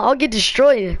right now, I'll get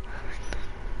destroyed.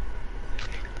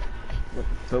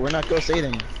 So we're not Ghost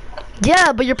Aiden.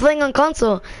 Yeah, but you're playing on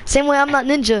console. Same way I'm not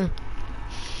Ninja.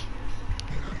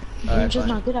 Alright, Ninja's fine.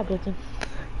 not good at building.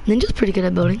 Ninja's pretty good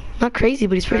at building. Not crazy,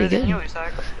 but he's pretty Better than good. you,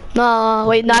 Isak. No,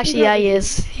 wait, no, actually, yeah, he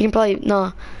is. He can probably,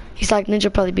 no. He's like,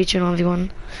 Ninja probably beat you in 1v1.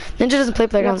 Ninja doesn't play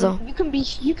playgrounds though. You can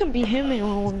be him in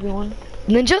 1v1.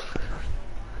 Ninja?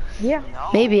 Yeah. No.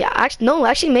 Maybe. Actually, no,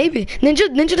 actually, maybe.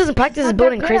 Ninja doesn't practice his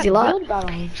building crazy a lot.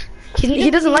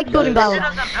 He doesn't like building He battle.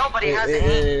 doesn't build, but he Hey, has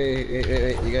hey, the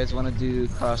aim. hey, you guys want to do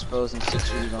crossbows and 6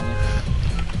 shooting only?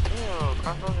 Ew,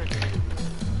 crossbows are good.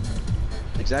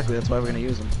 Exactly, that's why we're gonna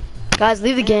use them. Guys,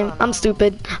 leave the game. I'm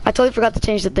stupid. I totally forgot to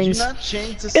change the Did you things. not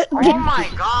change to Oh my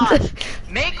god!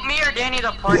 Make me or Danny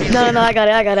the party No, leader. I got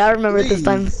it. I remember it this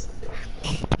time.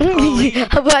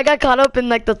 But I got caught up in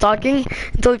like the talking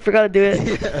and totally forgot to do it.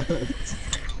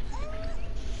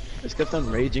 I just kept on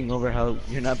raging over how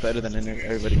you're not better than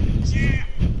everybody else.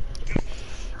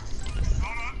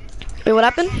 Wait, what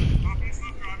happened?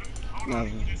 No,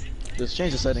 just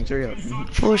change the settings, hurry up.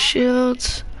 Full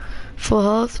shields, full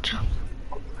health.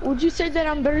 Would you say that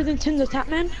I'm better than Tim the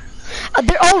Tapman?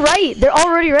 They're all right. They're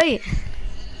already right.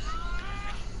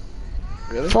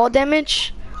 Really? Fall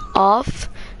damage, off.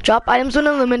 Drop items when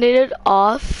eliminated,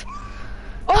 off.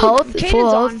 Oh, Health, Kanan's full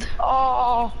on. health.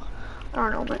 Oh, I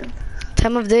don't know, man.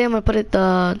 Time of day, I'm gonna put it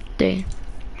the day.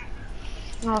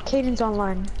 Oh, Caden's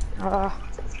online.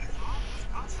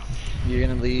 You're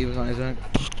gonna leave, Isaac?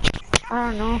 I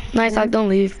don't know. Nice, man. don't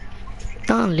leave.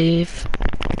 Don't leave.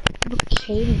 Look,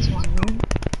 Caden's online.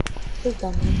 He's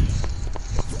done, man.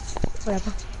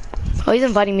 Whatever. Oh, he's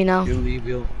inviting me now. You leave,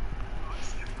 you'll...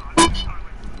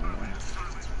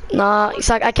 Nah,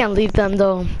 Isak, I can't leave them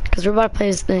though, cause we're about to play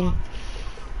this thing.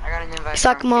 I got an invite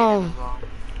Isak, from come Kaden on. as well.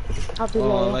 I'll be Oh, I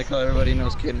loyal. like how everybody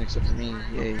knows Kaden except for me.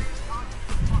 Yay.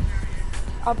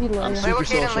 I'll be loyal. I'm Play super with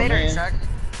Kaden social, later, man. Isak.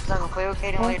 Isak, we'll play with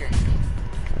Kaden What? later.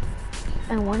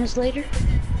 And when is later?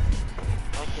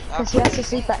 Okay, Because he has to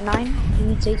sleep at 9. He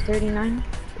needs 8:39.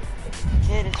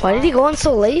 Kid, it's Why did he fine. go on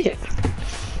so late?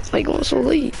 Why you going so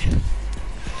late?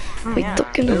 What are you yeah.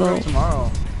 talking They're about?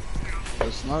 tomorrow.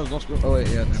 It's not, no school. Oh wait,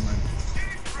 yeah, never mind.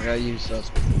 I gotta use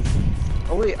us.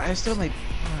 Oh wait, I still might.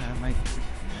 I might.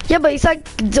 Yeah, but Isak,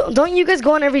 don't you guys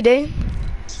go on every day?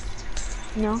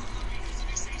 No.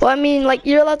 Well, I mean, like,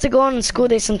 you're allowed to go on school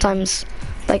days sometimes.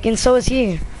 Like, and so is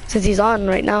he, since he's on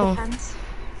right now. Depends.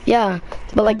 Yeah,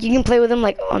 but like, you can play with him,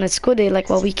 like, on a school day, like,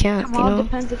 well, we can't, you Well, know?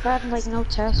 depends if I have like no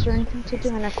tests or anything to do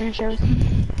and I finish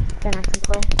everything, then I can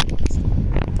play.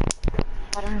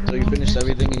 I don't So you know, finished man.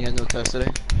 everything and you had no test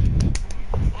today?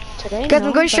 Today, Guys, no,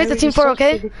 I'm going but straight to I Team 4, already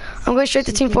okay? started I'm going straight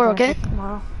to Team 4, okay?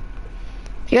 Tomorrow.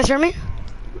 You guys hear me?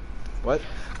 What?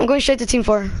 I'm going straight to Team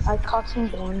 4. I caught Team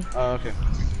 1. Oh, okay.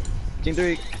 Team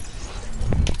 3.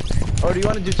 Or do you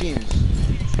want to do teams?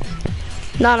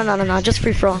 No, just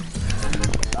free for all.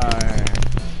 Alright.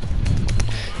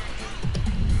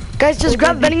 Guys, just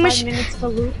grab vending 5 machine. minutes to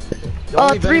loot.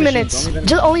 3 minutes.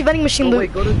 Just only vending machine Oh,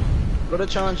 loot. wait, go to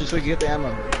challenges so you can get the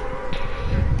ammo.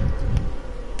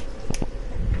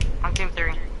 I'm Team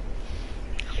 3.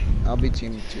 I'll be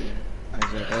team 2.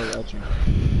 Isaac, I'll change.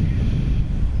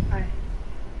 Alright.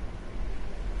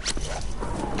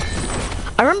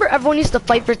 I remember everyone used to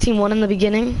fight for Team 1 in the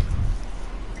beginning.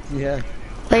 Yeah.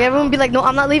 Like, everyone would be like, no,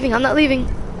 I'm not leaving, I'm not leaving.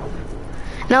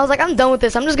 And I was like, I'm done with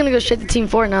this. I'm just gonna go straight to Team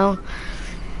 4 now.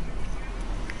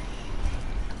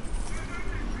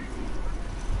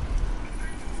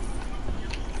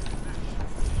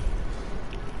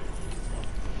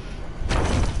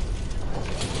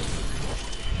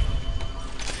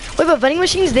 Wait, but vending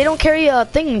machines, they don't carry a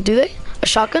thing, do they? A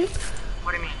shotgun?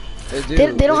 What do you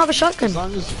mean? They don't have a shotgun. As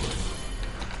long as...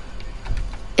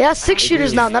 It has 6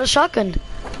 shooters now, not a shotgun.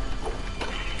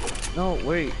 No,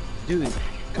 wait. Dude,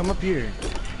 come up here.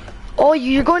 Oh,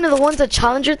 you're going to the ones that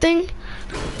Challenger thing?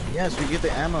 Yes, we get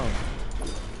the ammo.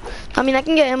 I mean, I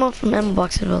can get ammo from ammo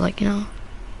boxes, but like, you know.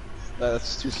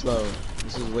 That's too slow.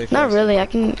 This is way faster. Not really, I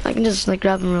can just like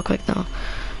grab them real quick though.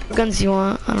 What guns you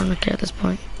want? I don't really care at this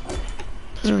point.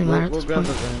 Doesn't really matter at We'll this grab point.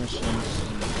 the vending machines.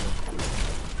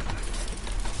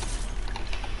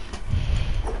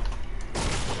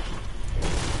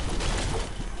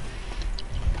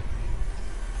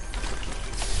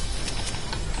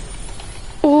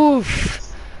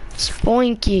 Oof!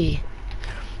 Spoinky.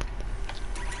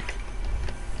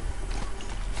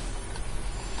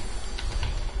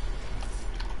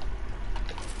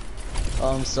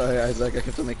 Oh, I'm sorry, Isaac. I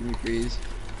kept on making you freeze.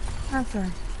 Okay.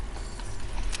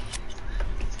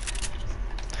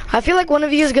 I feel like one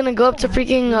of you is gonna go up to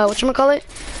freaking whatchamacallit?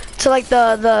 To like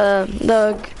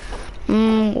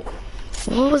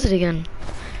what was it again?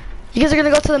 You guys are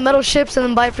gonna go to the metal ships and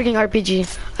then buy a freaking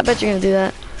RPG. I bet you're gonna do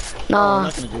that. Oh, I'm Nah.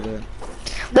 not gonna do that.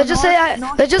 Let's just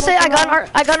say I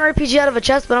got an RPG out of a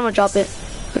chest, but I'm gonna drop it.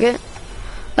 Okay?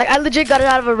 Like I legit got it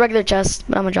out of a regular chest,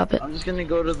 but I'm gonna drop it. I'm just gonna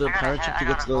go to the pirate ship to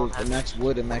get to the max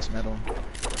wood and max metal.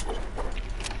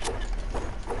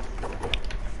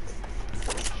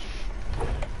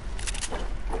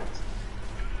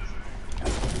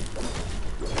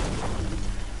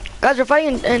 Guys, we're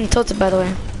fighting in Tilted, by the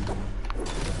way.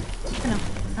 I know.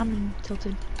 I'm in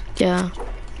Tilted. Yeah.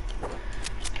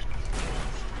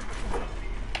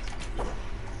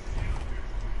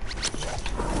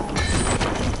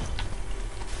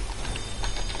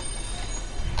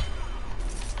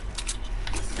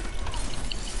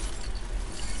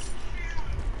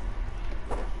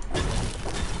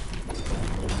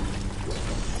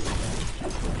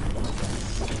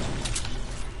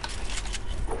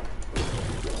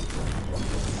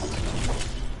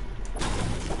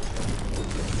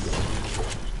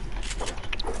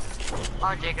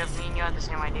 Oh, Jacob, me and you had the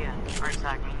same idea. Or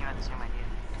Zach, me and you had the same idea.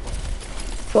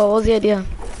 Well, what was the idea?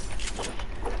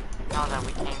 Now that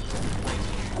we came to the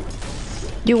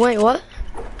place here. You wait, what?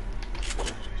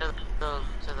 To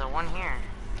the one here.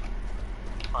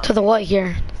 what? To the what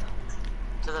here?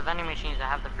 To the vending machines that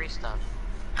have the free stuff.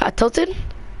 Tilted?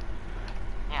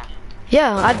 Yeah.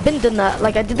 Yeah, I've been done that.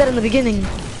 Like I did that in the beginning.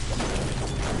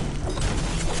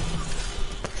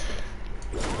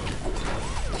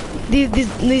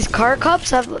 These car cups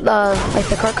have like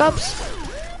the car cups,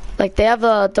 like they have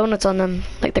donuts on them,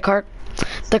 like the cop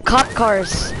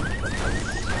cars.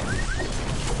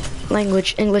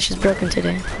 English is broken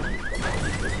today.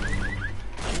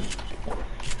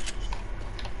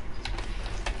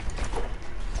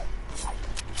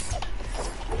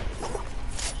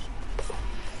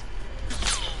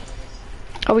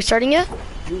 Are we starting yet?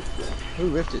 Who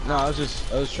ripped it? No, I was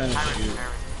trying to shoot.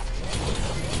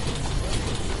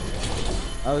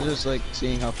 I was just like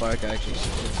seeing how far I could actually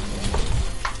shoot.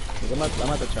 I'm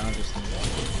at the challenges thing.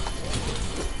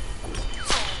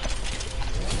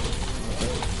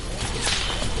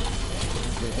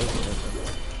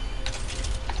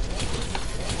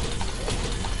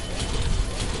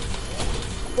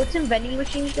 What's in vending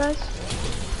machines, guys?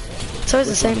 It's always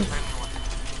the same.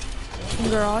 In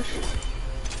garage.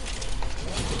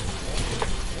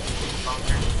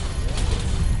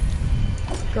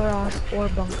 Garage or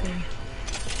bunker.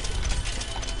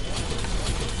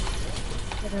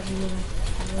 Whatever you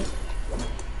like.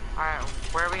 Alright,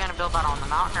 where are we gonna build that, on the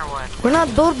mountain or what? We're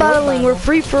not build battling, we're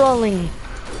free for alling.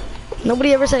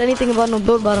 Nobody ever said anything about no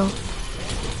build battle.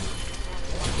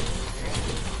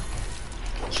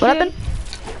 What happened?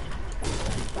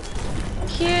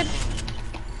 Kid.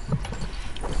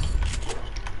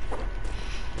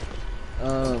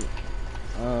 I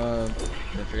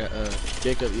forgot.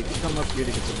 Jacob, you can come up here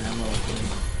to get some ammo.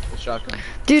 A shotgun.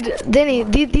 Dude, Danny,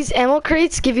 these ammo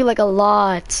crates give you like a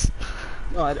lot.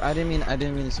 No, I didn't mean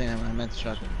to say ammo. I meant the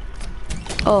shotgun.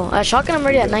 Oh, a shotgun I'm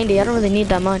already at 90. I don't really need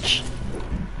that much.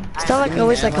 It's not like I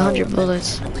waste like 100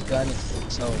 bullets. The gun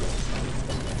itself.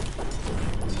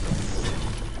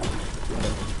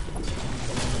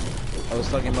 I was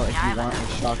talking about if you want a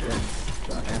shotgun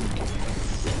ammo.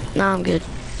 Nah, I'm good.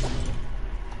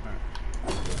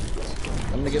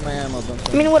 I'm gonna get my ammo.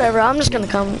 I mean, whatever. I'm just gonna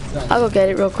come. I'll go get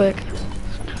it real quick.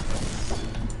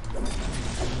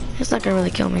 It's not gonna really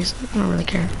kill me, so I don't really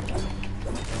care.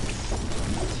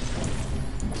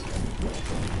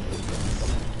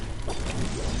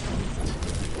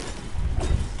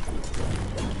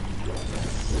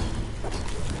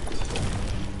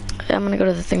 Okay, I'm gonna go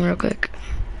to the thing real quick.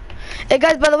 Hey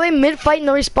guys, by the way, mid-fight,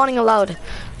 no respawning allowed.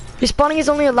 Respawning is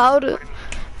only allowed,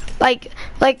 like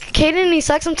Kaden and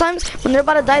Isaac sometimes, when they're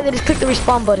about to die, they just click the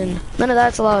respawn button. None of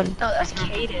that's allowed. Oh, that's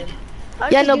Kaden.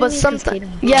 Yeah, no, but sometimes.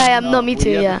 Yeah, no, me too,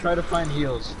 You have yeah. to try to find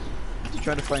heals. You have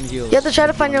to try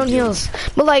to find your own heals.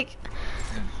 But like,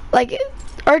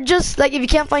 or just, like, if you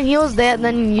can't find heals,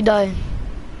 then you die.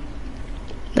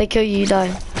 They kill you, you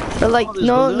die. But like,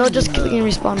 no, just clicking the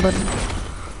respawn button.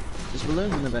 There's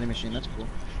balloons in the vending machine, that's cool.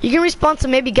 You can respawn to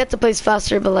maybe get to place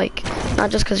faster, but like,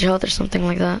 not just cause your health or something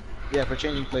like that. Yeah, for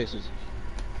changing places.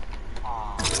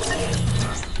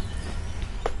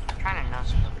 Trying to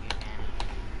no-scope you, man.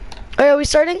 Oh, are we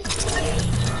starting?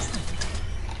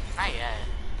 Not yet.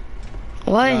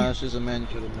 Why? No, it's just a man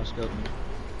for the no-scope.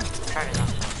 Try to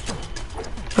no-scope.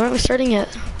 Why aren't we starting yet?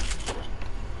 Is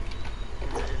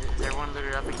everyone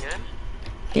looted up and good?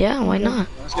 Yeah, why not?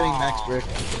 I was getting max brick.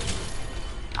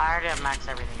 I already have max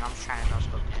everything. I'm just trying to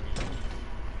no-scope Danny.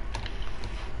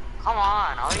 Come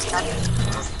on, all these shots are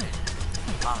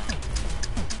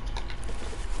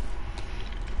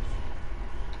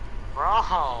Bro,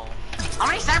 how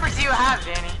many snipers do you have,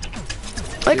 Danny?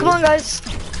 Wait, come on, guys.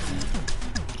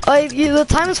 The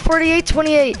time is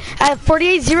 48:28. At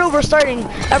 48:0, we're starting.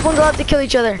 Everyone's allowed to kill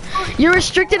each other. You're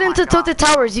restricted into tilted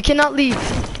towers. You cannot leave.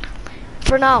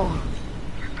 For now.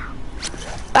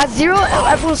 At 0,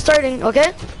 everyone's starting,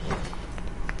 okay?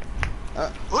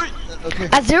 Okay.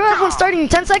 At 0, everyone's starting.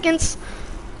 10 seconds.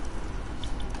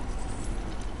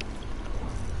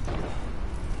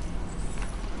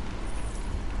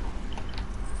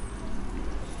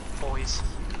 Boys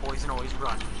and always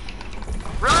run.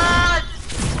 Run!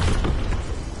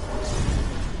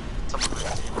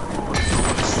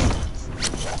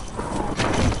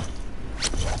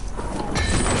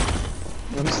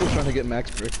 I'm still trying to get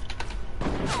max brick.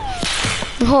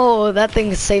 Oh, that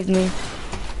thing saved me.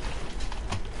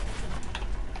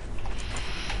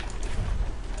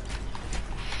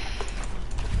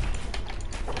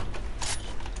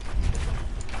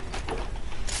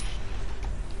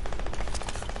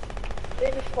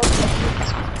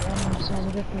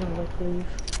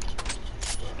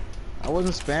 I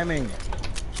wasn't spamming.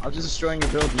 I was just destroying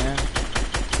your build, man.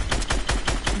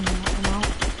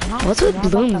 What's with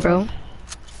Bloom, bro?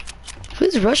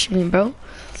 Who's rushing me, bro?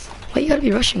 Why you gotta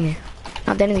be rushing me?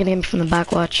 Now Danny's gonna get me from the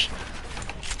back, watch.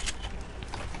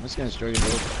 I'm just gonna destroy you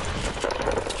both.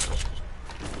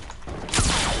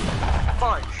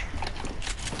 Fudge.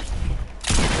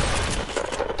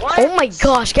 What? Oh my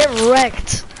gosh, get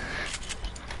wrecked.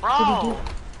 Bro.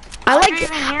 I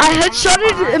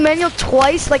headshotted Emmanuel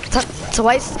twice, like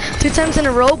twice, 2 times in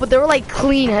a row, but they were like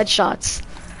clean headshots.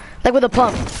 Like with a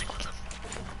pump.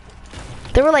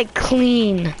 They were like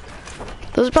clean.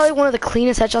 Those are probably one of the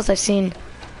cleanest headshots I've seen.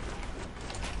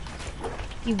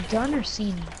 You've done or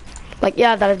seen? Like,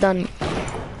 yeah, that I've done. I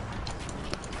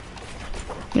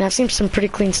mean, I've seen some pretty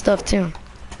clean stuff too.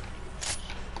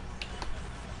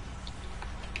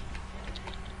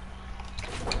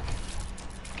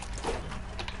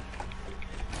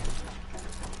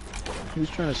 Who's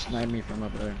trying to snipe me from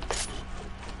up there?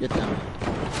 Get down.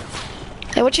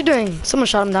 Hey, what you doing? Someone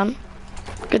shot him down.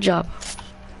 Good job.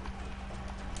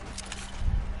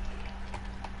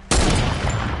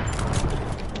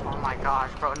 Oh my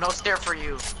gosh, bro. No stare for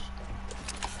you.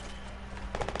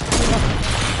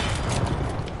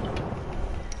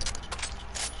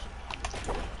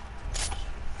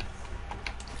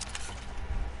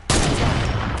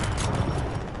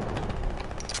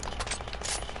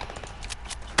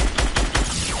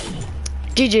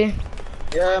 GG.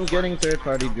 Yeah, I'm getting third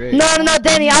party grade. No,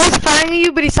 Danny. I was firing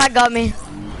you, but he side got me.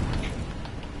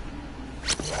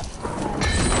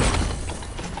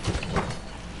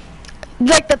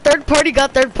 Like the third party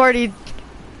got third party.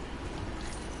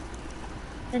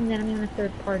 And then I'm gonna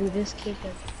third party this kid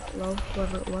that got low,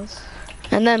 whoever it was.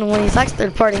 And then when he sucks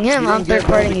third partying him, I'm third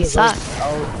partying his side.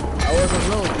 I wasn't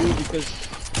low, dude, because...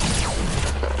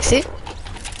 See?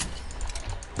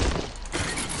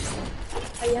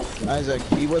 Isaac,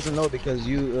 he wasn't low because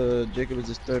you, Jacob is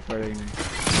just third partying me.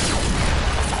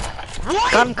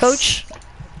 What? Got him, coach.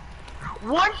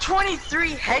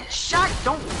 123 headshot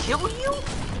don't kill you?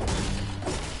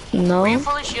 No. Were you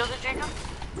fully shielded, Jacob?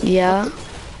 Yeah.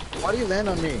 Why do you land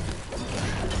on me?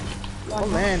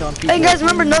 Don't land on people. Hey guys,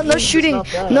 remember no shooting,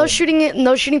 no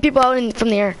shooting people out from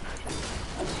the air.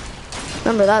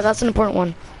 Remember that. That's an important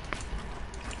one.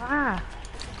 Ah.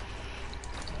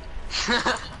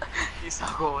 He's so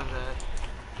cool with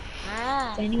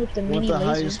that. Danny with the Want mini the laser.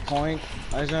 highest point,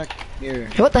 Isaac? Here.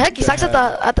 Hey, what the heck? He sucks at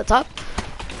the top.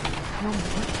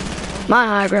 My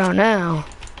high ground now.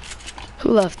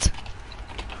 Who left?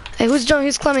 Hey, who's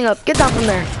climbing up? Get down from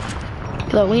there.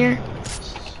 You little wiener.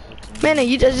 Man,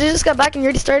 you just got back and you're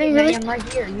already starting, really? I'm right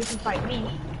here. You can fight me.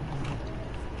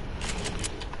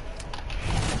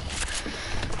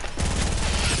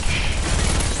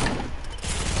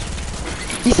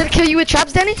 You said kill you with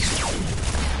traps, Danny?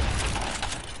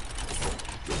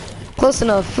 Close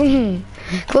enough.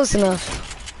 Close enough.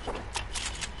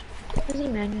 Where's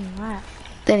Emmanuel at?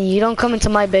 Danny, you don't come into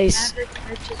my base.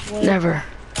 Never.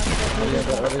 Yeah,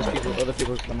 but other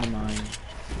people come to mine.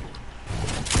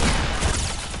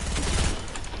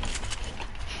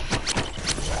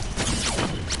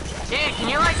 Dude, can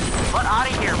you like get out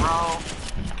of here, bro?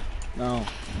 No.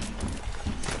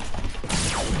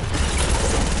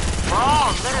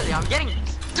 Bro, literally, I'm getting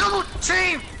double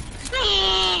team.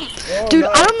 Dude,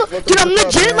 I don't know. Dude, I'm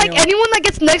legit. Like anyone that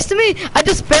gets next to me, I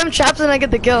just spam traps and I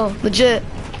get the kill. Legit.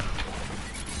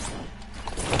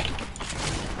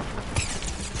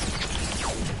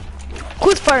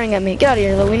 Who's firing at me? Get out of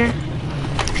here, little wiener.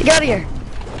 Hey, get out of here.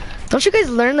 Don't you guys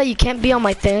learn that you can't be on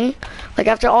my thing? Like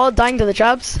after all dying to the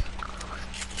traps?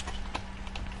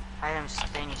 I am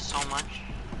staining so much.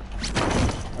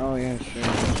 Oh yeah, sure.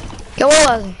 Yo,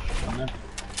 Walla.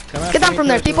 Get down from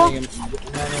there, people. Come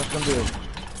do it.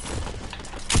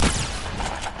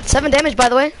 7 damage, by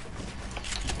the way.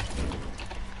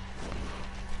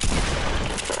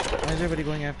 Why is everybody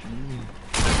going after me?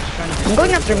 I'm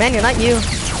going after Emmanuel, not you. I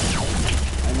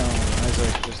know,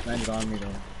 Isaac just landed on me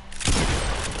though.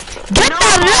 Get the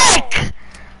wreck!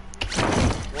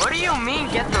 What do you mean,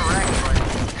 get the wreck, bro?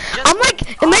 I'm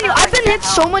like, Emmanuel, I've been hit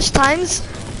so much times.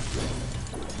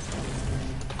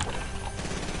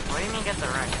 What do you mean, get the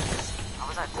wreck? I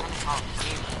was at 10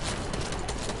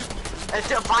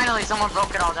 Until finally someone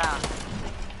broke it all down.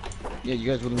 Yeah, you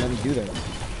guys wouldn't let me do that.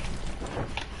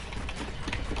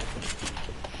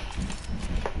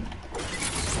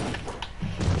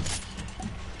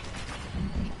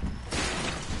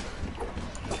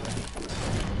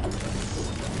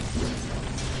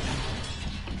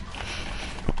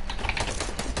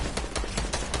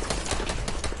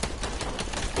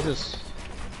 This is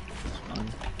fun.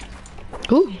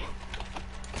 Ooh.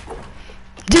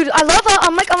 Dude, I love how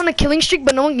I'm like on a killing streak,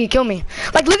 but no one can kill me.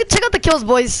 Like, check out the kills,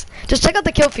 boys. Just check out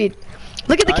the kill feed.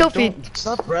 Look at the kill feed.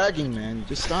 Stop bragging, man.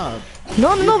 Just stop.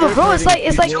 No, but bro, it's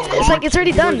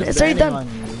already done. It's already done.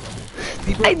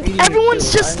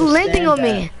 Everyone's just landing on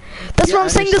me. That's what I'm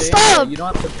saying to stop. You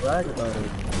don't have to brag about it.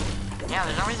 Yeah,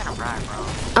 there's no reason to brag, bro.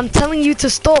 I'm telling you to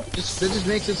stop. That just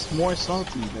makes it more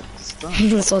salty. Stop.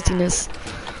 Saltiness.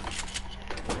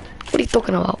 What are you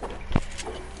talking about?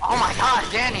 Oh my god,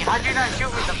 Danny, how'd you not shoot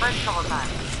me the first couple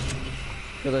times?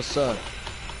 Cause I suck.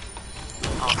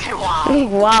 Okay, wow.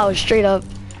 Wow, straight up.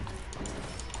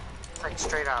 Like,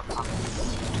 straight up.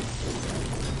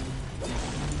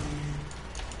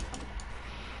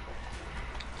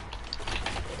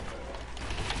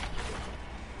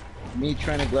 Me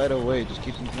trying to glide away just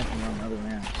keeps me jumping around other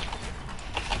ramps.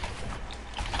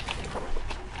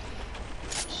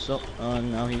 So,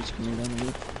 now he's coming down the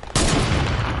roof.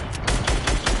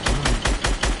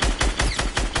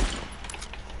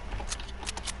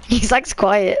 He's like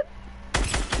quiet.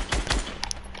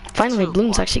 Finally,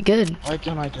 Bloom's actually good. Why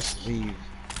can't I just leave?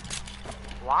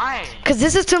 Why? Cause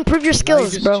this is to improve your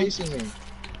skills, bro. Chasing me.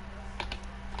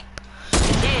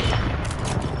 Kid,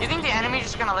 you think the enemy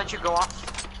just gonna let you go off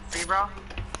free, bro?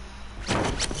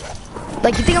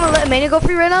 Like, you think I'm gonna let Mania go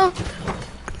free right now?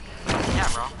 Yeah,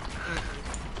 bro.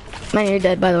 Mania, you're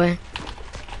dead, by the way.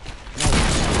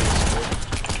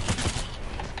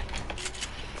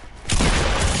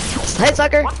 Hey,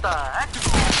 sucker. What the heck?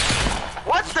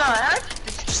 What the heck?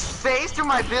 Did you just phase through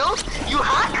my build? You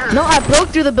hacker! No, I broke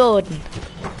through the build.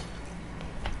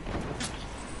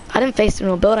 I didn't face through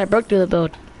no build, I broke through the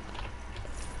build.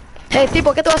 Hey,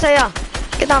 tipo, ¿qué tú haces allá?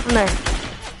 Get down from there.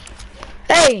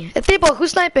 Hey, tipo,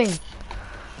 who's sniping?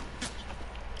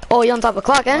 Oh, you're on top of the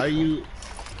clock, eh? Are you?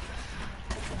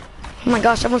 Oh my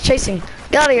gosh, everyone's chasing.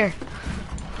 Get out of here.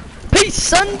 Peace,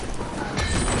 son.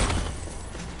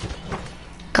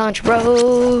 Country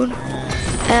Road,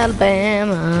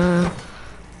 Alabama.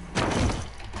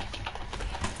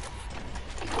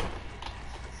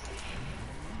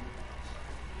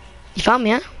 You found me,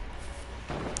 huh?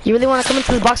 You really want to come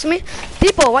into the box with me?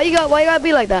 Tipo, why you gotta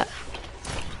be like that?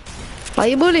 Why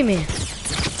you bully me?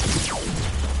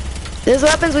 This is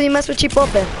what happens when you mess with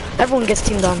Chipotle. Everyone gets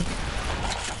teamed on.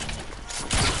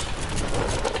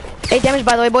 8 damage,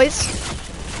 by the way, boys.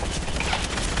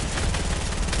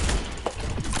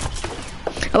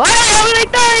 Why are we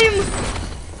time?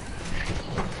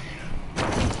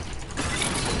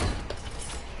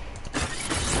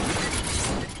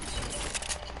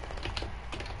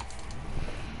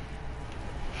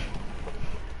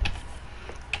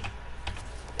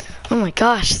 Oh my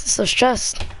gosh, this is so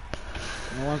stressed.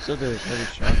 No one said there's heavy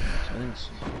shotguns. I didn't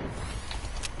see.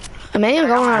 I may have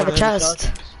gone out of the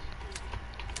chest.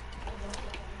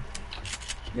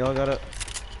 Y'all got it.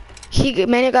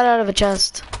 Mania got out of a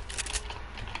chest.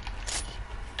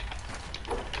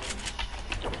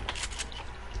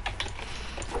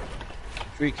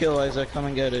 Free kill, Isaac. Come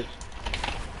and get it.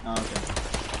 Oh, okay.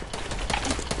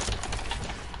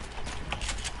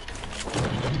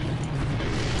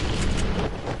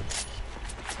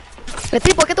 El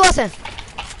tipo, ¿qué tú haces?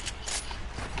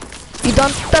 You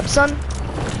done step, son.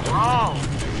 Bro.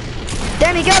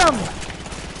 Danny, get him.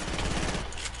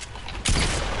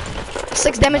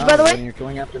 6 damage, by the way. You're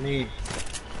going after me.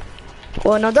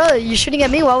 Well, no, duh. You're shooting at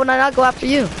me. Why would I not go after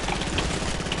you?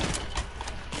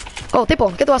 Oh, tipo,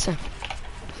 ¿qué tú haces?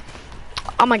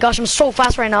 Oh my gosh, I'm so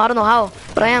fast right now. I don't know how,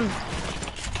 but I am.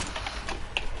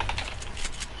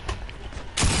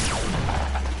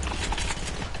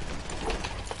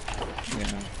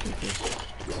 Yeah.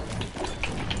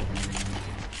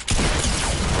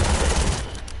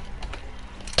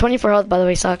 24 health, by the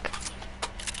way, suck.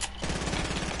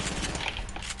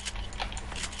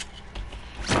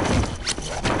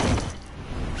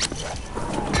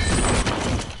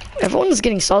 Everyone's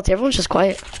getting salty. Everyone's just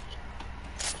quiet.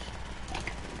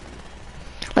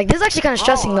 Like, this is actually kind of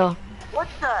stressing, though. What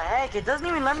the heck? It doesn't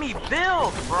even let me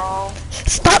build, bro.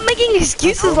 Stop making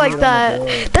excuses like that.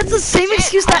 That's the same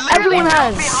excuse that everyone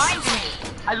has.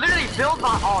 I literally built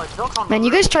on. Oh, it built on. Man,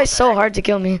 you guys try so hard to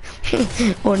kill me.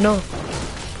 Oh no.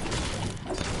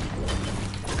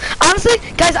 Honestly,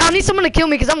 guys, I need someone to kill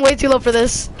me because I'm way too low for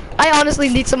this. I honestly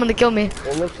need someone to kill me.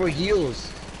 Well, look for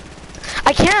heals.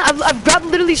 I can't. I've grabbed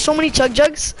literally so many chug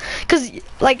jugs, cause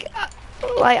like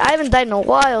I haven't died in a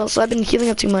while, so I've been healing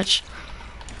up too much.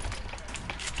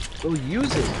 Go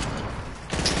use it.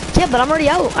 Yeah, but I'm already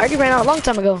out. I already ran out a long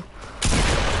time ago.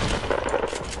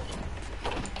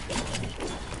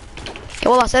 ¿Qué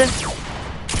voy a hacer?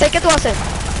 Hey, ¿qué tú haces?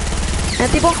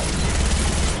 Tipo?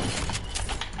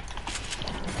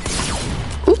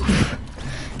 Oof.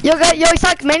 Yo,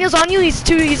 Isaac, Manuel's on you.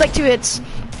 He's like 2 hits.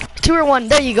 2 or 1.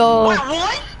 There you go.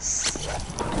 What?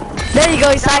 There you go,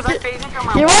 Was I Isaac. phasing through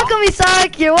my You're wall? welcome,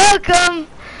 Isaac. You're welcome.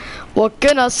 What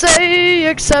can I say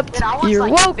except Dude, I was you're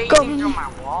like phasing through welcome?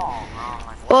 my wall, bro. Like,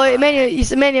 what Well, the Emmanuel,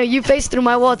 heck? Emmanuel, you faced through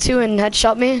my wall too and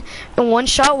headshot me in one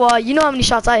shot. Well, you know how many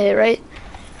shots I hit, right?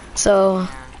 So, Yeah.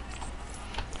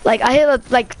 like, I hit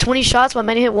like 20 shots, but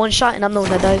Emmanuel hit one shot, and I'm the one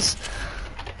that dies.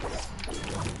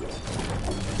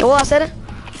 Oh, I said it.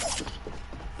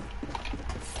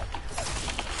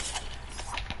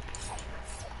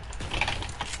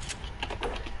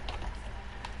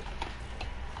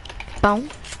 Boom,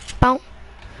 boom,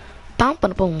 boom,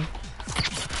 boom, boom.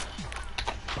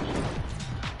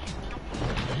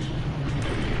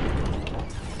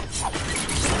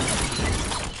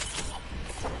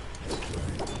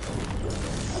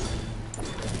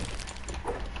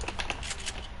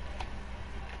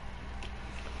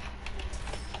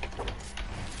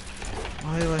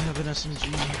 Why do I have an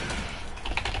SMG?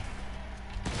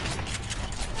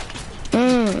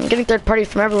 Getting third party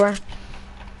from everywhere.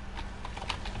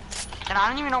 And I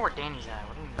don't even know where Danny's at.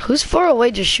 What do you mean? Who's far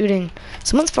away just shooting?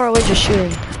 Someone's far away just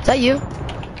shooting. Is that you?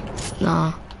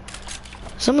 Nah.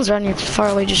 Someone's around here far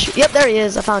away just shooting. Yep, there he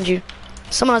is. I found you.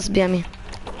 Someone else is behind me.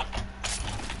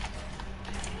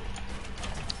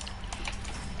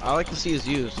 All I can see is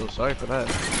you, so sorry for that.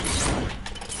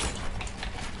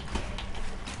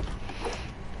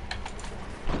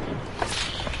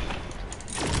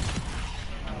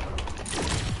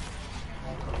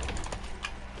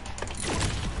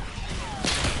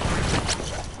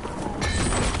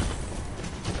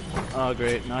 Oh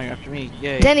great, now you're after me.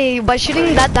 Yay. Danny, by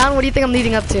shooting that down, what do you think I'm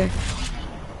leading up to?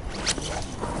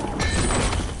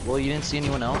 Well, you didn't see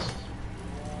anyone else?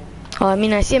 Oh, I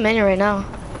mean, I see Emmanuel right now.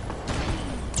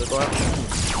 So go after me.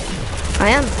 I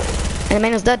am. And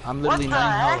Emmanuel's dead. I'm literally What the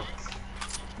 9 heck? health.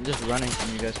 I'm just running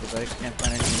from you guys because I can't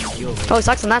find anything to heal with. Oh, he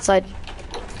sucks on that side.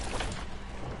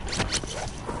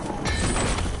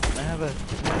 I have a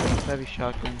heavy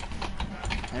shotgun.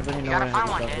 Anybody know You where gotta I have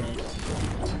find a one, shotgun? dude.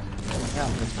 Yeah,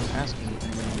 that's what I'm asking if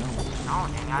anybody knows. No,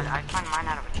 Danny, I find mine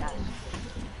out of a chest.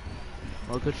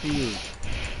 Well, good for you.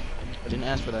 I didn't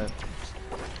ask for that.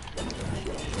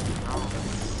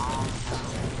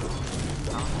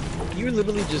 You were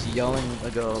literally just yelling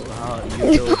ago how you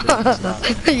killed stop.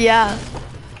 Yeah.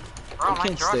 Bro, You my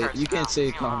can't throat say hurts you can't now. say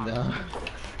Leave me calm alone. down.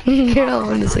 You're not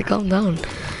one to say calm down.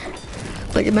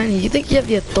 Like, Emmanuel, you think you have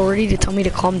the authority to tell me to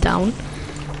calm down?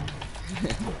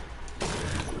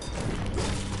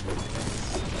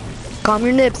 Calm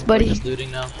your nips, We're buddy. just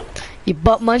looting now. You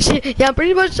butt munch. Yeah, I'm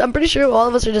pretty sure all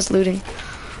of us are just looting.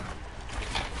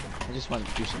 I just want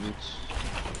to do some loots.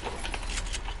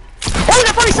 Oh,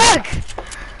 that funny suck!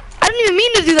 I didn't even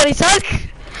mean to do that,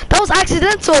 Isaac. That was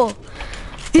accidental.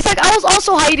 Isaac, I was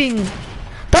also hiding.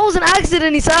 That was an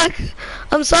accident, Isaac.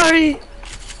 I'm sorry.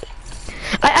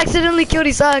 I accidentally killed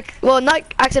Isaac. Well, not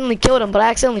accidentally killed him, but I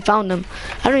accidentally found him.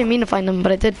 I don't even mean to find him,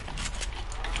 but I did.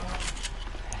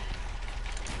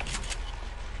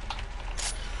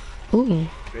 Ooh.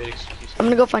 Great excuse. I'm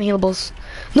gonna go find healables.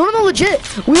 No, legit.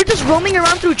 We were just roaming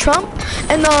around through Trump,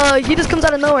 and he just comes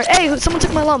out of nowhere. Hey, someone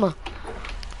took my llama.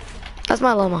 That's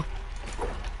my llama.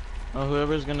 Oh,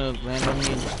 whoever's gonna land on me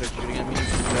and just start shooting at me,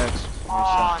 congrats.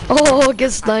 Oh, Oh,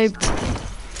 get sniped.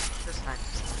 this night.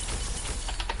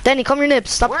 Danny, calm your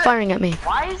nips. Stop Where- firing at me.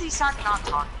 Why is Isaac not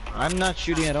talking? I'm not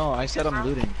shooting at all. I said I'm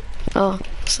looting. Oh,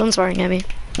 someone's firing at me.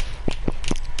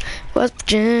 West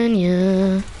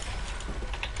Virginia.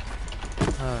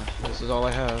 This is all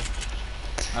I have.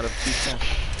 Out of 210.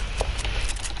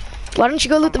 Why don't you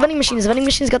go loot the vending machines? The vending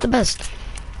machines got the best.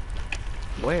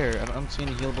 Where? I don't see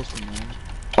any healables from there.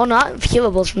 Oh, not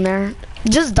healables from there.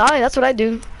 Just die. That's what I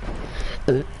do.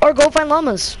 Or go find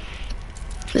llamas.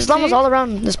 There's llamas all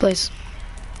around this place.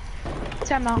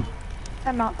 Time out.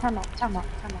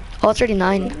 Oh, it's already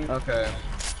 9. Okay.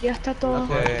 Ya está todo.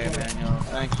 Okay, Manuel.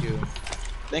 Thank you.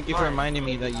 Thank you for reminding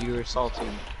me that you were salty.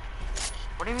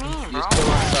 What do you mean, You bro?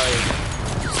 still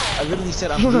outside. I literally said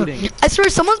I'm looting. I swear,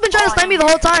 someone's been trying to snipe me the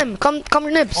whole time. Calm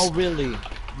your nips. Oh, really?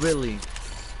 Really?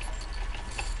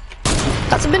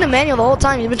 That's been Emmanuel the whole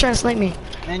time. You've been trying to snipe me.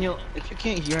 Manuel, if you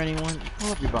can't hear anyone,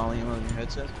 pull up your volume on your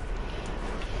headset.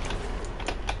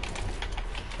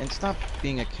 And stop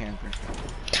being a camper.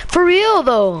 For real,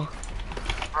 though.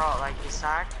 Bro, like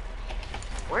Isaac.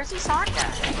 Where's Isaac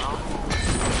at, bro?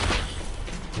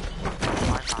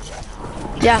 Oh, I found him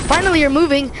now. Yeah, finally you're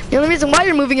moving. The only reason why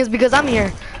you're moving is because I'm here.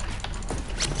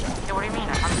 Hey, what do you mean?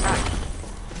 I found Isaac.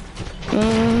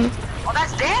 Oh,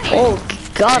 that's Danny! Oh,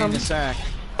 got In him. the sack.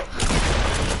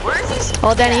 Where is he?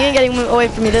 Oh, Danny, you ain't getting away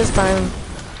from me this time.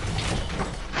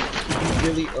 You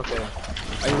really? Okay.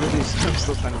 I literally, I'm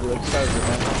still trying to do it. Sorry for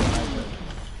that.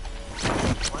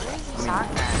 Where is Isaac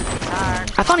at?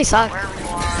 Isaac, I found Isaac. wherever you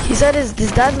are. He said his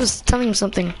dad was telling him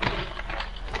something.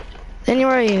 Then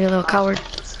where are you, little coward?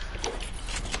 Who's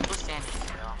standing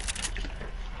still?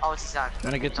 Oh, it's Isaac.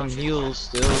 Trying to get some Don't shoot heals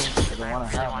still. I don't I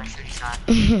want to really have want them. to shoot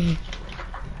Isaac.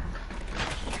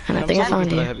 And I I'm think I still found looking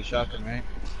for the you. heavy shotgun, right?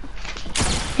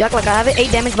 You act like I have it.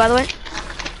 8 damage, by the way.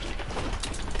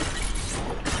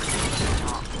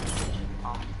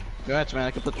 Congrats, man.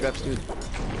 I can put traps, dude.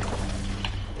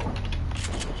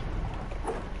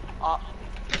 Oh,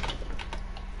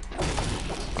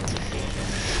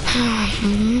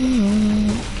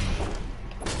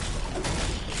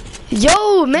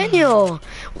 Yo, Manuel!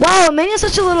 Wow, Manuel's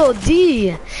such a little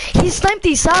D. He sniped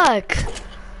Isaac.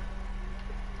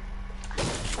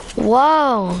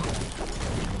 Wow.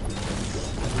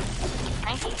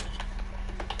 thank you.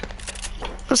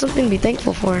 That's something to be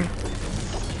thankful for.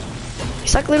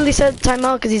 Isaac literally said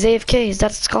timeout because he's AFK. His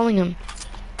dad's calling him.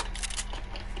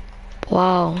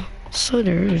 Wow. So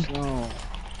rude. No.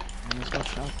 There's no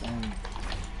shotgun.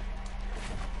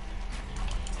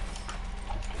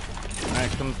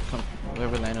 Alright, come.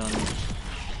 Whoever landed on me.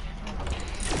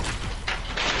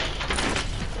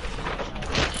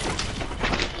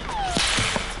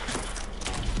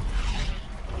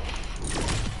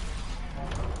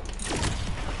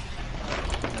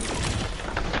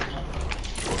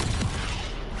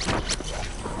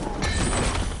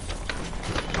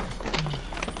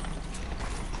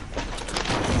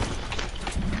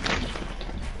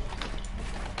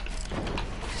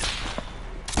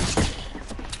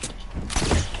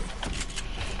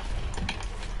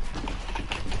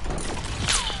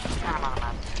 I'm on a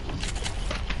map.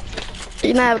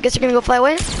 You know, I guess you're gonna go fly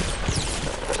away?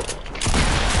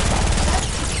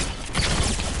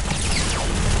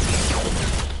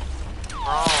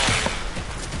 Bro.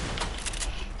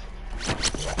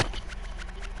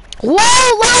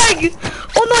 Whoa, lag!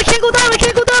 Oh no, I can't go down, I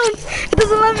can't go down! It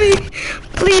doesn't let me!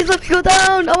 Please let me go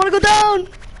down! I wanna go down!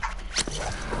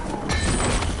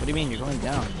 What do you mean? You're going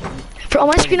down? On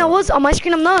my screen I was, on my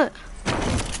screen I'm not.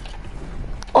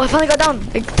 Oh, I finally got down.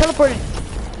 I teleported.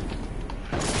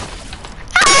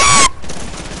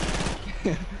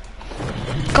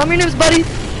 Calm your nerves, buddy.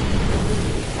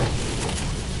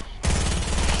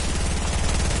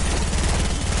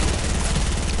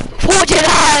 Poor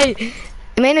Jedi!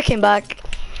 Emmanuel came back.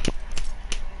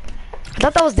 I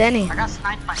thought that was Danny. I got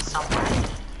sniped by someone.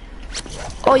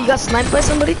 Oh, you got sniped by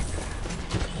somebody?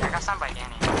 I got sniped by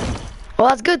Danny. Well,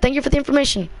 that's good. Thank you for the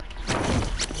information.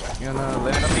 You gonna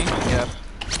land on me? Yeah.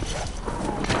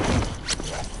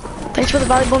 Thanks for the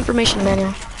valuable information,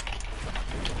 Emmanuel.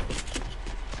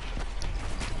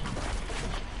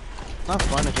 It's not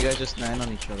fun if you guys just land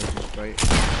on each other, right?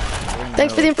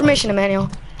 Thanks for the information, Emmanuel.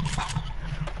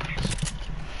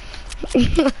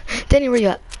 Danny, where you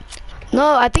at?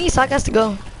 No, I think Isaac has to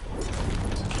go.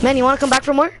 Man, you wanna come back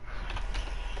for more?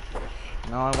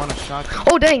 No, I want a shotgun.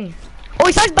 Oh, dang. Oh,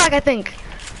 Isaac's back, I think.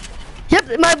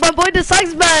 Yep, my boy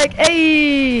Isaac's back.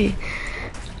 Hey.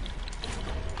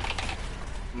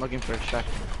 I'm looking for a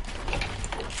shotgun.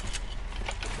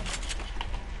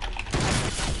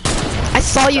 I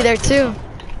saw you there too.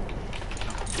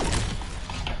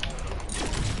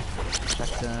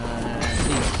 Shotgun,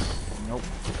 please. Nope.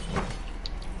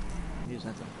 Use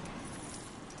that though.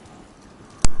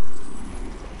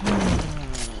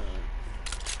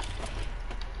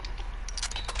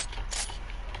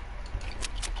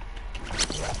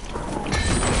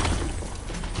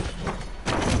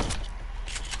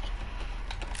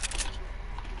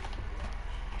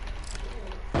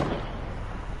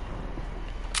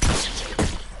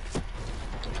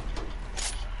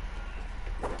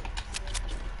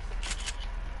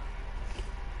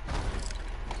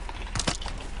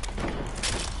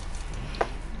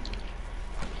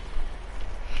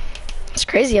 It's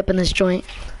crazy up in this joint.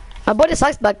 My boy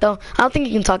Isaac's back though. I don't think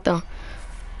he can talk though.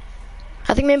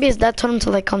 I think maybe his dad told him to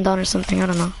like calm down or something. I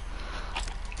don't know.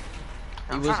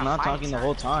 He was not talking the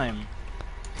whole time.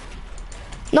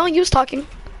 No, he was talking.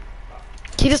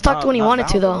 He just talked when he wanted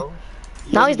to though.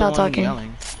 Now he's not talking.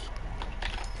 Yelling.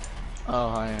 Oh,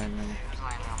 hi, I know. Who's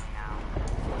landing on me now?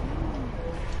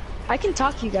 I can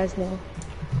talk to you guys now.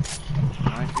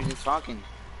 Why are you talking?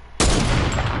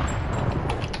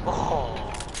 Oh.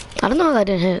 I don't know how that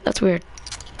didn't hit. That's weird.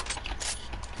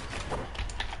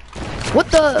 What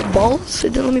the balls?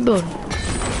 It didn't let me build.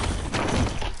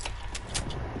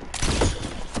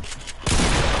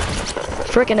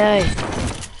 Frickin' A.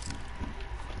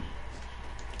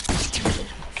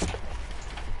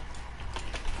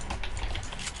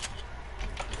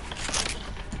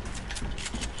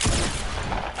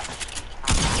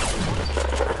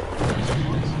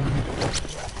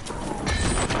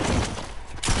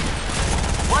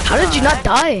 How did you not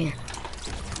die?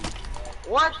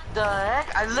 What the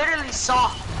heck? I literally saw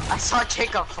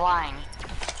Jacob flying.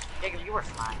 Jacob, you were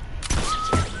flying.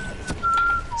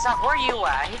 Stop, where are you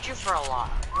at? I hit you for a lot.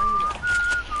 Where are you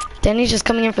at? Danny's just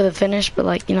coming in for the finish, but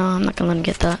like, you know, I'm not gonna let him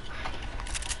get that.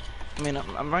 I mean,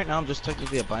 I'm right now. I'm just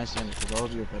technically a bystander because all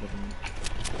of you are better than me.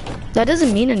 That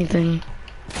doesn't mean anything.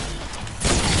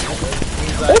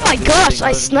 Oh my gosh,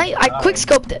 I quick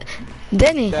scoped it.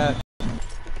 Danny. Yeah.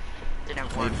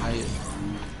 Didn't work.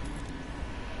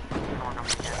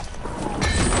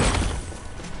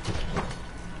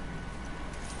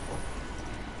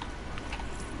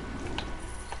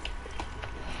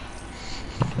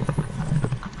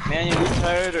 Man, you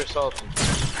tired or salty?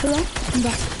 Hello? I'm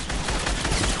back.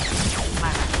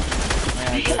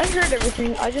 Man, I heard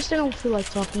everything. I just didn't feel like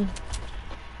talking.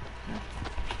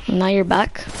 Now you're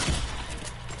back.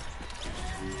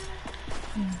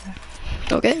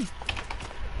 Okay.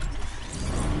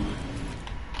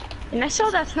 And I saw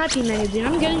that sniping menu, dude.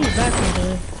 I'm getting you back, by the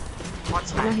way.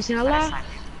 What's No, that? he's gonna laugh.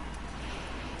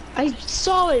 I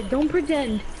saw it. Don't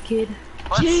pretend, kid.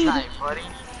 What's Dude. that, buddy?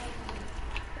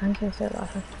 I'm gonna start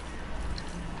laughing.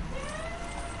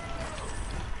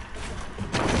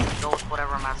 Go with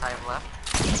whatever mats I have left.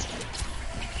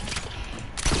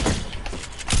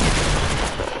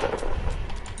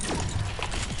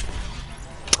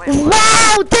 Wait, what?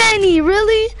 Wow, Danny,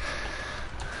 really?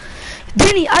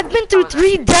 Danny, I've been through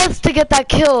 3 deaths to get that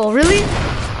kill, really?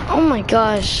 Oh my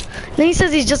gosh. Then he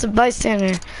says he's just a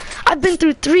bystander. I've been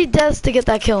through 3 deaths to get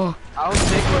that kill. I'll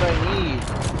take what I need.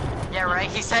 Yeah, right.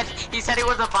 He said he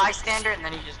was a bystander, and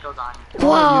then he just goes on.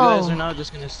 Wow. You guys are now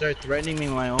just gonna start threatening me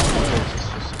my own words. It's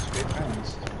just great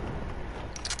friends.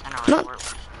 I know, right?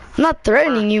 Not- I'm not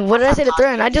threatening you. What did I say to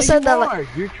threaten? I just said that like.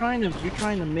 You're trying to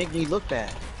make me look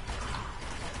bad.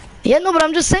 Yeah, no, but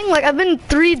I'm just saying like I've been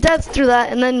 3 deaths through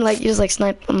that, and then like you just like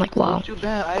snipe. I'm like, wow. Not too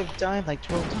bad. I've died like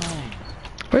 12 times.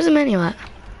 Where's the menu at?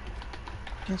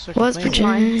 Can't start West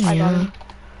complaining. I got Virginia. him.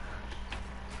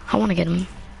 I want to get him.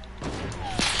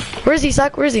 Where is he,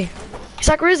 Isak? Where is he?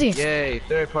 Isak, where is he? Yay,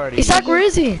 third party. Isak, where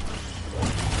is he? I'm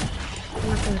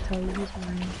not gonna tell you. He's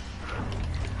mine.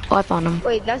 Oh, I found him.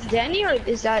 Wait, that's Danny or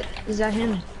is that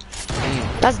him?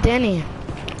 That's Danny.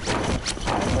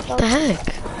 What the heck?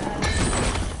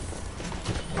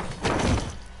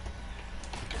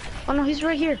 Oh no, he's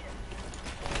right here.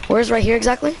 Where's right here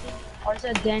exactly? Or is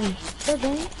that Danny? Is that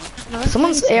Danny? No, that's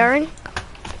Someone's Danny. airing.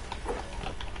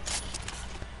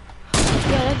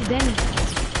 Yeah, that's Danny.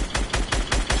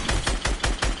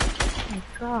 Oh my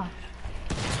god.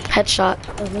 Headshot.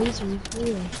 The laser is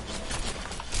real.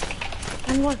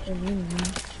 I'm working, man.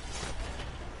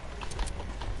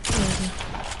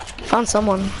 Found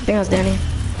someone. I think that's Danny.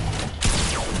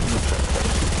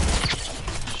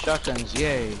 Shotguns,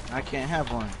 yay. I can't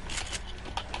have one.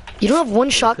 You don't have one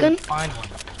shotgun? Couldn't find one.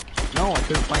 No, I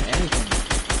couldn't find anything.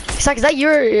 Isak, is that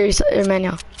your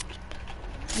Emmanuel?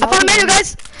 I found Emmanuel,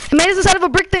 guys! Emmanuel's inside of a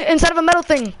brick thing, inside of a metal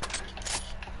thing.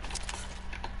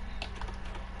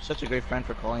 Such a great friend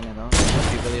for calling it out.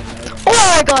 Must be really annoying.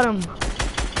 Oh, I got him!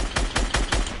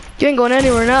 You ain't going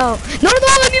anywhere now. No,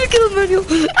 I need to kill Emmanuel.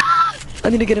 I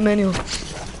need to get Emmanuel.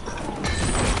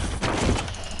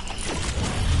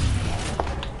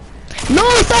 No,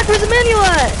 Isak, where's Emmanuel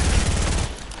at?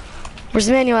 Where's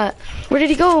Emmanuel at? Where did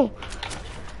he go?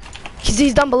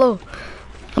 He's down below.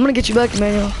 I'm gonna get you back,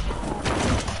 Emmanuel.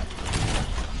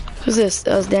 Who's this?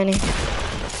 That was Danny.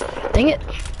 Dang it.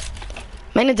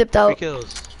 Emmanuel dipped 3 out.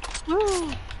 kills.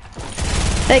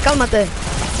 Hey, cálmate.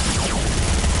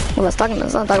 Well, let's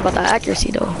not talk about that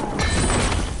accuracy, though.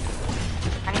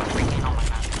 I need to regain all my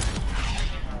mats.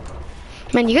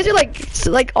 Man, you guys are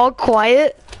like all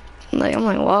quiet. Like, I'm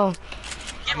like, wow.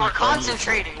 Yeah, we're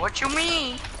concentrating. What you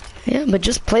mean? Yeah, but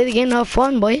just play the game to have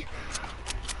fun, boy.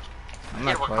 I'm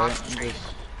Yeah, not we're quiet. I'm concentrating.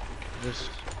 just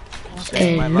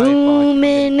saying my life.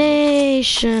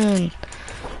 Illumination.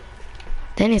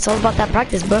 Danny, it's all about that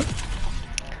practice, bro.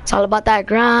 It's all about that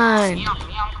grind. Me, I'm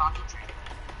concentrating.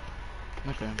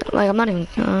 Okay. Like, I'm not even,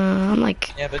 I'm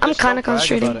like, Yeah, but I'm just kind of don't brag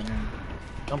concentrating. about it, man.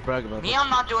 Don't brag about Me, it. I'm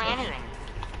not doing anything.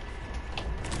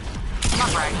 I'm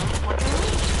not bragging. What do you mean?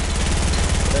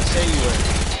 Let's say you were.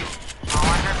 Oh, I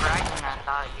heard bragging. I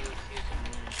thought you accused me.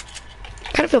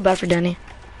 Kind of feel bad for Danny.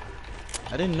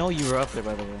 I didn't know you were up there,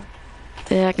 by the way.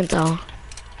 Yeah, I can tell.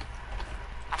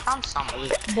 I found someone.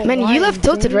 But Man, you why? left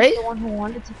tilted, Danny's right? the one who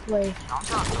wanted to play. I'm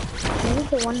not. Danny's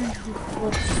the one who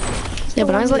was. Yeah,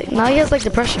 but now he has like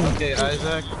depression. Okay,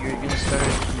 Isaac, you're gonna start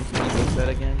making me look bad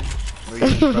again? Or you're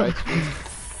gonna try to?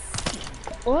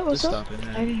 What? What's Just up? stop it, I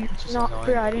man. didn't hear. It's just No, annoying.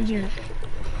 Bro, I didn't hear it.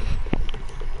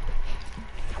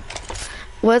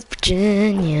 West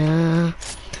Virginia.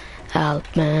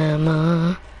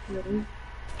 Alabama. Really?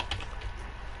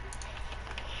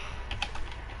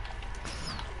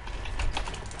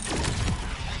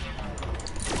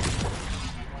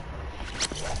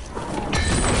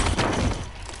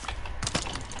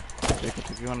 Jacob,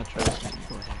 if you want to try this one,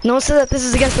 go ahead. No one said that this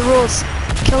is against the rules.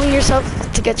 Killing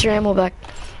yourself to get your ammo back.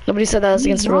 Nobody said that was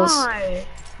against the rules. Why?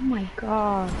 Oh my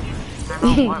god. I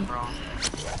don't know what, bro.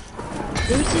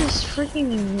 This is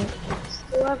freaking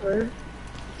whoever.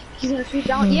 He's gonna shoot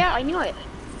down. Yeah, I knew it.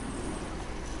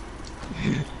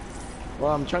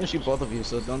 Well, I'm trying to shoot both of you,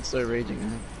 so don't start raging.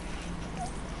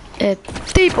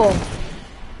 People.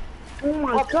 Oh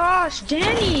my gosh,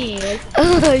 Danny!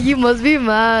 You must be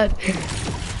mad.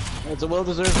 It's a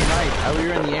well-deserved night. We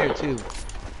were in the air too.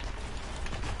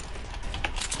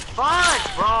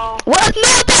 Fuck, bro. What?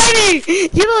 No, Danny!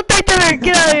 You don't take that.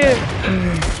 Get out of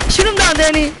here. Shoot him down,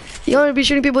 Danny. You want to be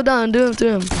shooting people down. Do him to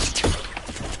him.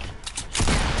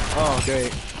 Oh,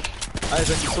 great.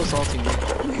 Isaac, you're so salty, man.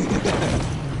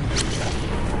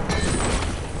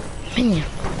 Man.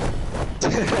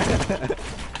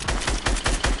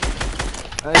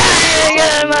 Hey, Get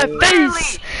out of my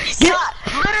face! Get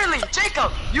Literally,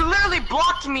 Jacob, you literally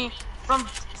blocked me from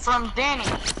Danny.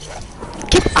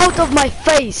 Get out of my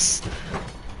face!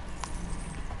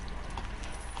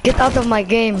 Get out of my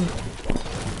game.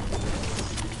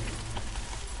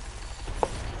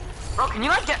 Bro, can you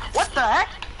not get, what the heck?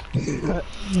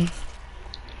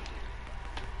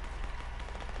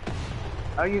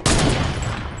 Are you?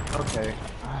 Okay.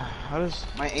 How does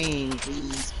my aim?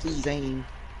 Please aim.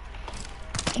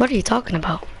 What are you talking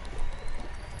about?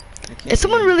 I can't Is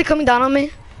someone aim. really coming down on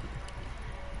me?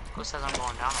 Who says I'm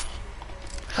going down?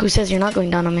 Who says you're not going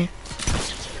down on me?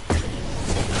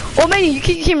 Oh man, you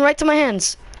came right to my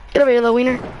hands. Get over here, little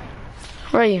wiener.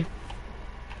 Where are you?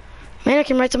 Man, I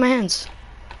came right to my hands.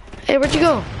 Hey, where'd you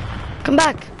go? Come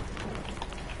back.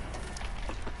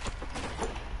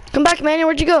 Come back, man.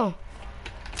 Where'd you go?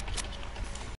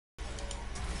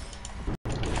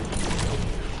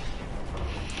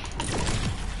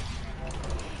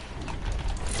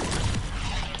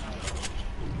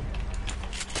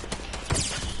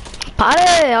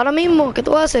 Pare, ahora mismo. ¿Qué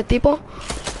tú haces, tipo?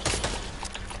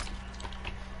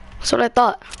 That's what I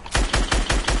thought.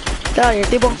 Get out of here,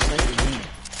 tipo.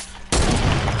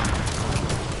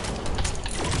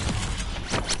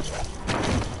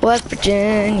 West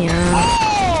Virginia.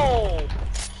 Oh!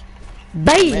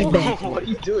 Baby. Man, what are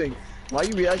you doing? Why are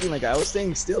you reacting like I was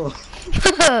staying still?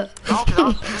 No, because I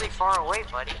was really far away,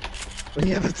 buddy.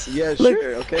 Yeah, but yeah, Look,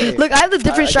 sure, okay. Look, I have the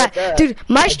different I get strat, that. dude.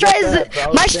 My I get strat is that, but I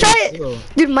was my staying strat, still.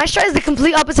 dude. My strat is the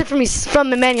complete opposite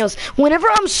from Emmanuel's. Whenever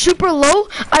I'm super low,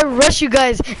 I rush you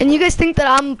guys, and you guys think that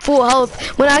I'm full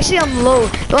health when actually I'm low.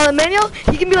 While Emmanuel,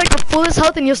 he can be like the fullest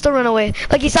health and you'll still run away.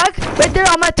 Like Isaac, right there,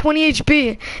 I'm at 20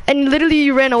 HP, and literally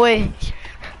you ran away.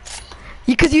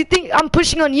 Because you think I'm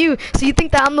pushing on you, so you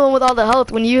think that I'm the one with all the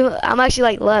health when I'm actually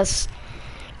like less.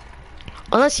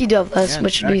 Unless you do have less, Yeah,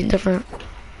 which would be exactly. different.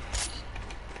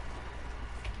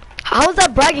 How is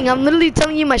that bragging? I'm literally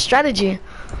telling you my strategy.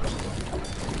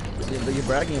 Yeah, but you're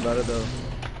bragging about it though.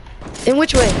 In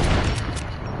which way?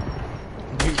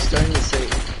 You're starting to say,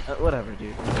 whatever,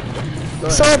 dude. Go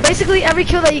So ahead. basically every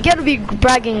kill that you get will be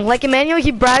bragging. Like Emmanuel,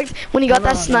 he bragged when he got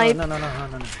that snipe. No. Yeah,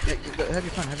 have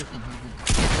your fun, have your fun.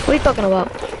 What are you talking about?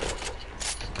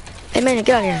 Hey Emmanuel,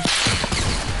 get out of here.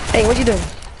 Hey, what you doing?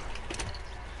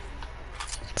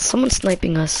 Someone's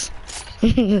sniping us.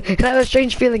 I have a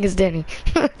strange feeling it's Danny.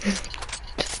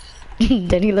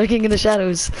 Danny lurking in the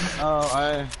shadows.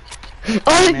 Oh,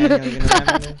 Oh, man, you know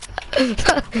what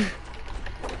I mean?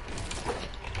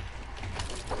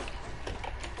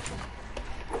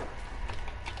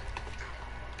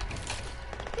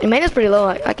 Emmanuel's pretty low.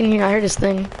 I can hear. I heard his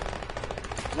thing.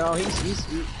 No,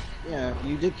 yeah,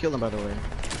 you did kill him, by the way.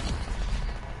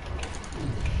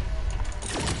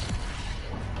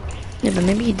 Yeah, but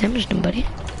maybe he damaged him, buddy.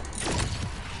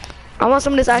 I want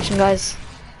some of this action, guys.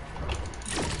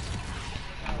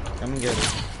 Come and get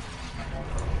it.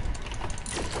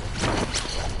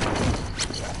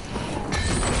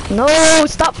 No,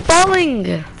 stop falling!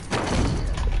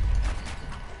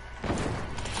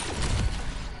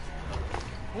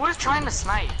 Who is trying to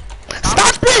snipe?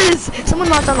 Stop this! Someone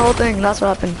knocked on the whole thing. That's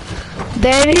what happened.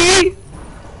 Danny!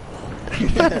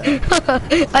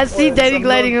 I see Oh, Danny some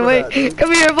gliding love for away. that, dude.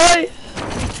 Come here, boy!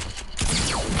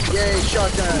 Yay,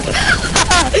 shotgun!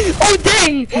 Oh,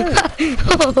 dang!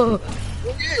 Oh.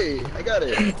 Okay, I got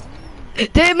it.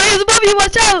 Danny, May's above you,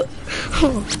 watch out!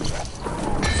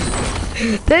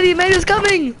 Danny, May's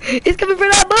coming! He's coming for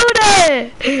that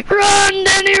booty! Run,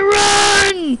 Danny,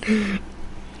 run!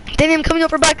 Danny, I'm coming up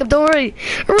for backup, don't worry.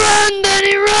 Run,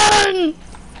 Danny, run!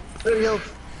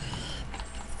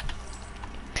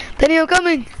 Danny, I'm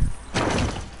coming.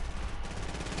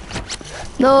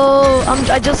 No,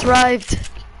 I just arrived.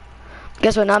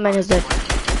 Guess what, not Manuel's dead. I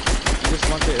just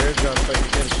want the airdrop so I can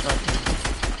get a shotgun.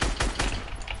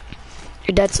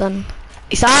 You're dead, son.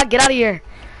 Isaac, get out of here.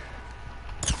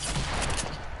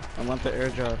 I want the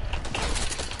airdrop.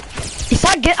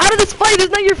 Isaac, get out of this fight. This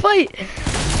is not your fight.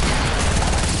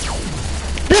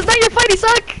 This is not your fight,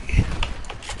 Isaac.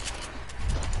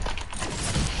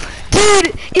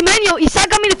 Dude, Emmanuel, Isaac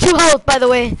got me to 2 health, by the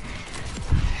way.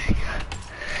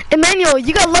 Emmanuel,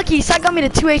 you got lucky. Isaac got me to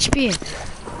 2 HP.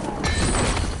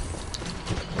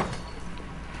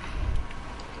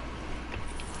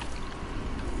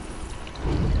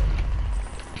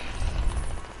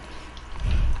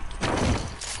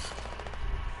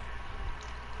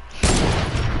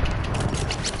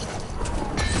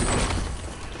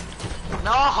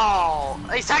 No!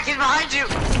 Isaac is behind you!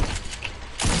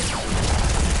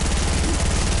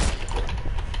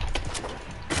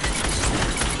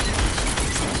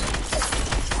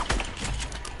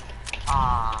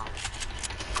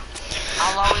 How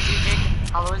low is he, Jake?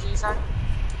 How low is he, Isaac?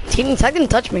 Isaac didn't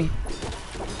touch me.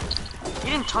 He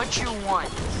didn't touch you once.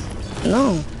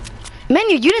 No.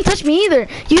 Menu, you didn't touch me either.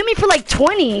 You hit me for like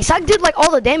 20. Isaac did like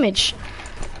all the damage.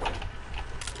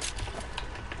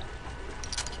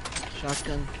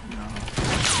 Shotgun? No.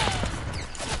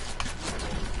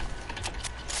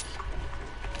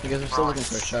 You guys are still looking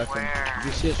for a shotgun. If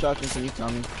you see a shotgun, can you tell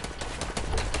me?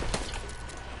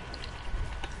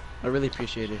 I really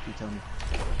appreciate it if you tell me.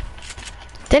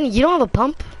 Danny, you don't have a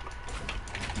pump?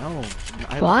 No. I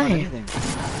haven't Why? found anything.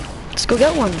 Let's go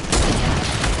get one. Yeah,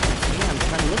 I'm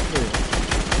trying to look for it.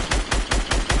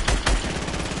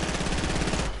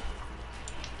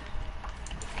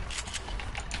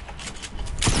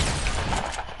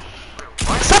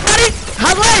 What's up, buddy?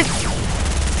 How's life?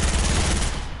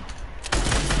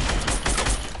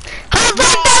 How's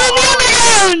life down in the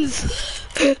undergrounds?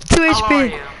 2 How low are HP.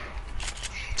 you?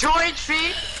 2 HP?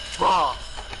 Whoa.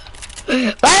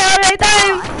 Bye, alright,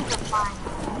 time.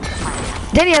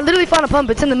 Danny, I literally found a pump.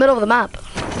 It's in the middle of the map.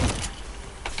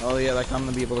 Oh yeah, like I'm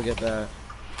gonna be able to get that.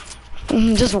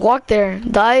 Just walk there,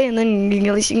 die, and then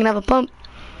at least you can have a pump.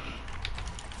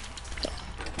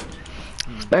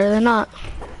 It's better than not.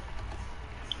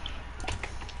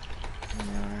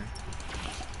 Yeah.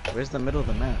 Where's the middle of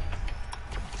the map?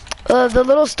 The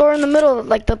little store in the middle,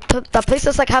 like the place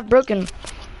that's like half broken.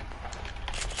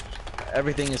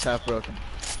 Everything is half broken.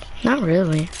 Not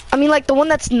really. I mean, like the one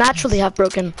that's naturally half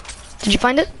broken. Did you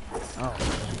find it? Oh.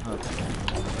 Okay.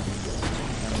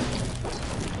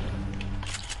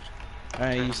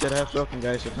 Alright, you said half broken,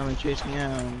 guys, so come and chase me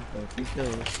out. 3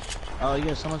 kills. Oh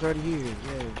yeah, someone's already here.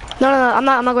 Yay. No, I'm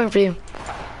not going for you.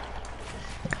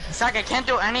 Isaac, I can't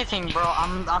do anything, bro.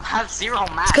 I have 0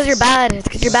 max. It's 'cause you're bad. It's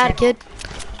 'cause you're bad, kid.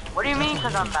 What do you mean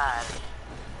 'cause I'm bad?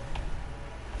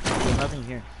 There's nothing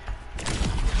here.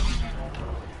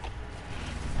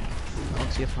 I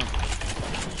don't see a pump.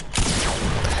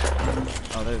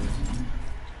 Oh, there it is.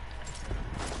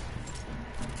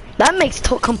 That makes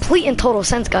complete and total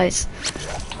sense, guys.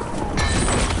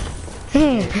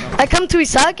 I come to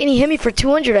Isaac and he hit me for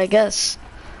 200, I guess.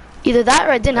 Either that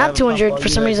or I didn't have 200 for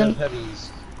some reason.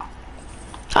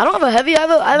 I don't have a heavy. I've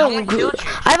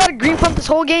had a green pump this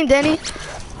whole game, Danny.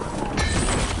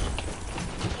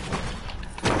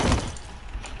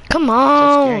 Come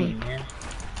on.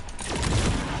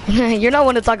 You're not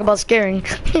one to talk about scaring.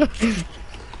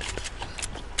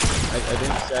 I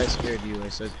didn't say I scared you, I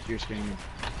said you're scaring me.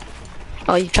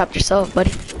 Oh, you trapped yourself,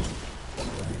 buddy.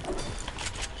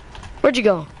 Where'd you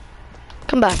go?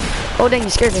 Come back. Oh, dang, you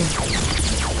scared me.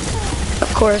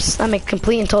 Of course, that makes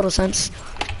complete and total sense.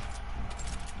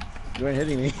 You weren't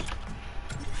hitting me.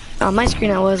 On my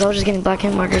screen I was just getting black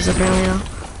hit markers apparently now.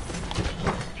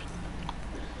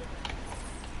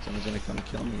 Someone's gonna come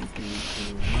kill me. 3,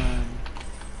 2, 1.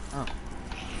 Oh.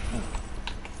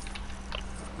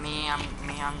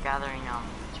 I'm gathering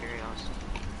materials.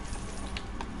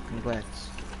 Congrats.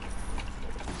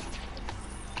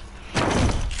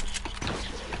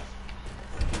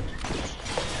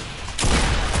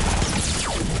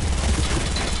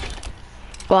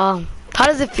 Wow. How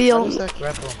does it feel? How does that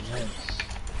grapple miss?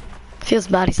 Feels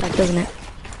bad, Isaac, doesn't it?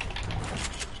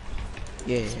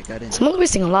 Yeah, I got in. Someone's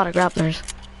wasting a lot of grapplers.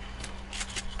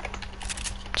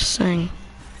 Just saying.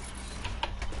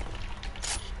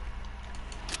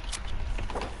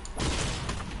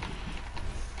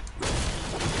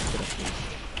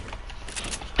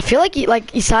 I feel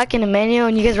like Isaac and Emmanuel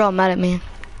and you guys are all mad at me.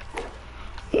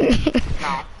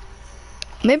 No.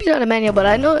 Maybe not Emmanuel, but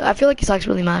I feel like he sucks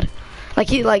really mad. Like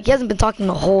he hasn't been talking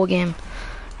the whole game.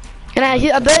 And I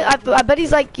bet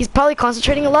he's probably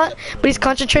concentrating a lot, but he's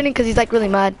concentrating because he's like really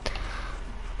mad.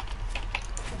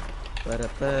 Ta-da,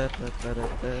 ta-da,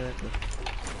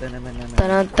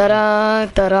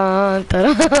 ta-da,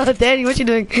 ta-da. Danny, what you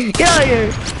doing? Get out of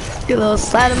here, you little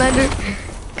salamander.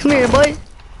 Come here, boy.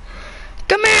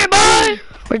 Come here, boy.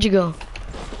 Where'd you go?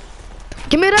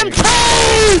 Give me them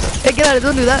toes! Hey, get out of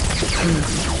here, don't do that.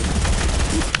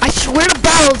 I swear to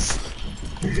balls.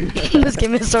 This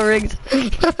game is so rigged.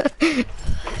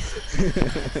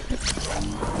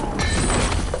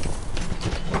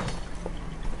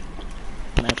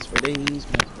 Mats for days,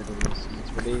 mats for days, mats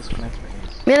for days, mats for days.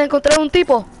 Mira, encontré un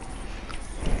tipo.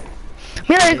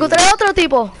 Mira, encontré otro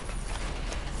tipo.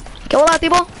 ¿Qué bola,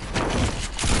 tipo?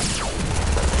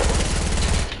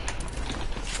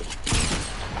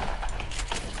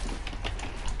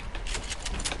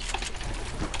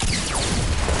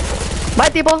 Bye,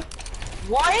 tipo.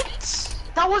 What?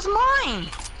 That was mine.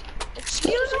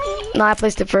 Excuse me? No, I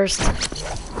placed it first.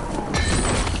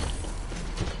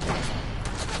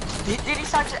 Did he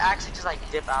start to actually just like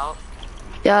dip out?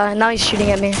 Yeah, now he's shooting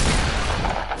at me.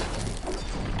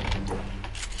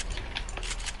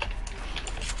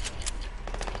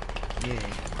 Yeah.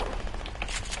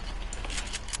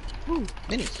 Woo,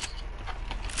 minis.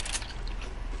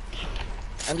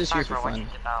 I'm just here for Why'd fun. you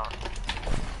dip out?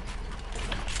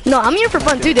 No, I'm here for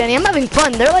fun too, Danny. I'm having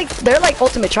fun. They're like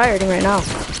ultimate tryharding right now.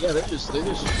 Yeah, they're just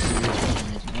serious.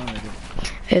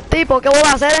 Tipo, ¿qué voy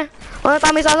a hacer? ¿Dónde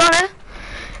está mi sazón,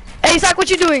 Hey, Zach, what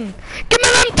you doing? Give me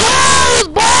them toes,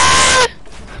 boy!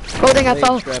 Oh, dang, I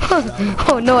fell.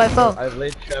 Oh, no, I fell. I've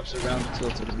laid traps around the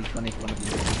tilt, so it'll be funny for one of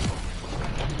you.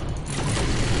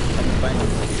 I can find them.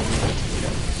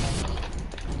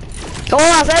 ¿Qué voy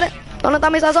a hacer? ¿Dónde está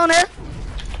mi sazón,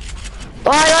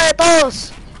 ¡Ay,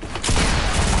 todos!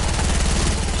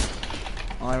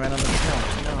 Oh, I ran on the trap.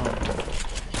 No.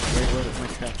 Where was my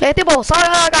trap? Tipo, sal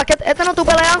de acá. Este no es tu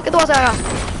pelea. ¿Qué tú vas a hacer acá?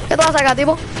 ¿Qué tú vas a hacer acá,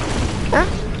 tipo?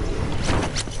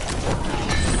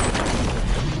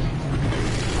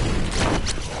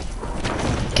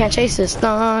 Can't chase this.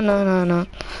 No, no, no, no.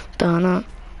 No, no.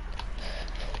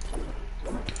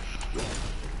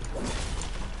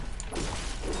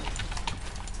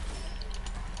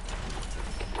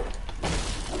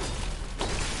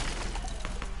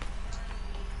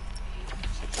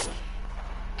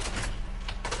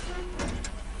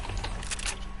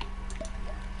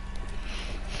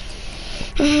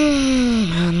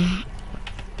 Man.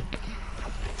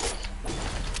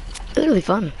 It's really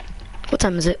fun. What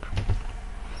time is it?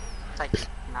 It's like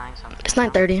 9 something. It's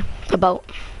 9:30. About.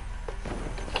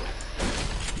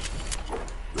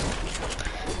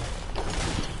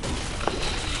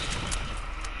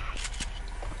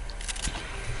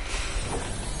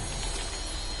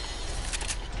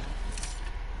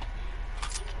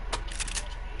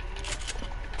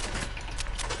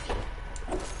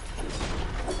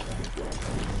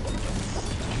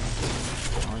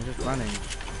 Running.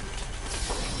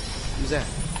 Who's that?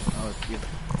 Oh, it's you.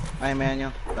 Hi,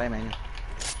 Emmanuel. Bye, Emmanuel.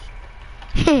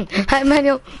 Hi,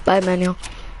 Emmanuel. Bye, Emmanuel.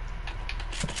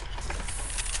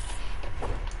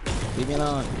 Leave me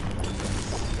alone.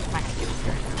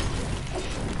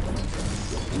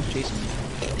 Who's chasing me?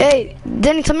 Hey,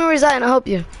 Danny, tell me where he's at and I'll help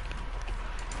you.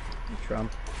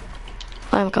 Trump.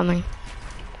 I'm coming.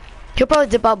 He'll probably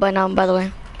dip out by now, by the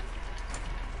way.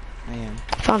 I am.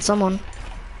 Found someone.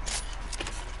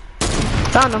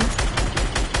 Found him.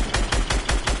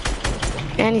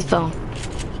 And he fell.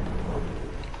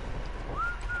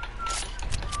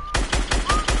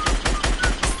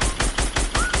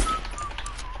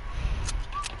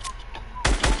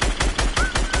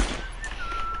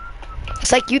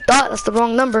 It's like you thought, that's the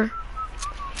wrong number.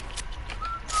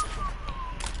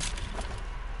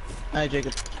 Hi,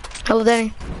 Jacob. Hello,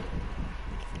 Danny.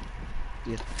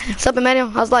 Yeah. What's up, Emmanuel?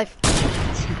 How's life?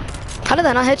 How did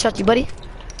I not headshot you, buddy?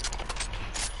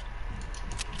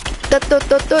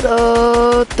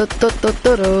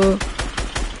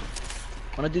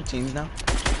 Wanna do teams now?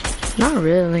 Not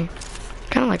really.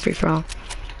 Kind of like free for all.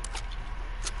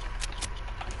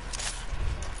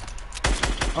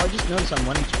 Oh, I just noticed I'm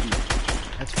 1 HP.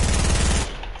 That's fine.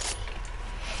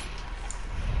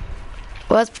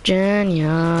 West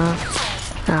Virginia,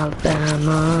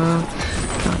 Alabama,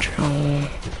 control.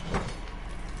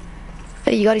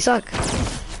 Hey, you got suck.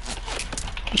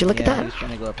 Would you look at that? He's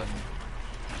trying to go up on me.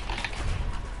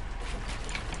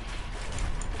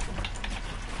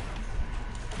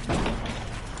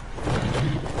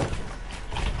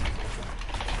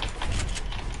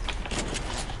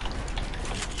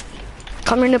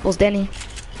 Calm your nipples, Danny.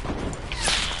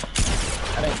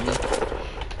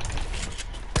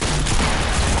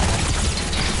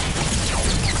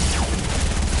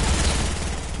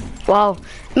 Wow,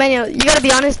 Manuel, you gotta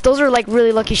be honest. Those were like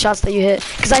really lucky shots that you hit.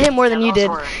 Cause I hit more than you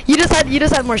did. You just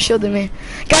had more shield than me.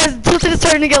 Guys, Tilted is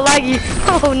starting to get laggy.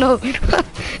 Oh no,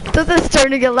 Tilted is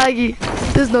starting to get laggy.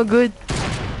 This is no good.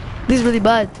 This is really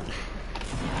bad.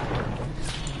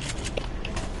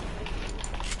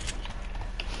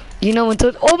 You know when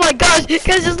Tilted. Oh my gosh,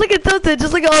 guys, just look at Tilted.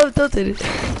 Just look at all of Tilted.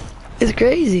 It's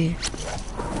crazy.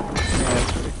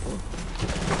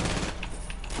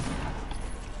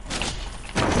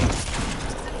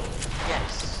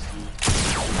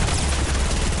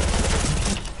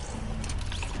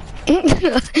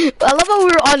 I love how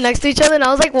we were all next to each other, and I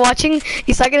was like watching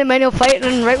Isaac and Emmanuel fight,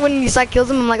 and right when Isaac kills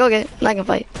him, I'm like, okay, I can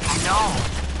fight. No.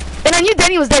 And I knew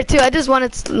Danny was there too. I just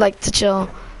wanted to, like, to chill.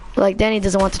 Like, Danny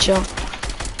doesn't want to chill.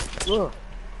 Whoa.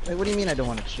 Wait, what do you mean I don't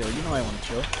want to chill? You know I want to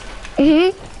chill.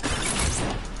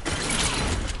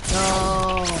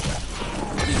 No.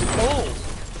 Oh.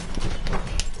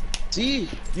 See,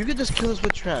 you could just kill us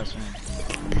with traps, man.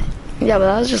 Yeah, but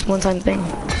that was just one-time thing.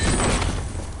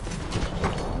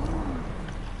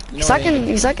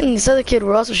 Isaac and this other kid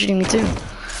were also shooting me too.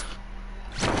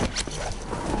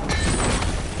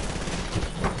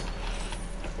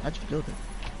 How'd you build it?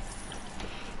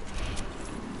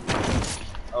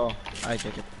 Oh, I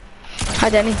take it. Hi,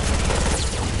 Danny.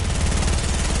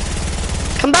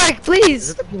 Come back, please.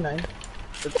 Is it the P9?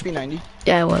 Is it the P90?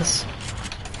 Yeah, it was.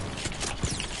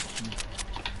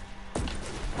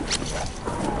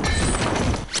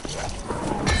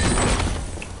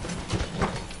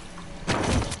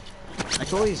 I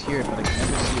can always hear it, but I can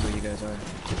never see where you guys are.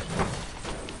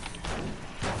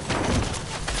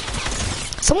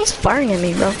 Someone's firing at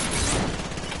me, bro.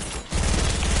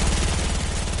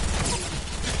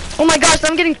 Oh my gosh,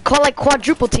 I'm getting caught like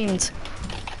quadruple teamed.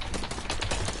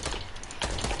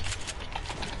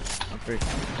 I'm freaking.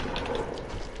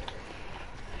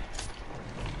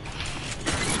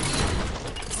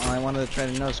 Oh, I wanted to try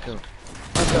to no scope.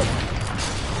 Let's go.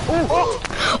 Oh,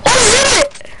 hit it!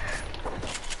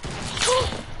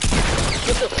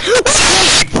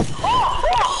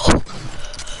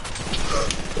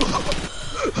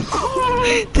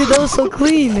 Dude, that was so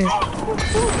clean.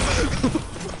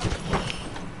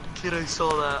 Kid, I saw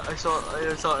that. I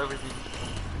saw everything.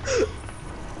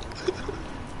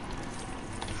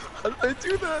 How did I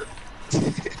do that?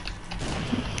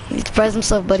 He surprised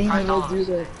himself, buddy. I don't do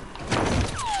that.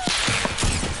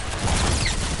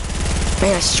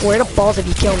 Man, I swear to balls if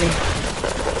you kill me.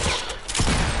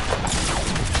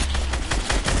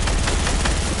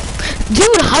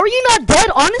 Dude, how are you not dead?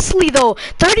 Honestly, though,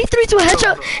 33 to a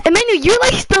headshot. Emmanuel, you're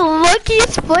like the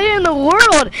luckiest player in the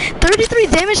world. 33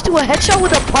 damage to a headshot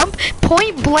with a pump,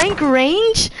 point blank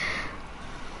range.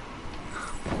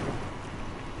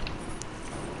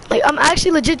 Like, I'm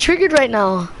actually legit triggered right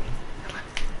now.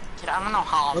 Kid, I don't know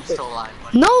how I'm still alive.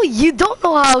 No, you don't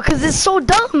know how, cause it's so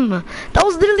dumb. That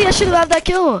was literally, I should have had that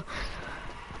kill.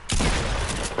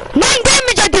 9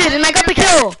 damage I did, and I got the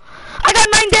kill. I got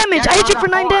 9 damage. I hit you for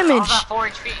 9 damage.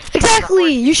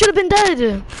 Exactly. You should have been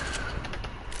dead.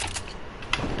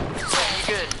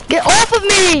 Get off of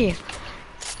me.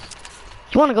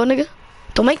 You wanna go, nigga?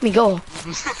 Don't make me go.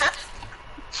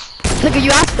 Nigga,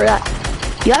 you asked for that.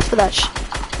 You asked for that.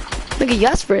 Nigga, you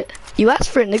asked for it. You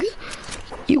asked for it, nigga.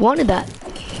 You wanted that.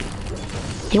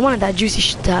 You wanted that juicy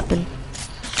shit to happen.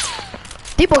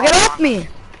 People, get off me.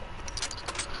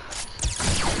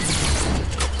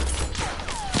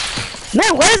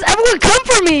 Man, why does everyone come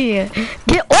for me?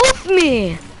 Get off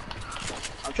me!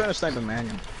 I'm trying to snipe a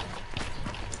manual.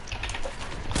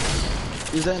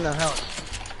 He's in the house.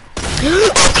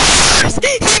 Of course!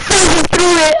 He cruises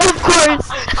through it, of course!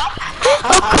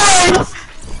 Of course!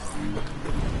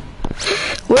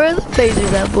 Where are the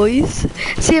phasers at, boys?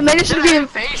 See, Emmanuel should be in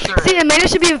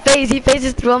phase. He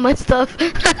phases through all my stuff.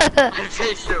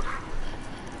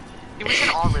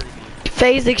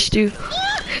 Phase X2.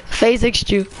 Phase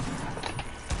X2.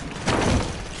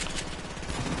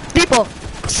 People,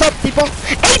 sup, people? 8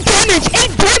 damage!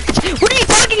 8 damage! What are you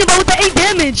talking about with the 8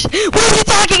 damage? What are you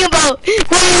talking about?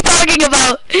 What are you talking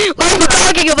about? What are you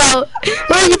talking about?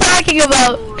 What are you talking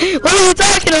about? What are you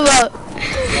talking about?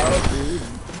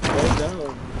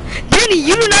 Danny,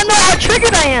 you do not know how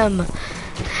triggered I am.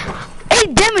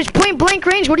 8 damage, point blank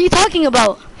range. What are you talking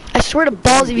about? I swear to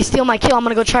balls, if you steal my kill, I'm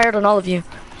gonna go try it on all of you.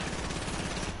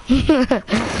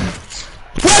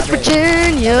 West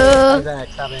Virginia.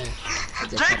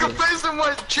 Jacob faced him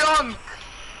with John.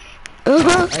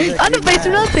 I didn't face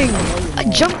through nothing. I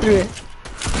jumped through it.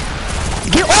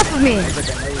 Get off of me.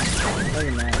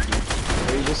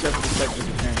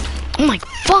 Oh my,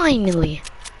 finally.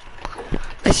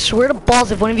 I swear to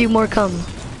balls if one of you more come.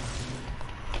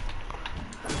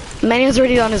 Manuel's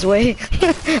already on his way.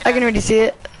 I can already see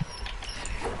it.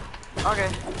 Okay.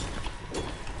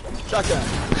 Shotgun.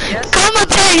 Yes. Come on,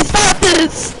 Jay, stop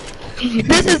this!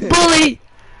 This is bully!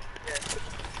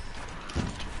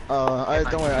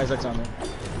 Don't worry, Isaac's on there.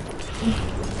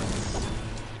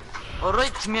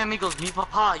 Alright, mi amigos, mi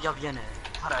papá ya viene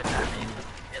para darme.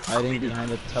 Hiding behind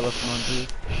the telephone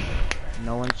booth.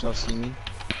 No one shall see me.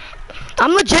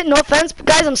 I'm legit, no offense,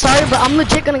 guys, I'm sorry, but I'm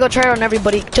legit gonna go try it on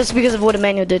everybody just because of what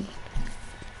Emmanuel did.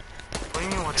 What do you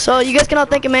mean what? So you guys cannot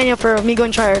thank Emmanuel for me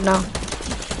going try it now.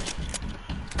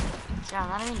 Yeah, I'm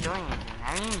not even doing anything. I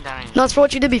haven't even done anything. No, it's for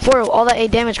what you did before, all that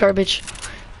 8 damage garbage.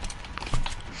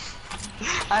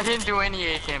 I didn't do any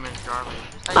 8 damage garbage.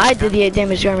 I did the 8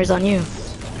 damage garbage on you.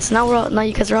 So now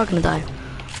you guys are all gonna die.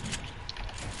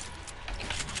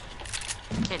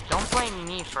 Okay, don't blame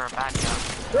me for a bad job.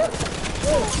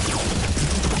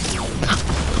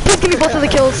 Please give me both of the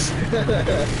kills.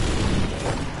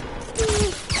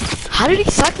 How did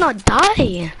he suck not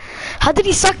die? How did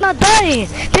he suck not die?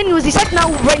 Danny, was he suck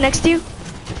not right next to you?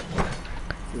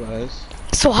 He was.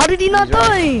 So how did he not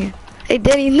die? Hey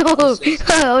Danny, no.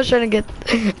 I was trying to get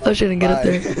up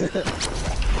there.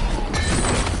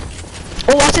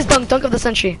 Oh, watch his dunk of the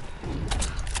century.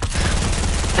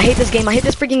 I hate this game, I hate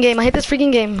this freaking game, I hate this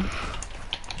freaking game.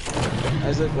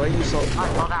 Isaac, why are you so...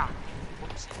 Alright, fall down.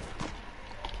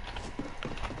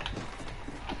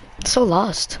 So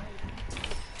lost.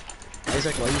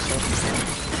 Isaac, why are you so...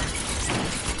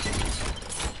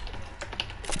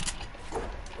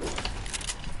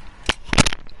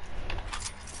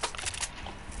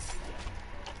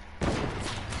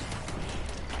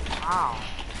 Wow.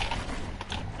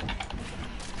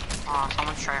 Oh,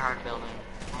 someone's tryhard building.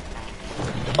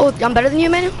 Okay. Oh, I'm better than you,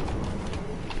 Emmanuel?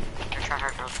 You're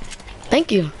tryhard building.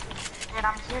 Thank you. Dude,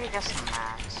 I'm here to get some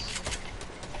mats.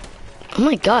 Oh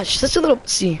my gosh, such a little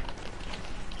pussy.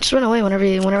 Just run away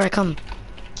whenever I come.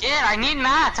 Kid, I need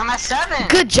mats. I'm at 7.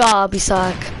 Good job,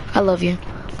 Isaac. I love you.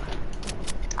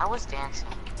 I was dancing.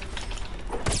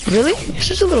 Really? You're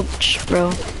such a little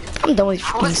bro. I'm done with you I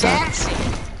freaking was Isaac. dancing.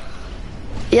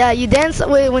 Yeah, you dance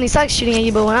when Isaac's shooting at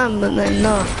you, but when then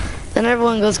no. Then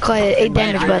everyone goes quiet. 8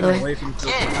 damage, by the way.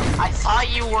 Kid, I thought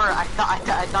you were. I thought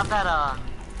that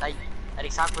that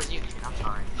Isaac was you. Kid, I'm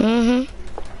sorry.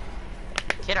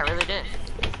 Kid, I really did.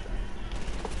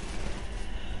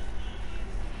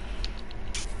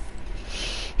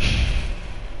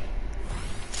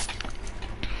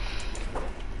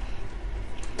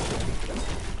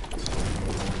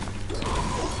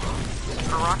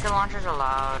 Are rocket launchers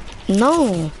allowed?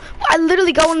 No. I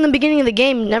literally got one in the beginning of the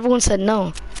game and everyone said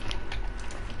no.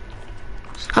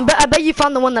 I bet you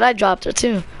found the one that I dropped or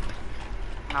too.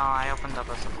 No, I opened up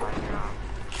a supply drop.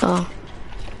 Oh.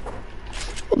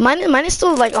 Mine is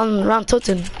still like on around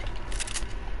Toten.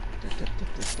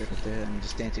 I'm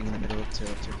just dancing in the middle of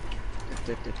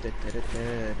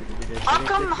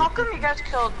How come you guys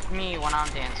killed me when I'm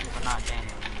dancing but not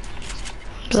Daniel?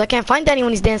 Because I can't find Danny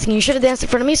when he's dancing. You should have danced in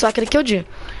front of me so I could have killed you.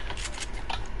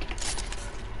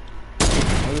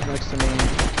 He was next to me.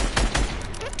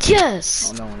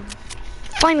 Yes! Oh no.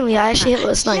 Finally, I actually hit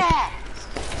a snipe.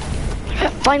 Yeah.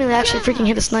 Finally, I actually freaking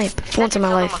hit a snipe for once in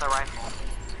my life.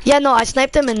 Yeah, no, I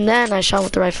sniped him and then I shot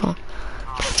with the rifle.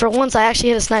 For once, I actually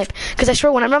hit a snipe. Because I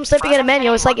swear, whenever I'm sniping at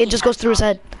Emmanuel, it's like it just goes through his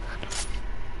head.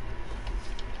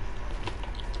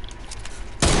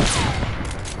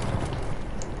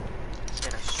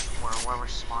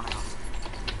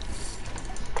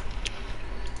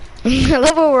 I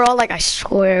love when we're all like, I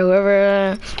swear,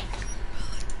 whoever.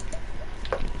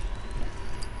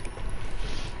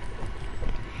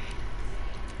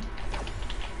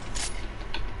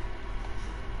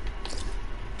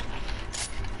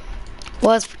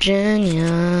 West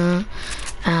Virginia,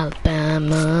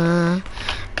 Alabama,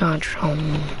 control.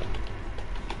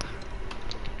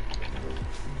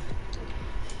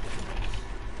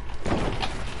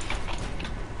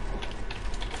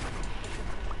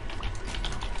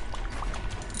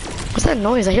 What's that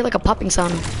noise? I hear like a popping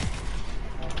sound.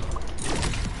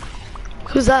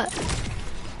 Who's that?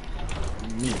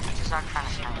 Me.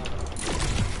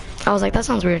 I was like, that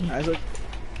sounds weird.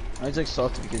 Isaac's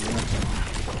salty because you're not.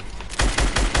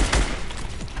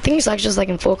 I think he's like just like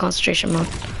in full concentration mode.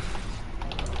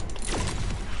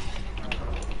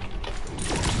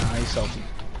 Nah, he's salty.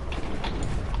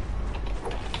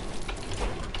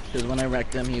 Because when I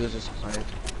wrecked him, he was just quiet.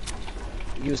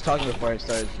 He was talking before I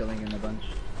started killing him a bunch.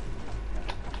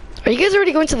 Are you guys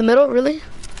already going to the middle? Really?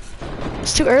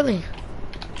 It's too early.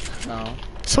 No.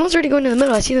 Someone's already going to the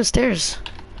middle. I see those stairs.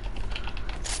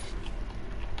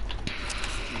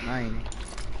 9.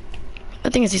 I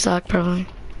think it's Isaac, probably.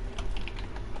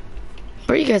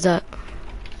 Where are you guys at?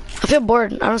 I feel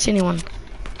bored. I don't see anyone.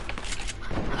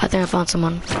 I think I found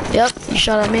someone. Yep, you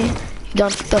shot at me. You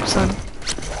done fucked up, son.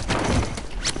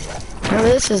 Whoever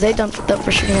this is, they done fucked up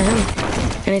for shooting at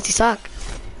him. And it's Isak.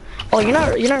 Oh, you're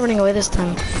not running away this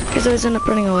time. You guys always end up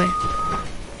running away.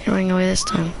 You're running away this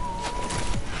time.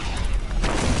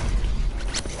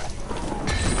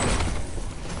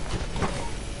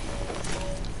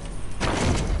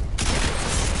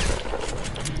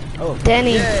 Oh,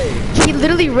 Danny, yay. he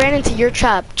literally ran into your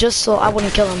trap just so I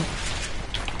wouldn't kill him.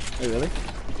 Hey, really?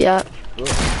 Yeah. Cool.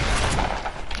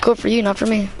 Good for you, not for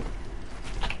me.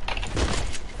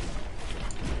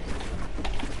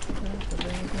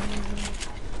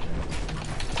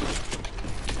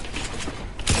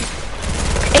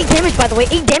 8 damage, by the way.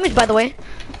 8 damage, by the way.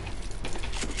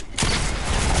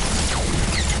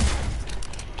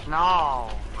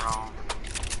 No, bro.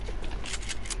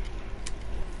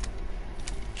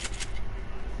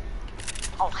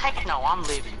 Oh, heck no, I'm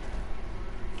leaving.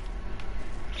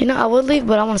 You know, I would leave,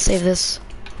 but I want to save this.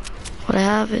 What I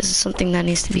have is something that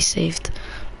needs to be saved.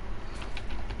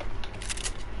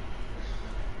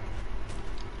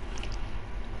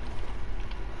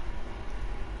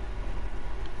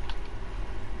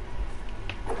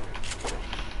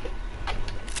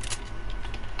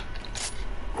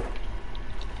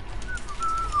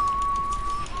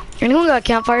 Anyone got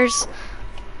campfires?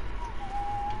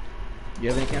 You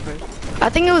have any campfires? I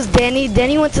think it was Danny.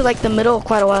 Danny went to like the middle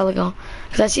quite a while ago.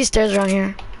 Cause I see stairs around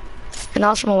here. And that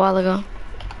was from a while ago.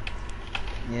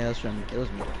 Yeah, it was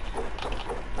me.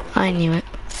 I knew it.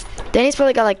 Danny's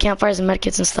probably got like campfires and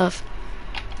medkits and stuff.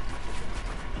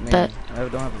 Man, I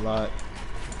don't have a lot.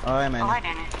 Alright, man. Oh, hi,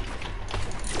 Danny.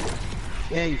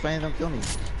 Yeah, you finally don't kill me.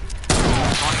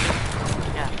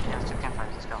 Yeah, let's do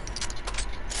campfires, let's go.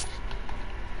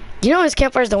 You know his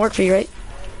campfires don't work for you, right?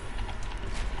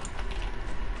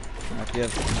 Not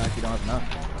if you don't have enough.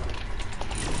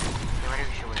 Get ready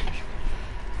to shoot.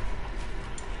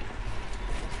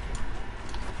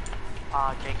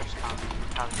 Jacob's coming.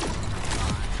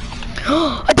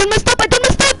 I done messed up! I done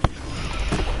messed up!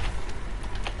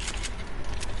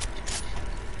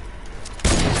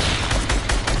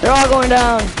 They're all going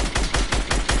down.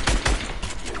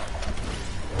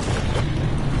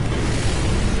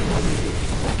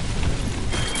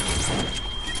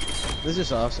 This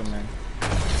is awesome, man.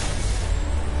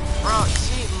 Bro,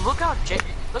 see, look at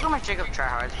my Jacob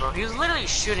tryhards, bro. He was literally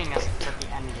shooting us at the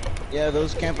end game. Yeah,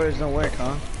 those campfires don't work,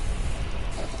 huh?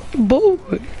 Boy.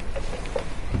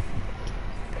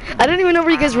 I didn't even know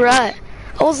where you guys were at.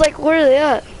 I was like, where are they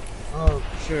at? Oh,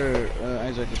 sure.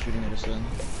 Isaac is shooting at us then.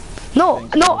 No,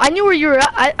 I knew where you were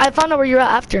at. I found out where you were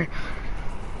at after.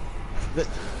 But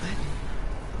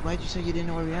why'd you say you didn't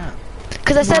know where we at?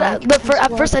 Cause I said,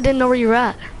 at first I didn't know where you were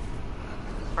at.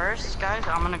 First, guys,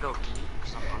 I'm gonna go eat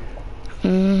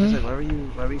something. Isaac, why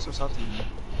were you so salty?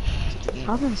 I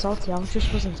wasn't salty, I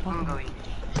just wasn't I'm talking. gonna go eat.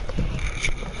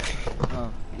 Oh,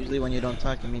 usually when you don't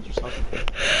talk, it means you're salty.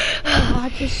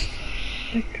 I just,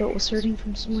 my throat was hurting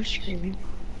from so much screaming.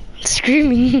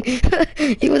 Screaming.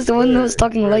 He was the one that was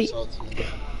talking Very light. salty.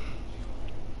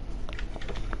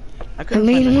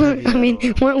 I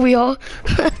mean, weren't we all?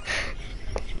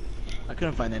 I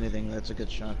couldn't find anything that's a good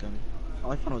shotgun.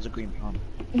 All I found was a green pump.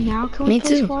 Now can Me we play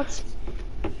too. squads?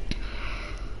 I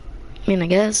mean, I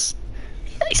guess.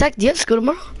 Exactly. Do you have school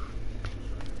tomorrow?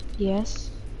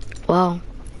 Yes. Wow.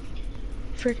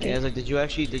 Freaking. Yeah, I was like, did you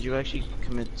actually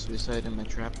commit suicide in my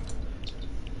trap?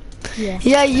 Yeah.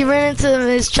 Yeah, you ran into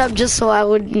his trap just so I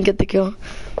wouldn't get the kill.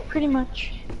 Pretty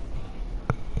much.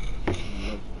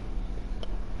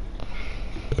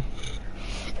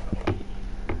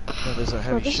 Oh, there's a Bro,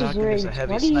 heavy this is shotgun, there's rigged. a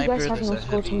heavy Why do you sniper, guys have there's no a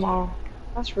school heavy... tomorrow?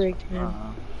 That's rigged, man.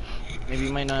 Maybe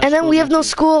you might not. And then we have no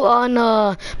school on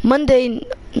Monday.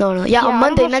 No, yeah, on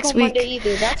Monday next week. Monday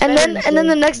either. That's And then Veterans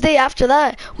the Day. next day after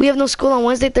that, we have no school on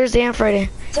Wednesday, Thursday, and Friday.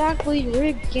 Exactly,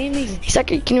 rigged gaming.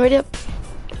 Exactly. Can you ready up?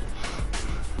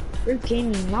 Rigged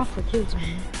gaming, not for kids,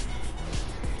 man.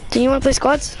 Do you want to play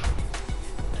squads?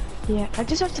 Yeah, I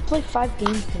just have to play 5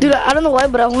 games. Man. Dude, I don't know why,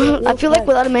 but I feel like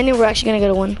without a menu, we're actually gonna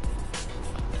get a win.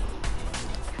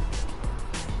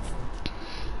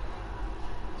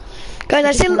 Guys,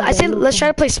 I say let's try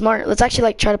to play smart. Let's actually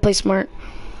like try to play smart.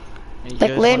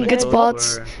 Like land good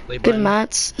spots, good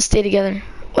mats, stay together.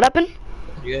 What happened?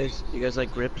 You guys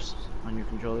like grips on your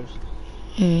controllers?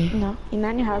 No,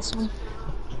 Emmanuel has some.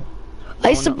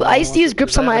 I used to use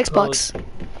grips on my Xbox.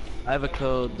 I have a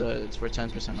code it's for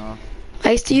 10% off.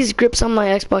 I used to use grips on my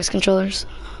Xbox controllers.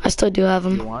 I still do have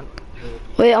them. You want?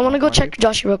 Wait, I want to go check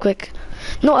Josh real quick.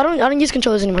 No, I don't use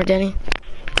controllers anymore, Danny.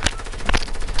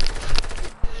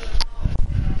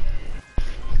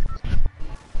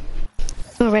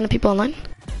 with random people online?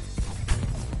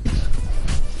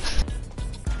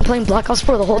 Playing Black Ops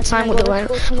 4 the whole time with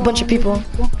a bunch of people.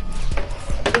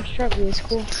 It's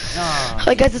cool.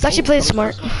 Alright guys, let's actually play it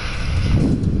smart.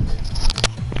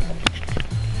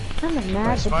 I'm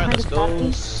mad. Smart, let's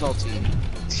go salty.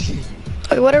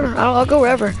 Okay, whatever, I'll go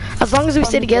wherever. As long as we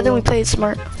stay together and we play it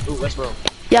smart. Ooh, Westboro.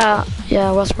 Yeah,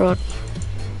 Westboro.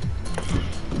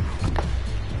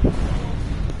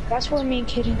 That's where me and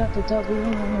Kaden got the W.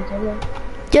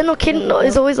 Yeah, no, Kaden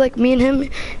is always like me and him.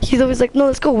 He's always like, no,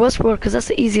 let's go Westboro because that's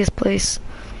the easiest place.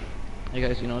 Hey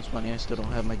guys, you know what's funny? I still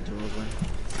don't have my duels win.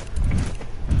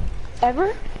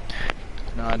 Ever?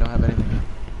 No, I don't have anything.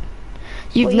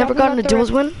 You've never gotten a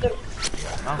duels win?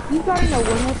 You got in a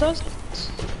win with us?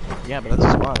 Yeah, but that's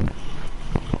a squad.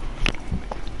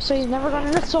 So you've never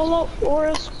gotten a solo or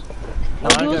a No,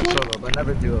 I got solo, but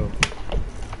never duo.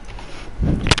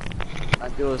 My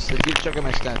duos, if you check out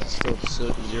my stats, it's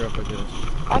still 0 for duos.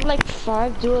 I have like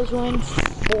 5 duos wins,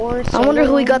 4 I wonder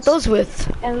who he got wins, those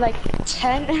with. and like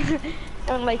 10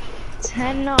 and like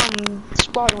 10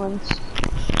 squad wins.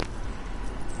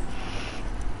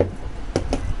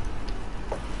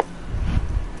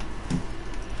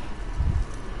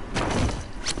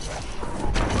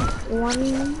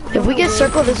 If we get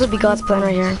circled, this would be God's plan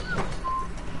right here.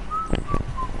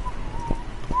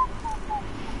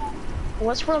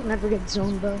 Westworld never gets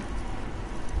zoned though.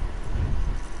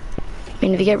 I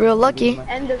mean, if you get real lucky.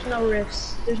 And there's no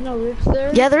rifts. There's no rifts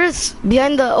there. Yeah, there is.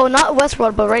 Behind the, oh, not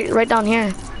Westworld, but right down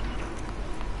here.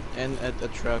 And at the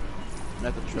truck.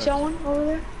 At the truck. Someone over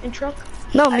there in truck?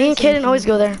 No, me and Kaden always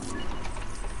go there.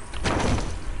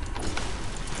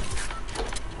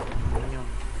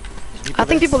 I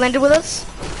think people landed with us.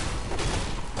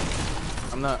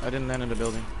 I didn't land in the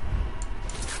building.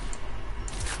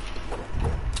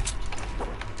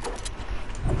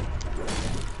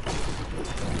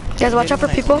 Guys, watch out for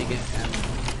people.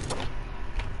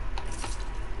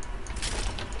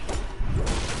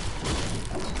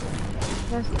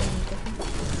 That's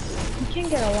you can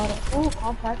get a lot of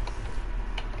compact.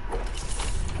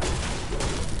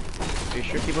 Are you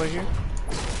sure people are here?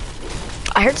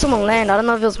 I heard someone land. I don't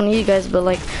know if it was one of you guys, but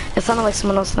like, it sounded like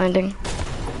someone else landing.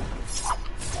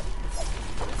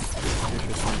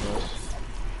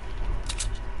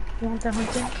 You want the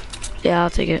hunter? Yeah,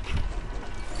 I'll take it.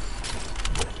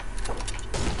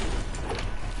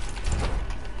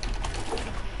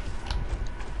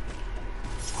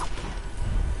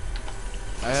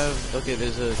 Okay,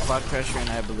 there's a quad crasher and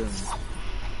I have balloons.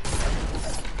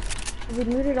 Have we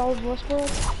looted all of Westworld?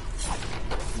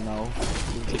 No.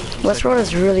 Westworld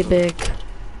is really big.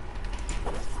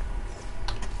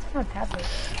 Not that big.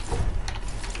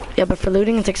 Yeah, but for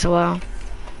looting it takes a while.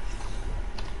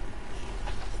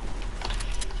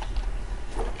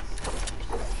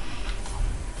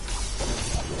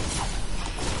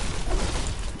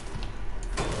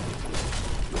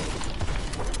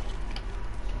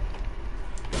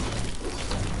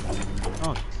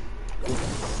 Oh.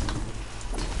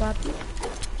 Floppy.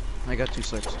 I got 2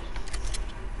 slips.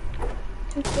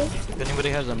 Okay. If anybody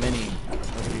has a mini, I'll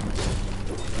give you my slip.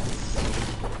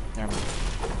 Never mind.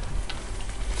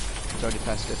 It's already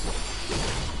past it.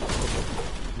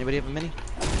 Anybody have a mini?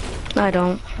 No, I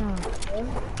don't. Oh,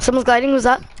 Someone's gliding, who's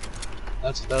that?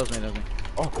 That was me, that was me.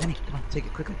 Oh, mini, come on, take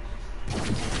it quickly.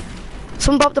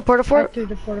 Someone popped the porta I fort? threw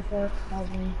the porta fort. That was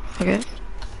me. Okay.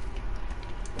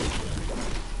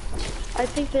 I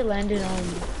think they landed on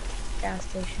gas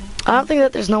station. I don't think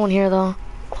that there's no one here though,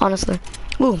 honestly.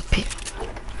 Ooh,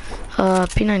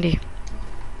 P90.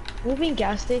 Moving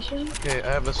gas station? Okay,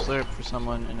 I have a slurp for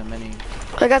someone and a mini.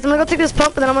 Alright guys, I'm gonna go take this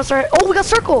pump and then I'm gonna start. Oh, we got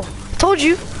circle! Told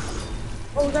you!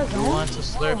 Oh, we got Who wants a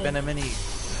slurp and a mini?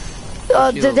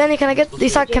 Danny, can I get,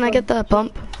 Isak, can I get the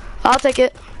pump? I'll take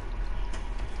it.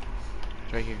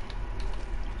 It's right here.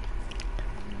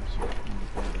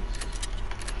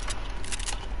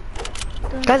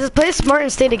 Guys, let's play smart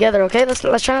and stay together, okay? Let's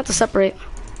try not to separate.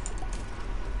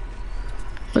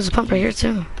 There's a pump right here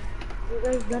too. You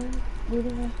guys done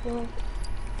moving us forward?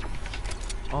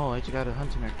 Oh, I just got a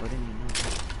hunting rifle. I didn't even know.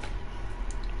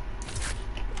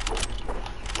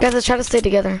 Guys, let's try to stay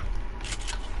together.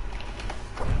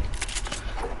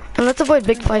 And let's avoid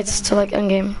big fights to like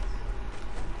endgame.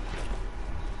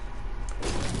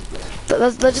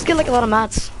 Let's just get like a lot of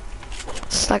mats.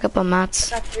 Stack up on mats.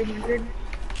 Got 300.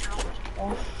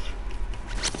 Oh.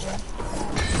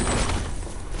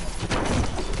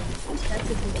 That's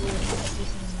a good deal.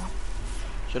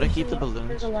 Should I keep the There's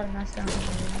balloons? a lot of mess down here.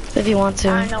 If you want I to.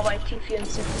 don't know why Tifu and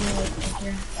Symphony are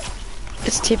here.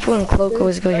 It's Tifu and Cloak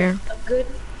always go here. A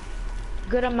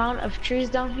good amount of trees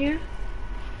down here.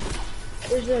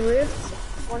 There's a rift,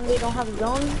 when they don't have a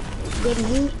zone, good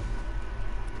loot.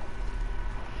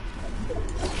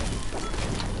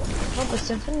 Oh, but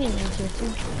Symphony is here too.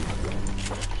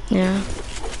 Yeah.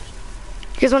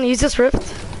 You guys want to use this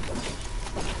rift?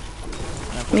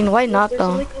 I mean, why not There's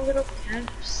though? like a little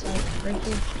campsite right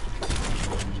here.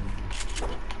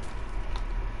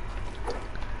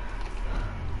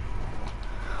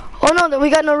 Oh no, we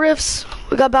got no rifts.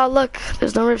 We got bad luck.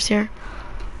 There's no rifts here.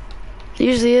 There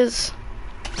usually is.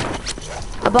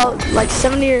 About like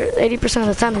 70 or 80% of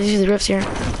the time, there's usually rifts here.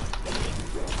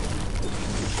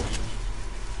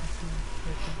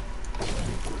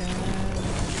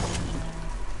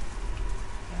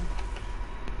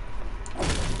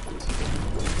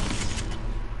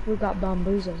 We got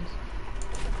bamboozles.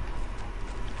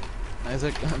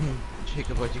 Isaac,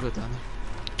 Jacob, why'd you go down there?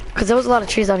 Cause there was a lot of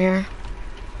trees out here.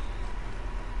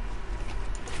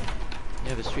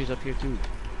 Yeah, there's trees up here too.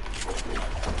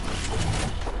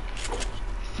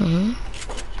 Mm-hmm.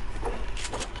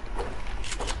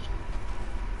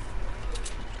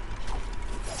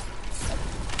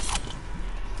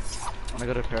 Wanna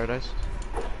go to paradise?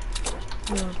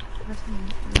 No, that's not.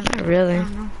 Not really.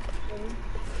 No.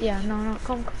 Yeah, no.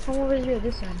 Come over here,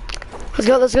 this side.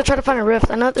 Let's go try to find a rift.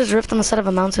 I know there's a rift on the side of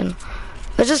a mountain.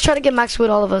 Let's just try to get max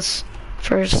wood, all of us,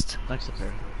 first. Next to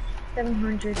paradise.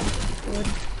 700 wood.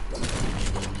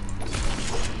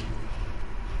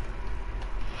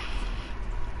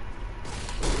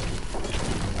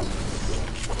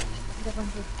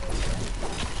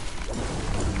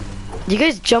 Do you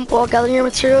guys jump while gathering your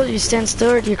material? Do you stand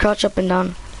still or do you crouch up and down?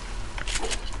 Ooh,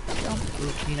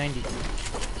 P90.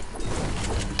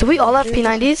 Do we all have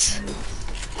P90s?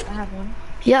 I have one.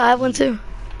 Yeah, I have one too.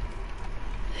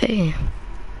 Hey.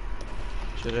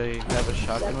 Should I have a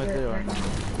shotgun with it or?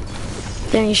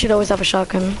 Then you should always have a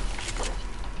shotgun.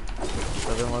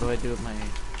 So then what do I do with my?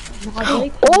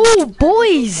 Oh,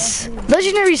 boys!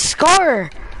 Legendary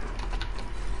Scar!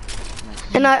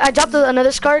 And I dropped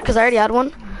another Scar because I already had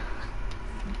one.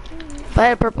 But I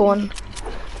had a purple one.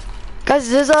 Guys,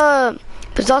 there's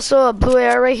also a blue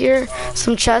AR right here.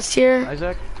 Some chests here.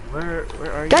 Isaac, where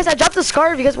are you? Guys, I dropped the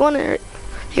Scar if you guys want it.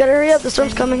 You gotta hurry up, the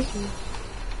storm's coming.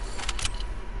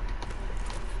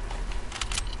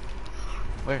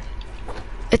 Where?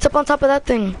 It's up on top of that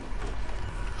thing.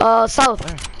 South.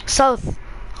 Where? South.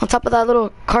 On top of that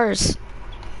little cars.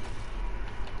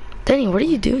 Danny, what are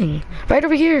you doing? Right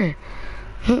over here.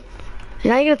 Now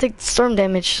you're gonna take storm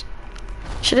damage.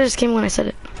 Should've just came when I said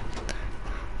it.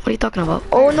 What are you talking about?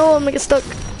 Oh no, I'm gonna get stuck.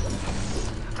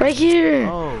 Right here.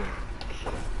 Oh.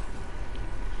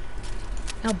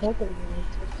 Now both of you.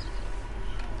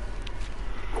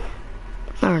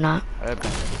 No, we're not. I have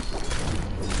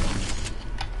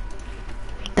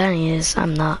Danny is.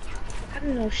 I'm not. I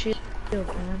don't know shit,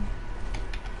 man.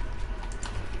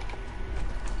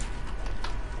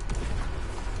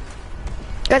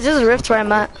 Guys, there's a rift where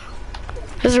I'm at.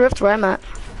 There's a rift where I'm at.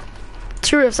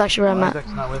 Two rifts actually where I'm at.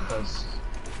 Isaac's not with us.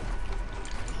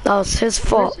 That was his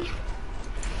fault.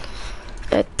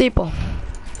 Tipo.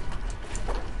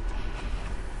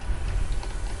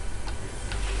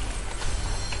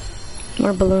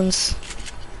 More balloons.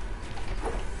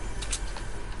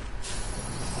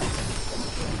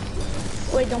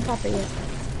 Wait, don't pop it yet.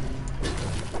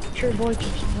 Sure, boy,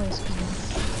 keep your voice coming.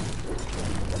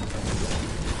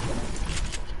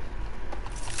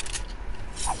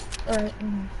 Alright,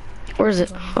 Where is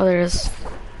it? Oh, there it is.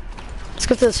 Let's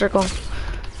go to the circle.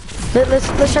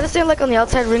 Let's try to stay like on the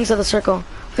outside rings of the circle.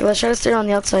 Like, let's try to stay on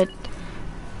the outside.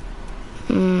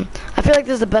 I feel like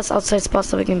this is the best outside spots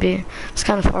that we can be. It's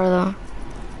kind of far though.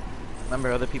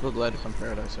 Remember, other people glided from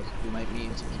paradise, so we might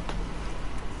meet.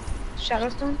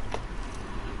 Shadowstone?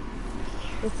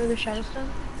 Go for the Shadowstone?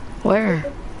 Where?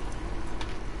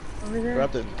 Over there?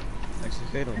 Grabbed it. Next to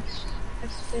Fatal. Next to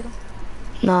Fatal.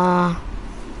 Nah.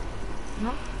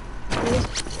 No? Please?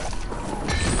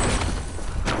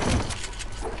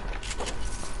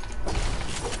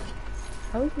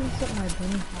 How would you set my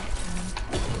bunny hot, man?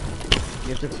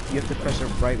 You have to press it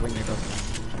right when you're done.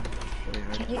 Really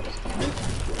right. Can't you just get it?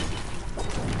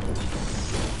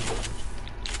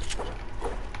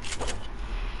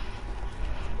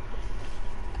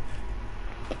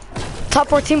 Top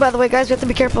 14 by the way, guys. We have to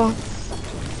be careful.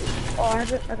 Oh,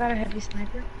 I got a heavy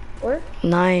sniper. Or?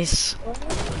 Nice.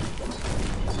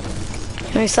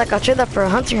 You know, it's like I'll trade that for a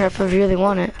hunting rifle if you really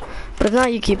want it. But if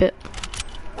not, you keep it.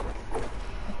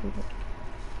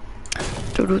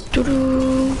 What did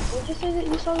you say that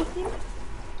you saw the team?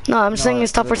 No, I'm saying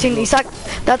it's top 14. Isak,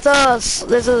 that's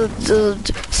there's a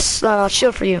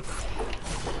shield for you.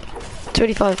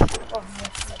 285.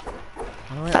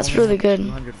 That's really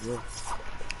good.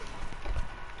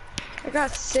 I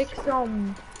got 6, what's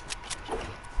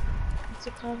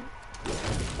it called?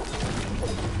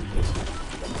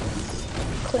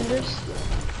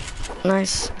 Clingers.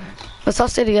 Nice. Let's all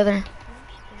stay together.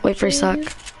 Wait for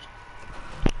Isak.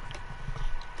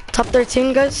 Top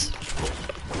 13, guys.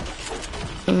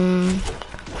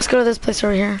 Let's go to this place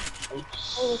over here.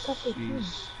 Oh, it's up to you.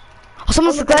 Oh,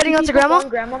 someone's gliding onto Grandma?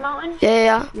 Grandma Mountain?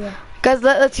 Yeah. Guys,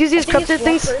 let's use these corrupted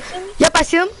things. Person? Yep, I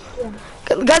see them. Yeah.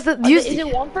 Guys, use. Is it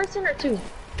 1 person or 2?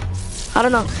 I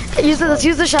don't know. Let's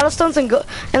use the shadow stones and go.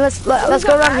 And let's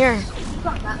go around here.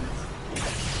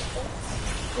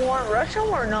 You want to rush them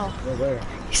or no?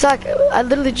 Isak, I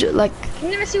literally like. Can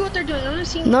you never see what they're doing? Let me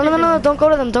see. No. Don't go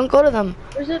to them. Don't go to them.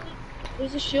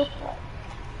 There's a shield.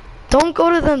 Don't go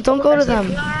to them. Don't go to them.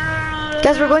 No.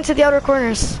 Guys, we're going to the outer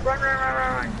corners. Run.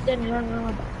 Then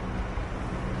run.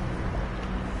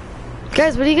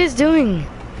 Guys, what are you guys doing?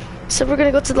 So we're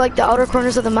gonna go to like the outer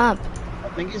corners of the map. I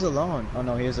think he's alone. Oh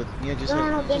no, he just.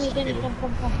 No, Danny, come.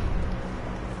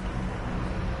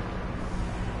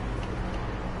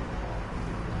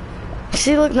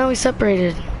 See, look, now we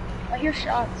separated. I hear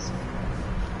shots.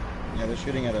 Yeah, they're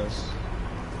shooting at us.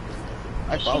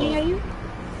 I Shooting follow. at you?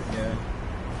 Yeah.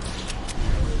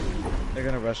 They're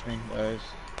gonna rush me, guys.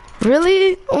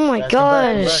 Really? Oh my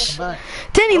gosh. Come back.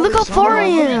 Danny, look how far I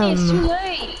Danny, it's too am.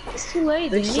 late. It's too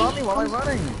late, They Danny. saw me while I'm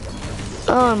running.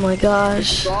 Oh my They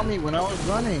gosh. saw me when I was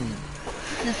running.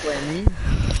 You can't blame me.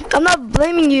 I'm not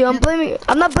blaming you. I'm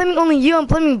not blaming only you. I'm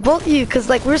blaming both of you. Cause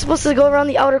like we're supposed to go around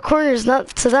the outer corners, not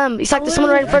to them. Isak, there's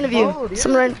someone right in front of you. followed, yeah.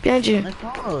 Someone right behind you. I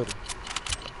followed.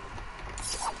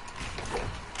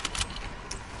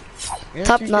 Yeah,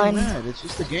 Top you're getting 9. mad. It's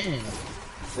just a game.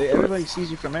 Everybody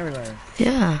sees you from everywhere.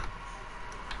 Yeah.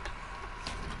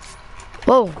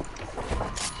 Whoa.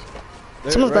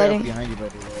 They're Someone's right biting. up behind you, by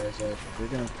the way. So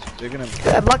they're gonna.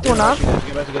 I blocked one off.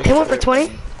 Hit one for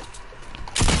 20.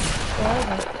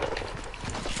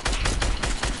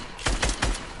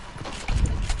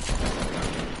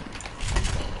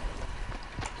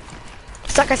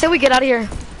 Isak, I said we get out of here.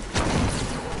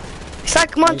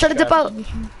 Isak, come on, try to dip out.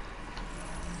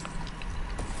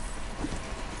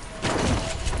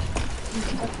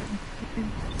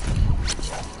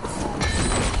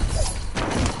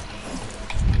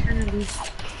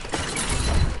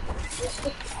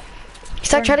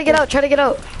 Isak, try to get out,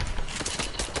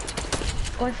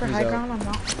 Going for He's high out. ground, I'm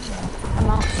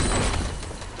out.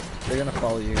 They're gonna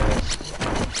follow you guys.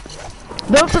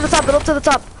 Build up to the top,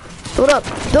 Build up.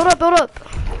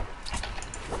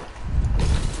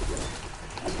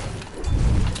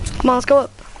 Come on, let's go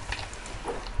up.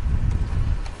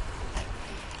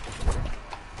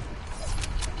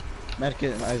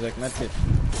 Medkit, Isaac, medkit.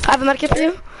 I have a medkit for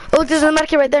you. Oh, look, there's a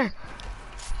medkit right there.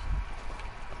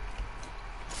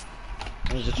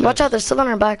 Watch out, they're still on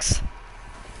our backs.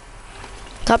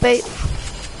 Top 8.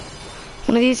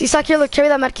 One of these. Isak, here, look, carry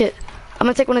that medkit. I'm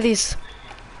gonna take one of these.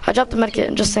 I dropped the medkit,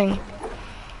 I'm just saying.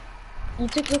 You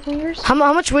took the fingers? How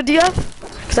much wood do you have?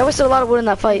 Because I wasted a lot of wood in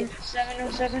that fight.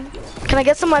 707. Can I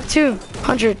get some? I have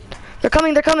 200. They're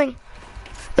coming.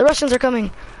 The Russians are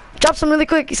coming. Drop some really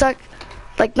quick, Isak.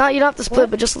 Like, not, you don't have to split,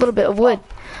 but just a little bit of wood.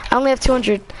 I only have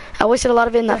 200. I wasted a lot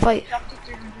of it in that fight.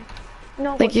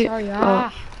 No, Thank you. Sorry,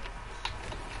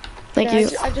 Thank you.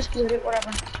 I just split it,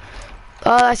 whatever.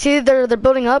 I see they're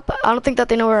building up. I don't think that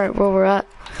they know where we're at.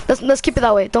 Let's keep it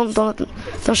that way. Don't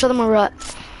show them where we're at.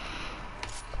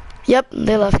 Yep,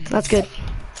 they left. That's good.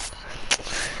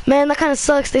 Man, that kind of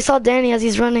sucks. They saw Danny as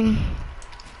he's running.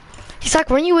 Isak,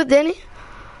 weren't you with Danny?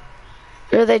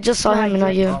 Or they just saw him and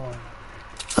not you?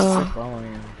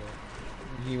 Following him,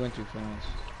 but he went too fast.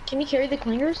 Can you carry the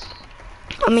clingers?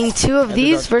 I mean, 2 of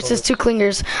these versus 2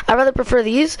 clingers. I rather prefer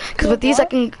these because with these I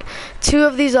can 2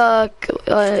 of these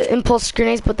impulse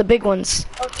grenades, but the big ones,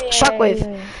 Okay.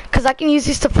 shockwave, because I can use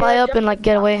these to fly up and like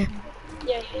get away.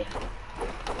 Yeah.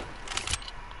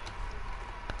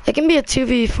 It can be a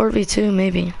 2v4v2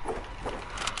 maybe.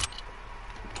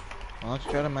 Why don't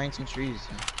you try to mine some trees,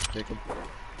 Jacob?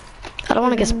 I don't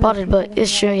want to get spotted, but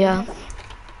it's true, yeah.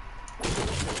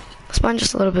 Let's mine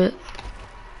just a little bit.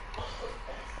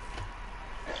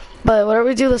 But whatever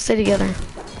we do, let's stay together.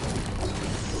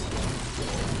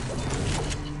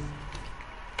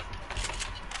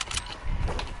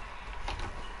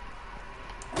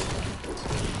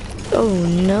 Oh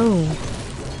no.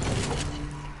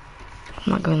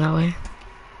 I'm not going that way.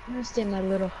 I'm gonna stay in my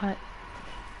little hut.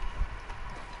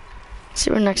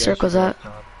 See where next circle's at.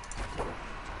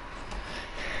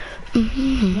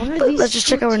 Let's just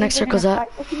check out where next circle's at.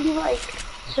 It can be like,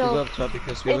 She's so, up top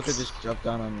because we look at this jump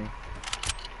down on me.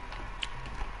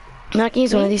 I can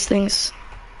use one of these things.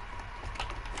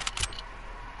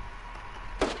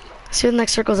 See where the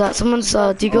next circle's at. Someone's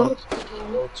Deagle.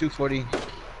 Oh, 240.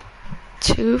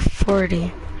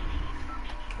 240.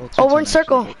 Oh, Oh, we're in 210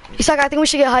 circle. actually. Isak, I think we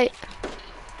should get height.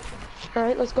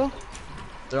 Alright, let's go.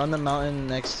 They're on the mountain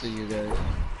next to you guys.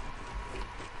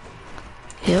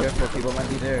 Yep. Careful, people might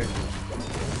be there.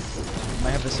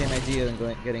 Might have the same idea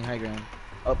and getting high ground.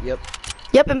 Oh, yep.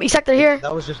 Yep, and Isak, they're here.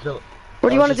 That was just built. What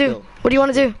do you That want to was just do? built. What do you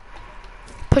want to do?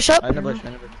 Push up? In the bush,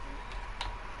 in the bush.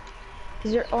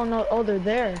 Is there? Oh no! Oh, they're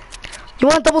there. You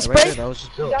want a double Right spray? there, that was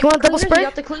just built. You want a double Clingers? spray? You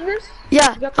got the clingers?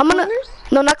 Yeah, You got the I'm gonna.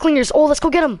 clingers? No, not clingers. Oh, let's go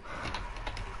get him.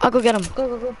 I'll go get him. Go,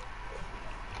 go, go.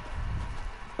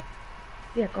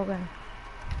 Yeah, go get him.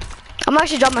 I'm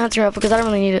actually dropping my hunting rifle because I don't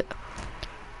really need it.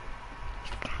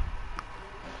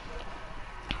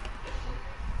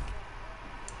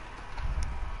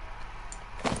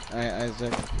 Alright,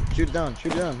 Isaac. Shoot it down,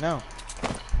 now.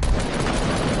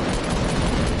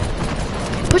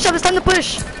 Push up, it's time to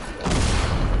push.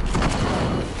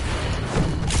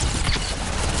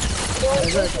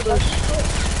 Isaac, push.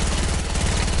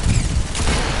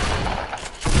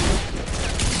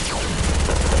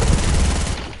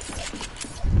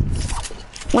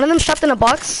 One of them's trapped in a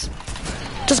box.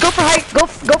 Just go for high, go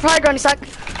for high ground, Isak.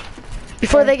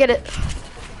 Before they get it.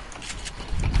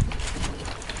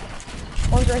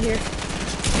 One's right here.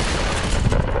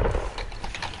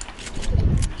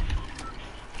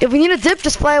 If we need a dip,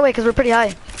 just fly away because we're pretty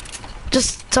high.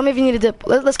 Just tell me if you need a dip.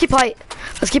 Let's keep height.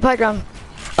 Let's keep high ground.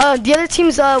 The other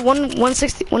team's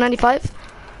 160, 195.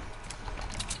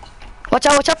 Watch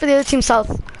out for the other team south.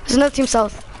 There's another team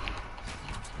south.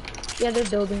 Yeah, they're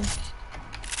building.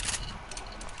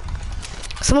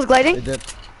 Someone's They gliding.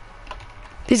 dipped.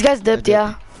 These guys dipped, They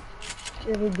yeah.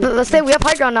 Yeah, they did. Let's stay. We have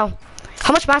high ground now.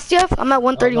 How much mass do you have? I'm at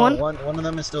 131. Oh, no, one of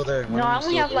them is still there. One No, of them I is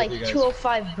only still have there like with you guys.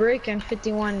 205 brick and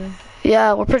 51.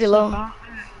 Yeah, we're pretty low.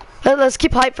 Let's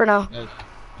keep height for now.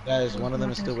 Guys, one of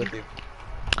them is still with you.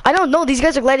 I don't know. These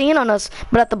guys are gliding in on us,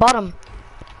 but at the bottom.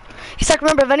 Isak,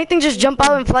 remember, if anything, just jump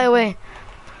out and fly away.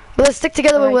 But let's stick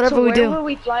together with Alright, whatever so we where do. will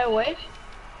we fly away?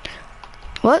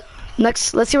 What?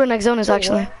 Next, let's see where next zone is So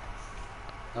actually. where?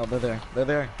 Oh, they're there. They're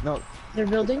there. No, They're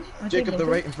building? Aren't they Jacob, they're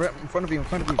building? right in front of you, in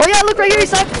front of you. Oh yeah, look right here,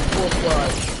 Isak. Full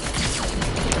squad.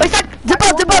 Oh, Isak, dip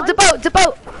out, dip out, dip out, dip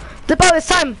out. Dip out, it's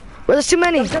time. Where there's too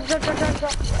many. Jump, jump, jump, jump,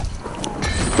 jump.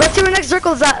 Let's see where next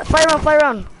circle is at. Fly around, fly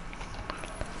around.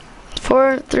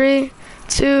 4, 3,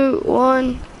 2,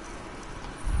 1.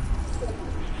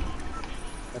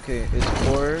 Okay, it's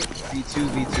 4 v2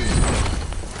 v2.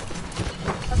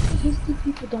 These two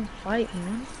people don't fight,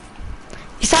 man.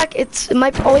 Isak, it's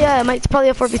probably a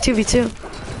 4v2v2.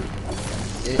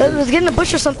 Let's get in the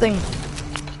bush or something.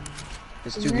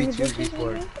 It's 2v2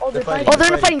 v4. Oh, they're Oh,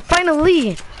 they're fighting,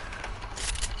 finally.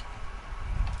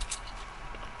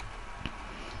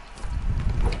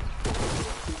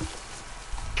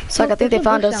 Isak, I think they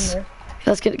found us.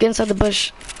 Let's get inside the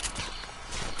bush.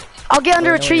 I'll get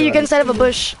under I a know tree, where you you're get at. inside of a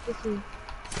bush.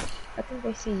 I think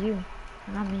they see you,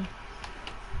 not me.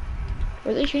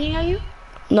 Were they shooting at you?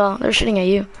 No, they're shooting at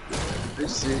you. You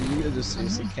guys are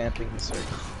seriously camping this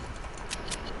circle.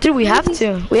 Dude, we have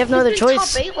to. We have no other It's been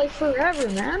choice. top 8 like forever,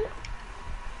 man.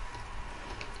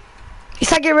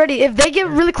 Isak, get ready. If they get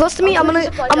really close to me, I'm gonna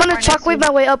shockwave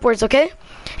my way upwards, okay?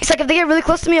 Isak, if they get really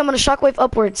close to me, I'm gonna shockwave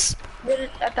upwards. But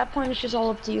at that point, it's just all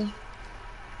up to you.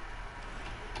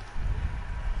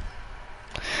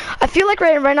 I feel like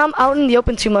right now I'm out in the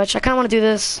open too much. I kind of want to do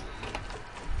this.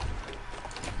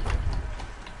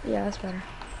 Yeah, that's better.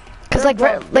 Cause They're like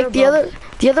above, they're the above.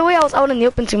 other way I was out in the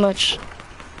open too much. You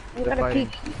They're gotta fighting.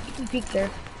 peek. You can peek there.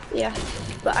 Yeah,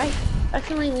 but I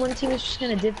feel like one team is just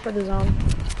gonna dip for the zone.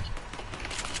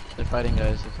 They're fighting,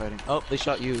 guys. They're fighting. Oh, they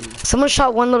shot you. Someone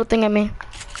shot one little thing at me.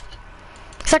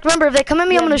 Isak, remember if they come at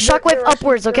me, I'm gonna they're shockwave rushing,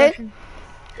 upwards, they're okay?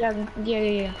 rushing.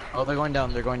 Yeah. Oh, they're going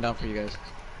down. They're going down for you guys.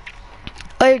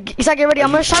 Isak, get ready.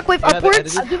 I'm gonna shockwave Yeah, they upwards.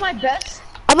 edited- I'll do my best.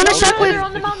 I'm gonna Oh, they're shockwave.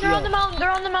 on the mountain. They're on the mountain. They're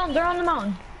on the mountain. They're on the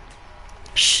mountain.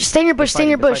 Shh, stay in your bush. Stay in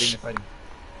your They're bush. fighting.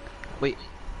 Wait,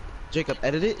 Jacob,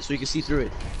 edit it so you can see through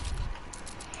it.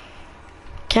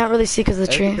 Can't really see because of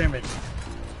the Edit the tree. pyramid.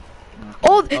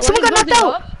 Oh, someone got build knocked it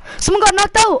out. up. Someone got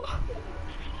knocked out.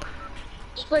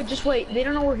 Just wait. They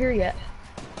don't know we're here yet.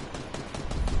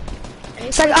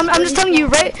 Isak, I'm just telling you,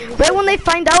 right when they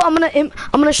find out, I'm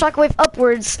gonna shockwave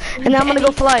upwards, and then I'm gonna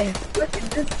go fly.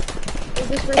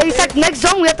 Hey, Isak, next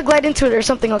zone we have to glide into it or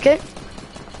something, okay?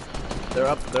 They're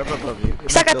up above you.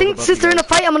 Isak, I think since they're in a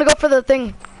fight, I'm gonna go for the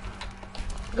thing.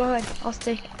 Go ahead. I'll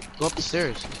stay. Go up the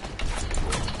stairs.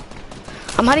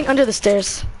 I'm hiding under the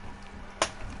stairs.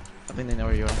 I think they know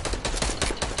where you are.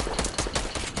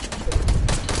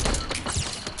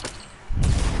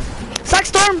 Isak,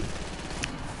 storm.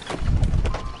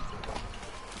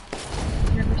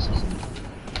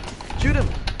 Shoot him!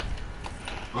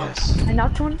 Yes. I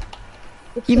knocked one.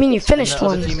 You mean you And finished the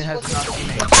other one? teammate has not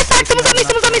teammate. Oh, stack! Someone's on me!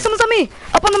 Someone's on me! Someone's on me!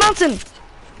 Up on the mountain!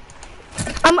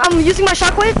 I'm using my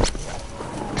shockwave.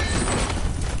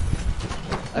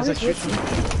 Isaac, shoot him.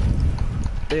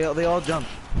 They all jumped.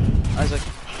 Isaac.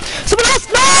 Someone else!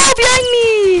 No! Behind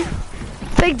me!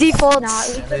 Fake defaults. Nah,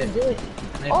 we couldn't do it.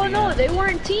 Maybe, Oh no, yeah. they were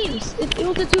in teams. It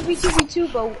was a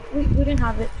 2v2v2, but we didn't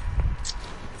have it.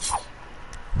 Oh,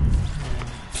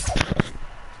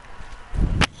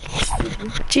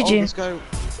 GG. this guy.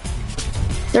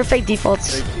 They're fake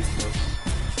defaults.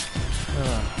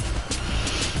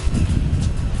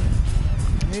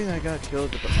 Hey, I got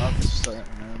killed at the office start,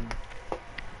 man.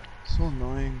 So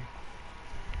annoying.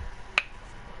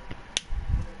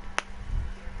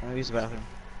 I'm gonna use the bathroom.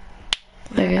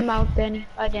 Okay. I'm out, Danny.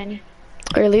 Bye, Danny.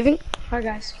 Are you leaving? Bye,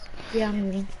 guys. Yeah, I'm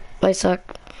leaving. Bye,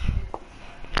 suck.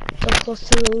 So close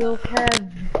to the little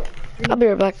Kev. I'll be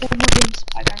right back. 4 more games.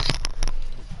 Bye, guys.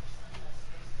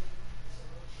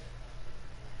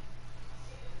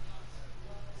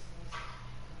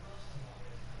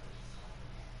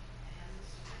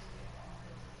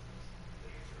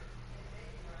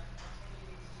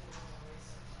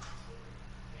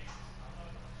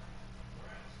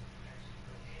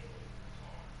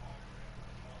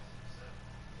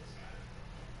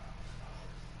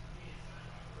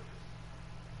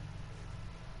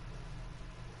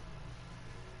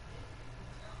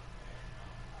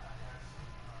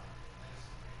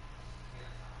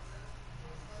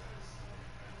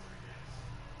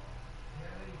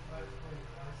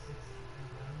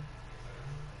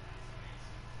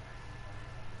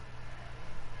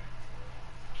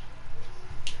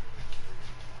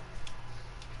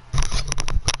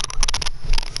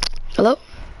 Hello?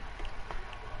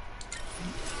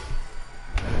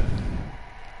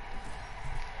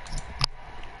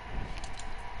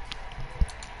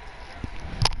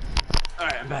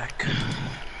 Alright, I'm back.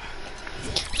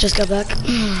 Just got back.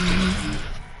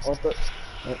 What the?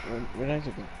 Where did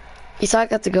Isaac go? Isaac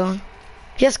got to go.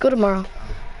 Yes, go tomorrow.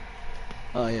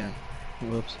 Oh, yeah.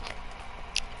 Whoops. So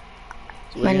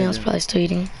what My are you nail's gonna probably still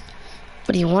eating.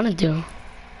 What do you want to do?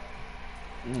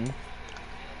 do?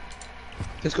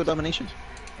 Let's go domination.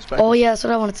 Oh yeah, that's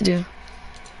what I wanted to do.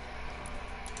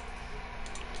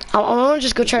 I want to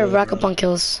just go try to rack up on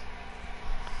kills.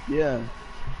 Yeah.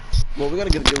 Well, we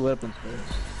gotta get good weapons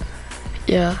first.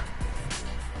 Yeah.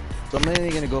 So I'm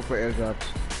mainly gonna go for airdrops.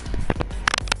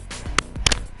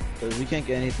 Cause we can't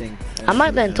get anything. I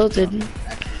might land tilted.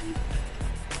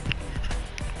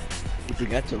 If we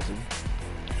got tilted.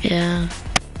 Yeah.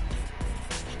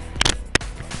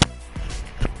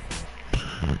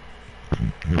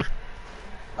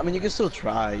 I mean, you can still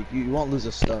try. You won't lose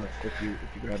the stuff if you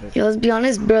grab it. Yeah, let's be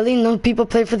honest, barely no people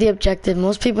play for the objective.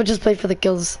 Most people just play for the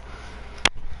kills.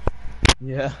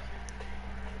 Yeah.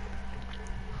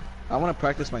 I want to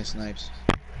practice my snipes.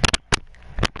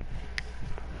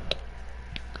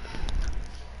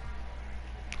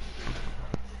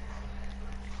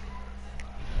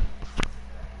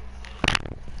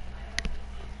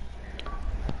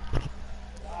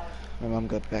 My mom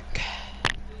got back.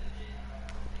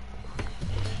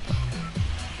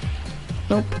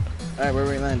 Nope. Alright, where are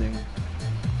we landing?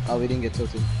 Oh, we didn't get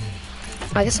tilted.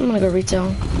 I guess I'm gonna go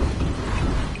retail.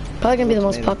 Probably gonna be the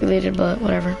most Tomato. populated, but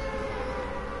whatever.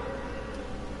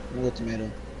 Another tomato.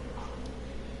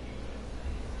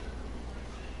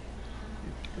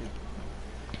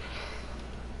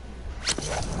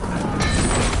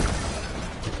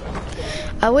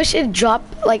 I wish it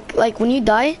dropped like when you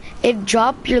die, it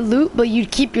drop your loot, but you'd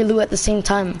keep your loot at the same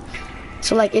time.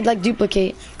 So like it like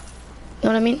duplicate. You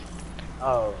know what I mean?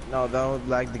 Oh, no, that would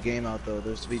lag the game out though.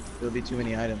 There'll be too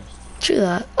many items. True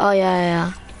that. Oh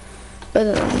yeah.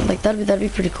 But like that'd be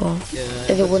pretty cool. Yeah,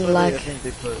 if it wouldn't lag. I think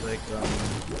they put like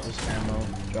just ammo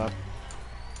drop.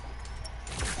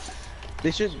 They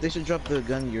should drop the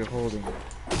gun you're holding.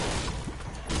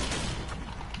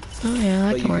 Oh yeah,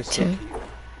 that But can work still too.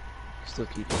 Still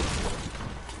keep it.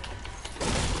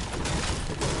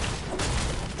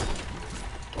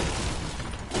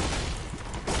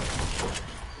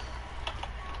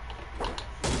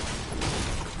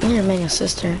 You're a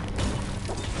sister.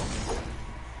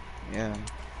 Yeah.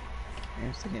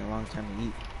 It's taking a long time to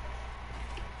eat.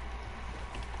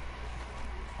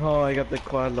 Oh, I got the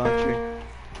quad launcher.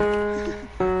 This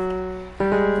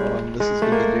is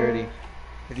gonna be dirty.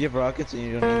 If you have rockets and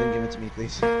you don't need them, give it to me,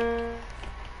 please.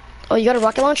 Oh, you got a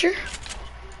rocket launcher?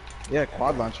 Yeah,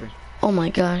 quad launcher. Oh my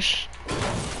gosh.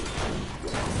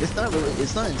 It's not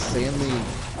insanely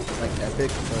like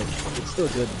epic, but it's still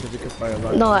good because it can fire a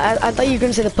lot. No, I thought you were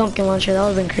gonna say the pumpkin launcher. That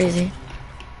would've been crazy.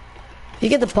 You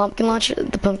get the pumpkin launcher.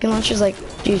 The pumpkin launcher's like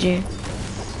GG.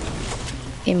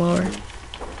 Game over.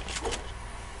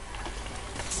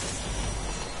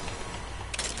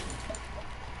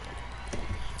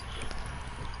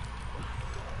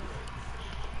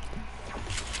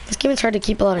 This game is hard to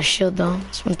keep a lot of shield though.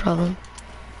 That's one problem.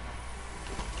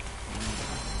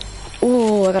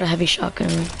 Ooh, I got a heavy shotgun.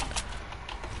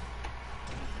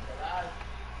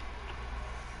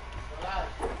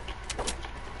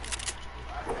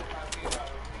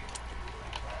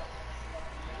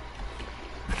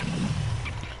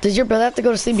 Did your brother have to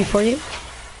go to sleep before you?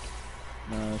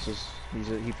 No, it's just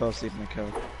he fell asleep in the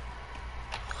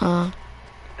couch.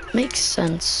 Makes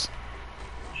sense.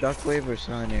 Shockwave or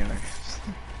silent AR?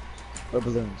 Or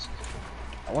balloons?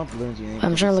 I want balloons.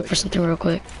 I'm trying to look for something real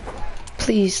quick.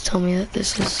 Please tell me that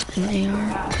this is an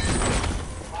AR.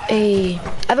 Hey, I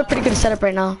have a pretty good setup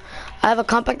right now. I have a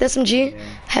compact SMG,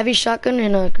 heavy shotgun,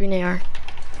 and a green AR.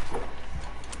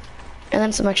 And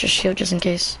then some extra shield just in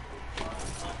case.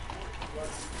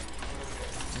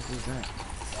 What is that?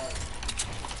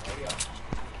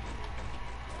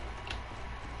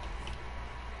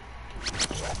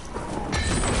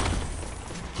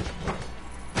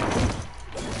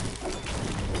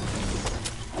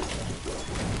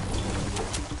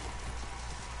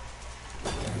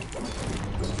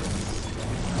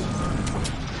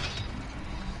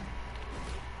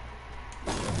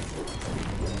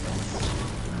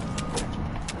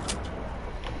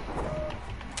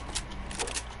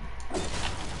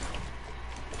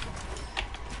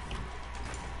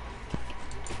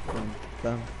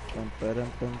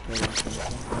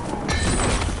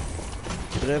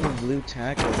 Should I have a blue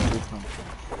tack or a blue pump?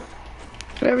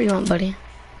 Whatever you want, buddy.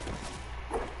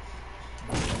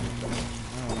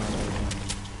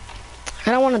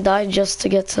 I don't want to die just to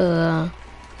get to the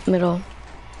middle.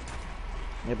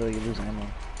 Yeah, but you lose ammo.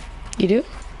 You do?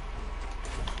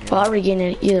 Yeah. Well, I'll regain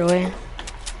it either way.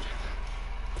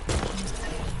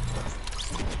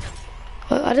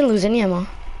 Well, I didn't lose any ammo.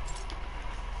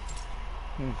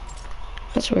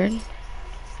 That's weird.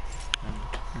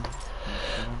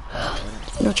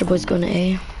 Not your boy's going to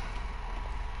A. B's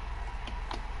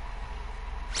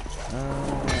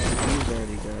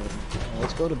already got.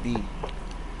 Let's go to B.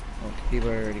 Oh, people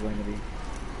are already going to B.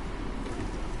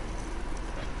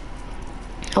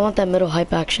 I want that middle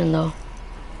hype action though.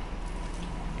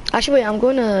 Actually, wait, I'm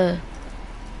going to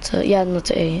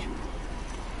A.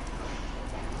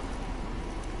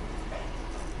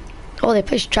 Oh, they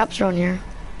placed traps around here.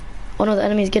 Oh no, the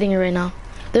enemy's getting it right now.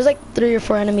 There's like 3 or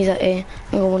 4 enemies at A.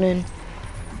 I'm going in.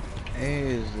 A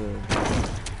is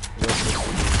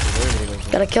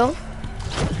Got a kill?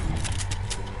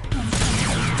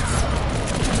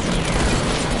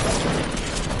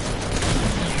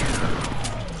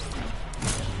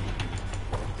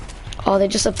 Oh, they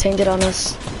just obtained it on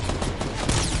us.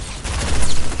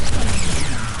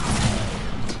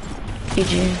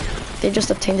 GG. They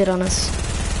just obtained it on us.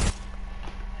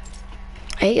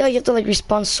 I hate how you have to like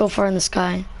respawn so far in the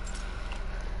sky.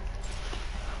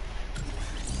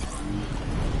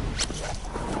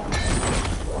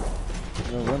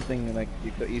 You know, one thing like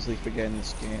you could easily forget in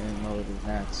this game all of the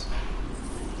mats.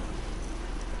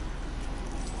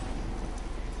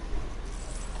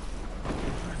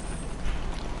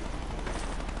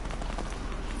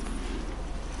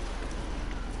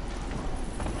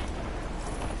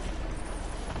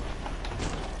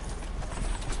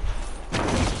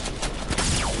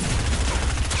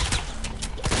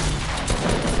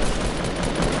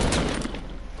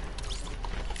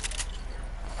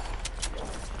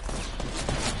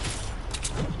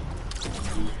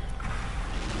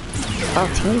 Wow,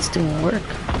 teammates doing work.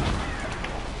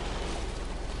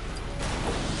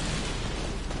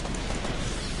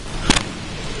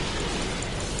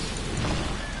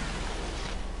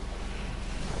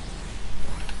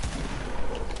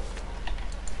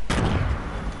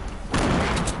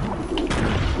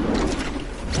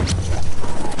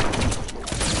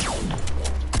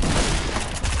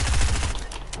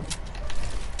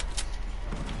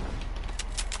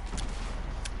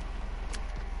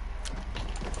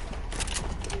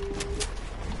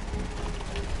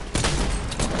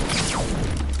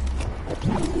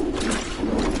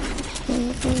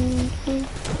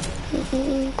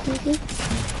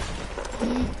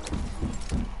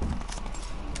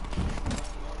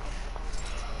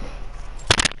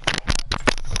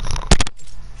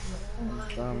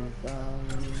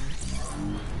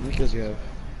 Because you have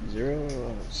 0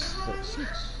 or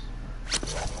 6.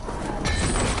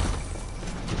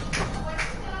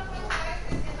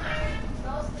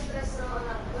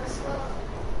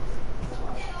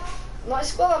 Na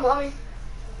escola, mami.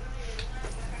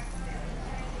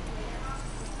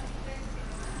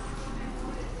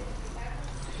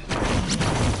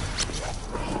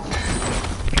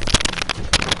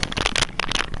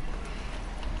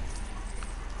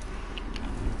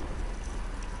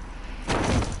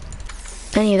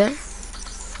 Penny, you there?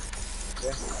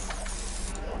 Yeah.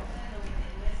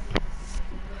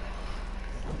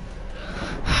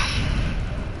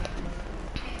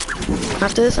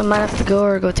 After this, I might have to go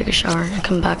or go take a shower and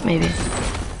come back maybe.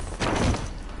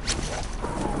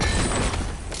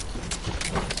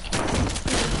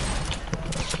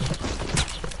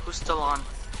 Who's still on?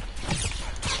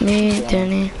 Me,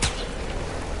 Danny.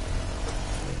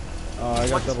 Oh, I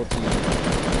got What's- double team.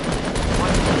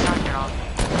 What's not get off?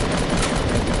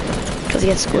 Cause he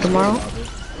has school tomorrow.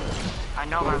 I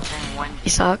know, but I'm saying when. You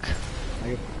suck.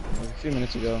 Like a few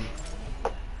minutes ago.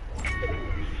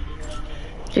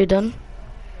 You're done?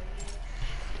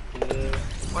 What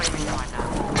do you mean am I done?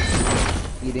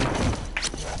 Eating.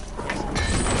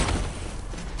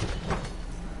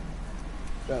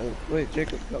 Wait,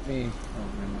 Jacob got me.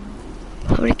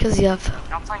 How many kills you have?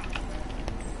 Y'all playing?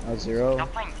 0. Y'all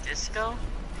playing disco?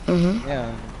 Mm-hmm.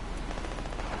 Yeah.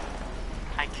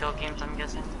 High kill games, I'm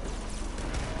guessing.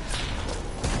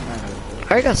 I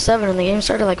already got 7 and the game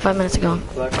started like 5 minutes ago.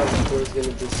 Black Ops 4 is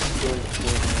gonna destroy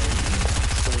Fortnite.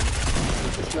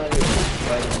 It's not even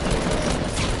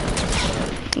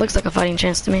fighting. Looks like a fighting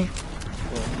chance to me.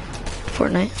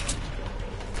 Fortnite.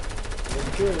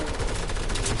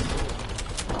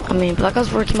 I mean, Black Ops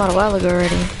 4 came out a while ago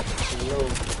already.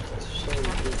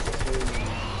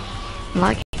 I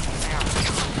like it.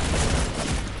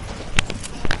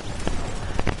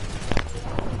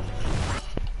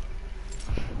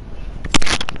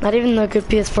 Not even a good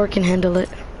PS4 can handle it.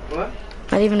 What?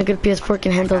 Not even a good PS4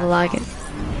 can handle the lag in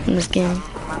this game.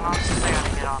 My mom says I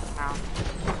gotta get off now.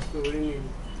 What do you mean?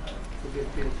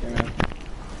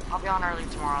 I'll be on early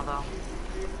tomorrow though.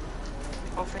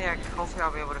 Hopefully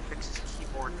I'll be able to fix this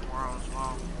keyboard tomorrow as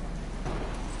well.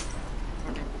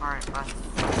 Okay, alright, bye.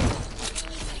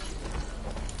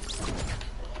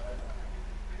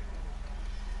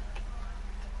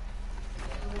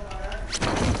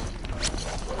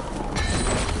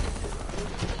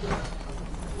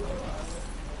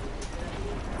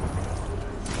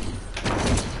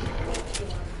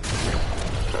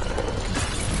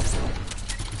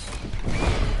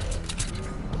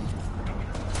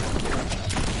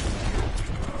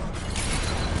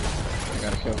 I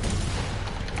got a kill.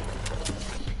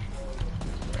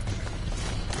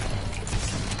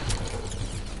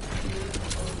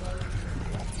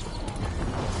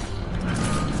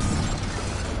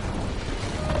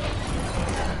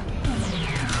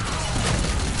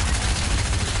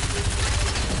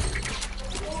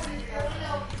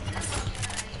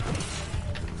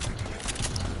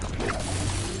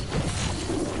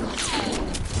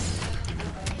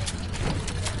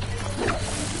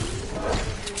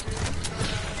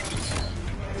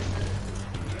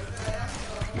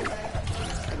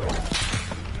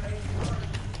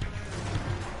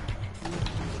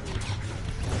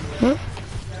 Huh?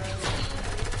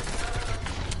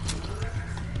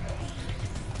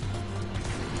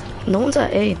 No one's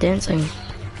at A dancing.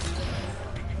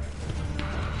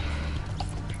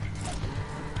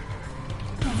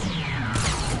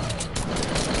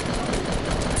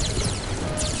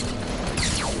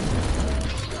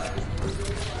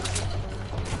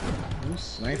 Who's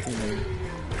sniping me?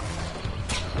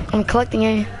 I'm collecting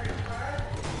A.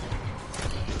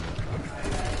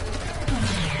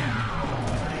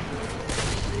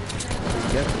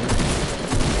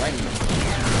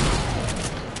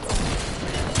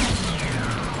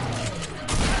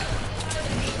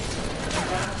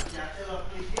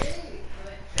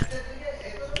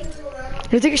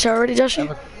 You take a shower already, Joshy?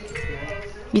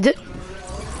 You did?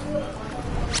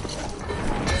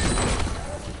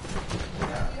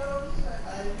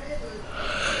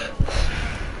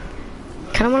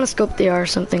 Kinda wanna scope the R or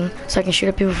something so I can shoot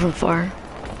at people from far.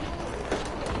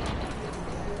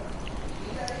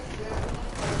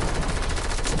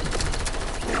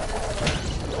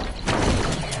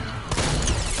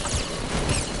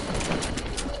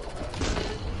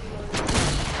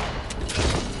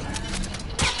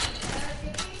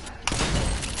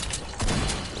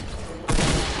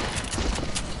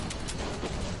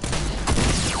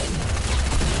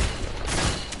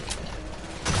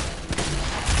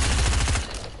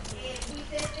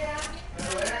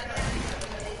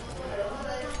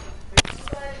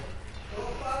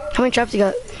 How many traps you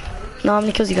got? No, how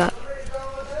many kills you got?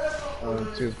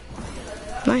 2.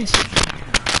 Nice.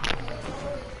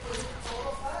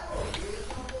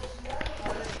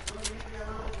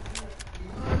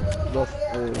 Both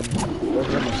of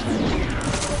them are sniping.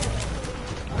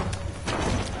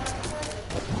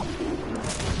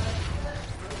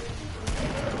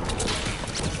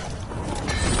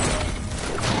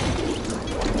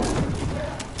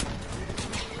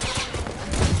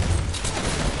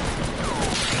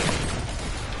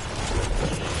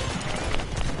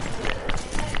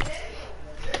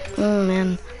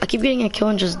 Man, I keep getting a kill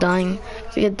and just dying.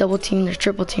 So I get double teamed or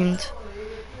triple teamed.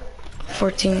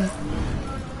 14.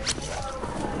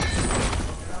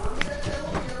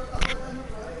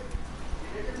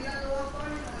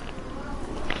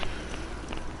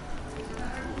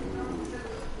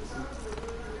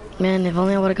 Man, if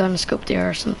only I would've gotten a scope there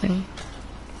or something.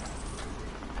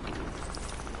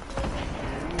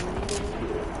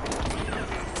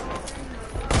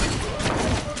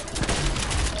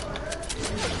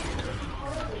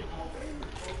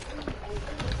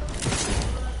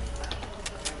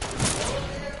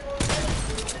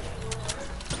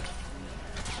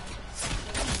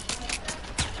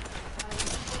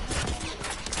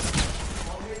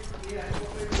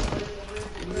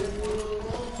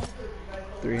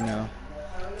 Three now.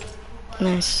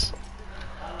 Nice.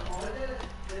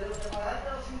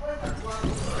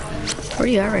 Where are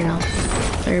you at right now?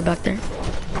 Oh, you're back there.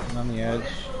 I'm on the edge.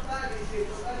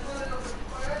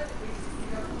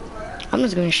 I'm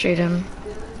just going straight in.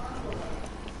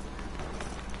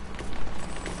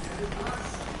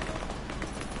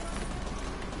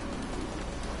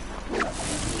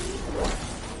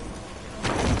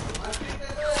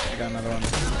 I got another one.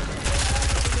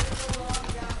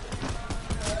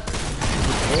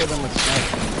 Four of them with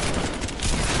snipes.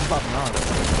 I'm popping off.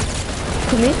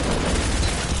 Who, me?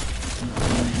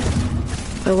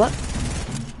 Wait, what?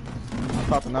 I'm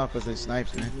popping off because they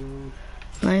snipes, man.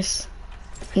 Nice.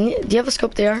 Do you have a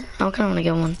scope there? I kind of want to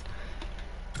get one.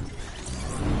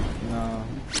 No.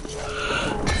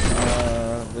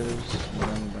 There's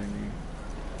none by me.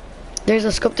 There's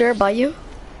a scope there by you?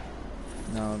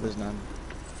 No, there's none.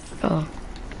 Oh.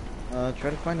 Try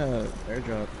to find a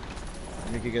airdrop.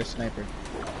 And you could get a sniper.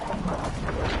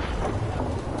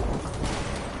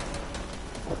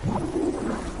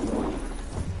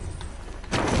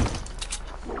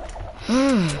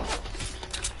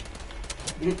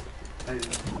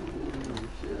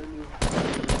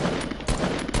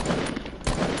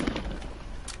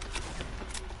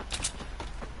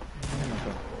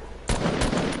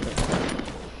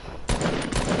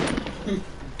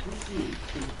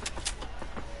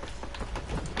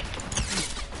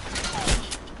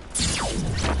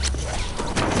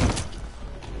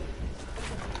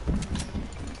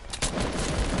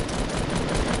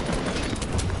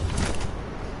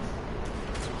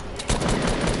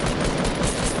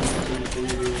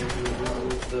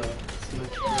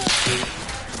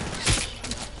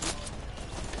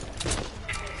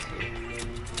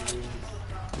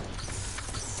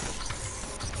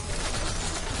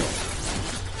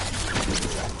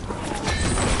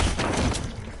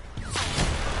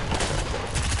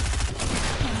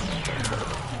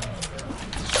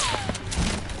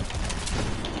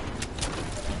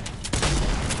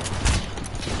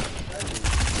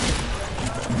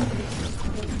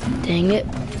 Dang it.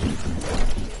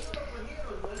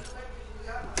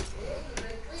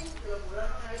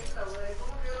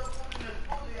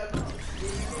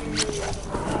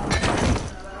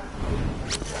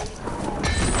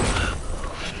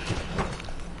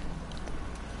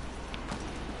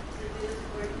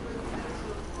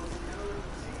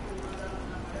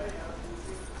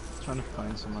 Trying to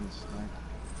find someone to snipe.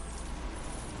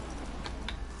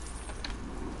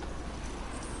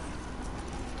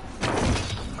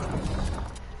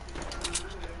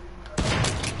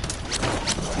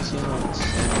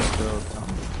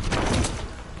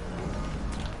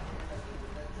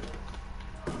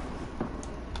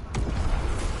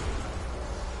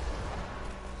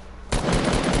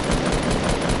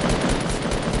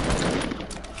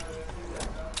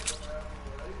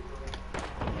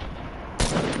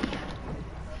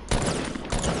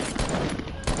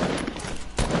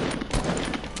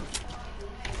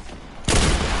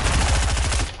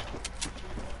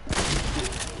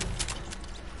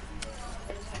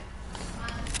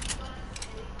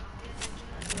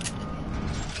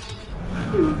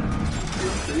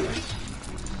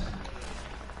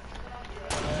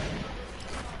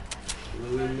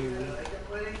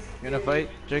 You in a fight,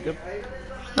 Jacob?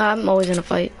 I'm always in a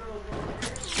fight.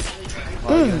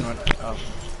 Oh, you're in one. Oh.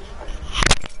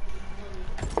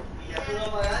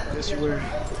 Guess you were.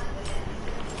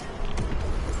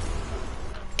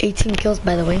 18 kills,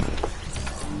 by the way. Nice.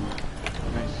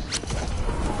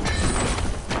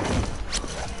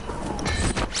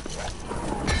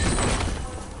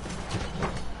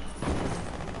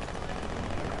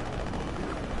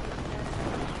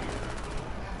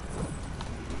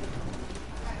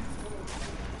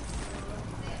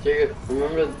 Jacob,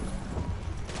 remember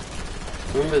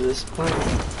this plan?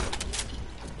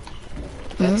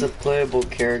 That's a playable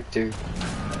character.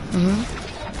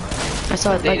 I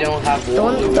saw it. They Like, don't have the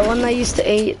Waluigi. one that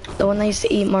used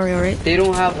to eat Mario, right? They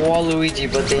don't have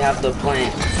Waluigi, but they have the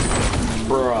plant.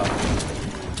 Bruh.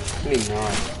 Me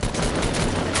not.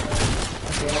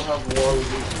 They don't have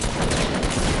Waluigi.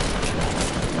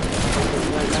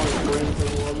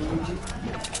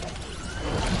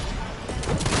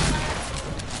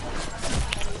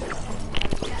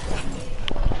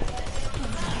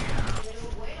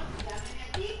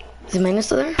 Is the main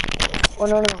still there? Oh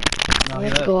no. No, We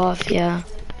have to go off. Yeah.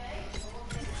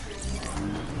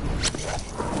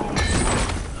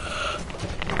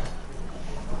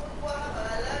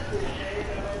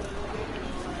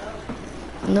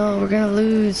 No, we're gonna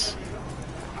lose.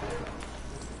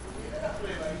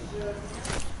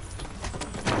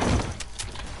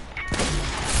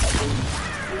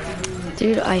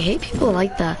 Dude, I hate people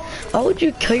like that. Why would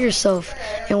you kill yourself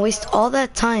and waste all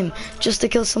that time just to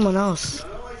kill someone else?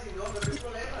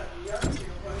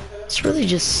 It's really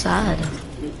just sad.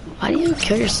 Why do you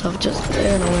kill yourself just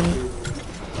there to win?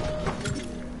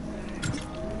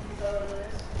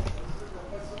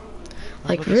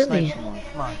 Like, really? Come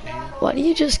on, dude. Why do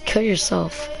you just kill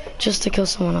yourself just to kill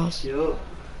someone else? Yo.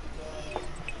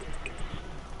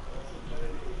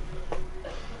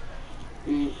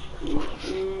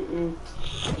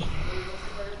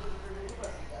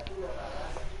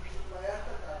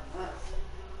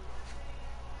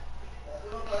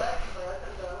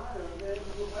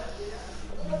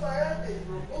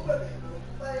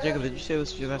 Jacob, did you say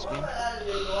this was your last game?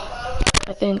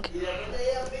 I think.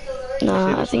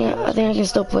 Nah, I think I can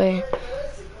still play.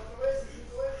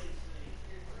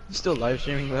 You still live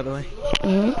streaming, by the way?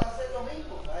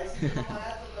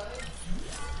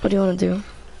 What do you want to do?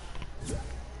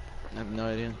 I have no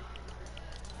idea.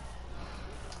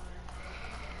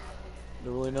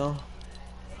 Don't really know.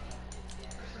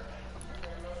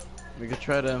 We could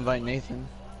try to invite Nathan.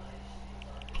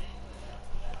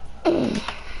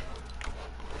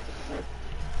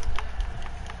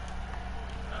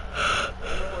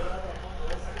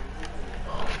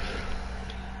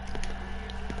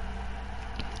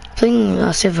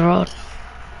 Playing Save the World.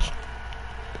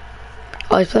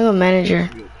 Oh, he's playing with Manager.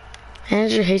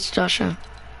 Manager hates Joshua.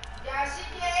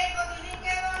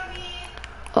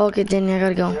 Oh, okay, Danny, I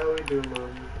gotta go. Yeah, we do,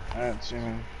 man. Alright, see you,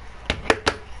 man.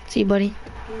 See you, buddy.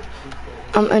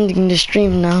 I'm ending the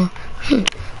stream now.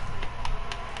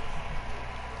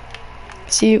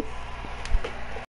 See you.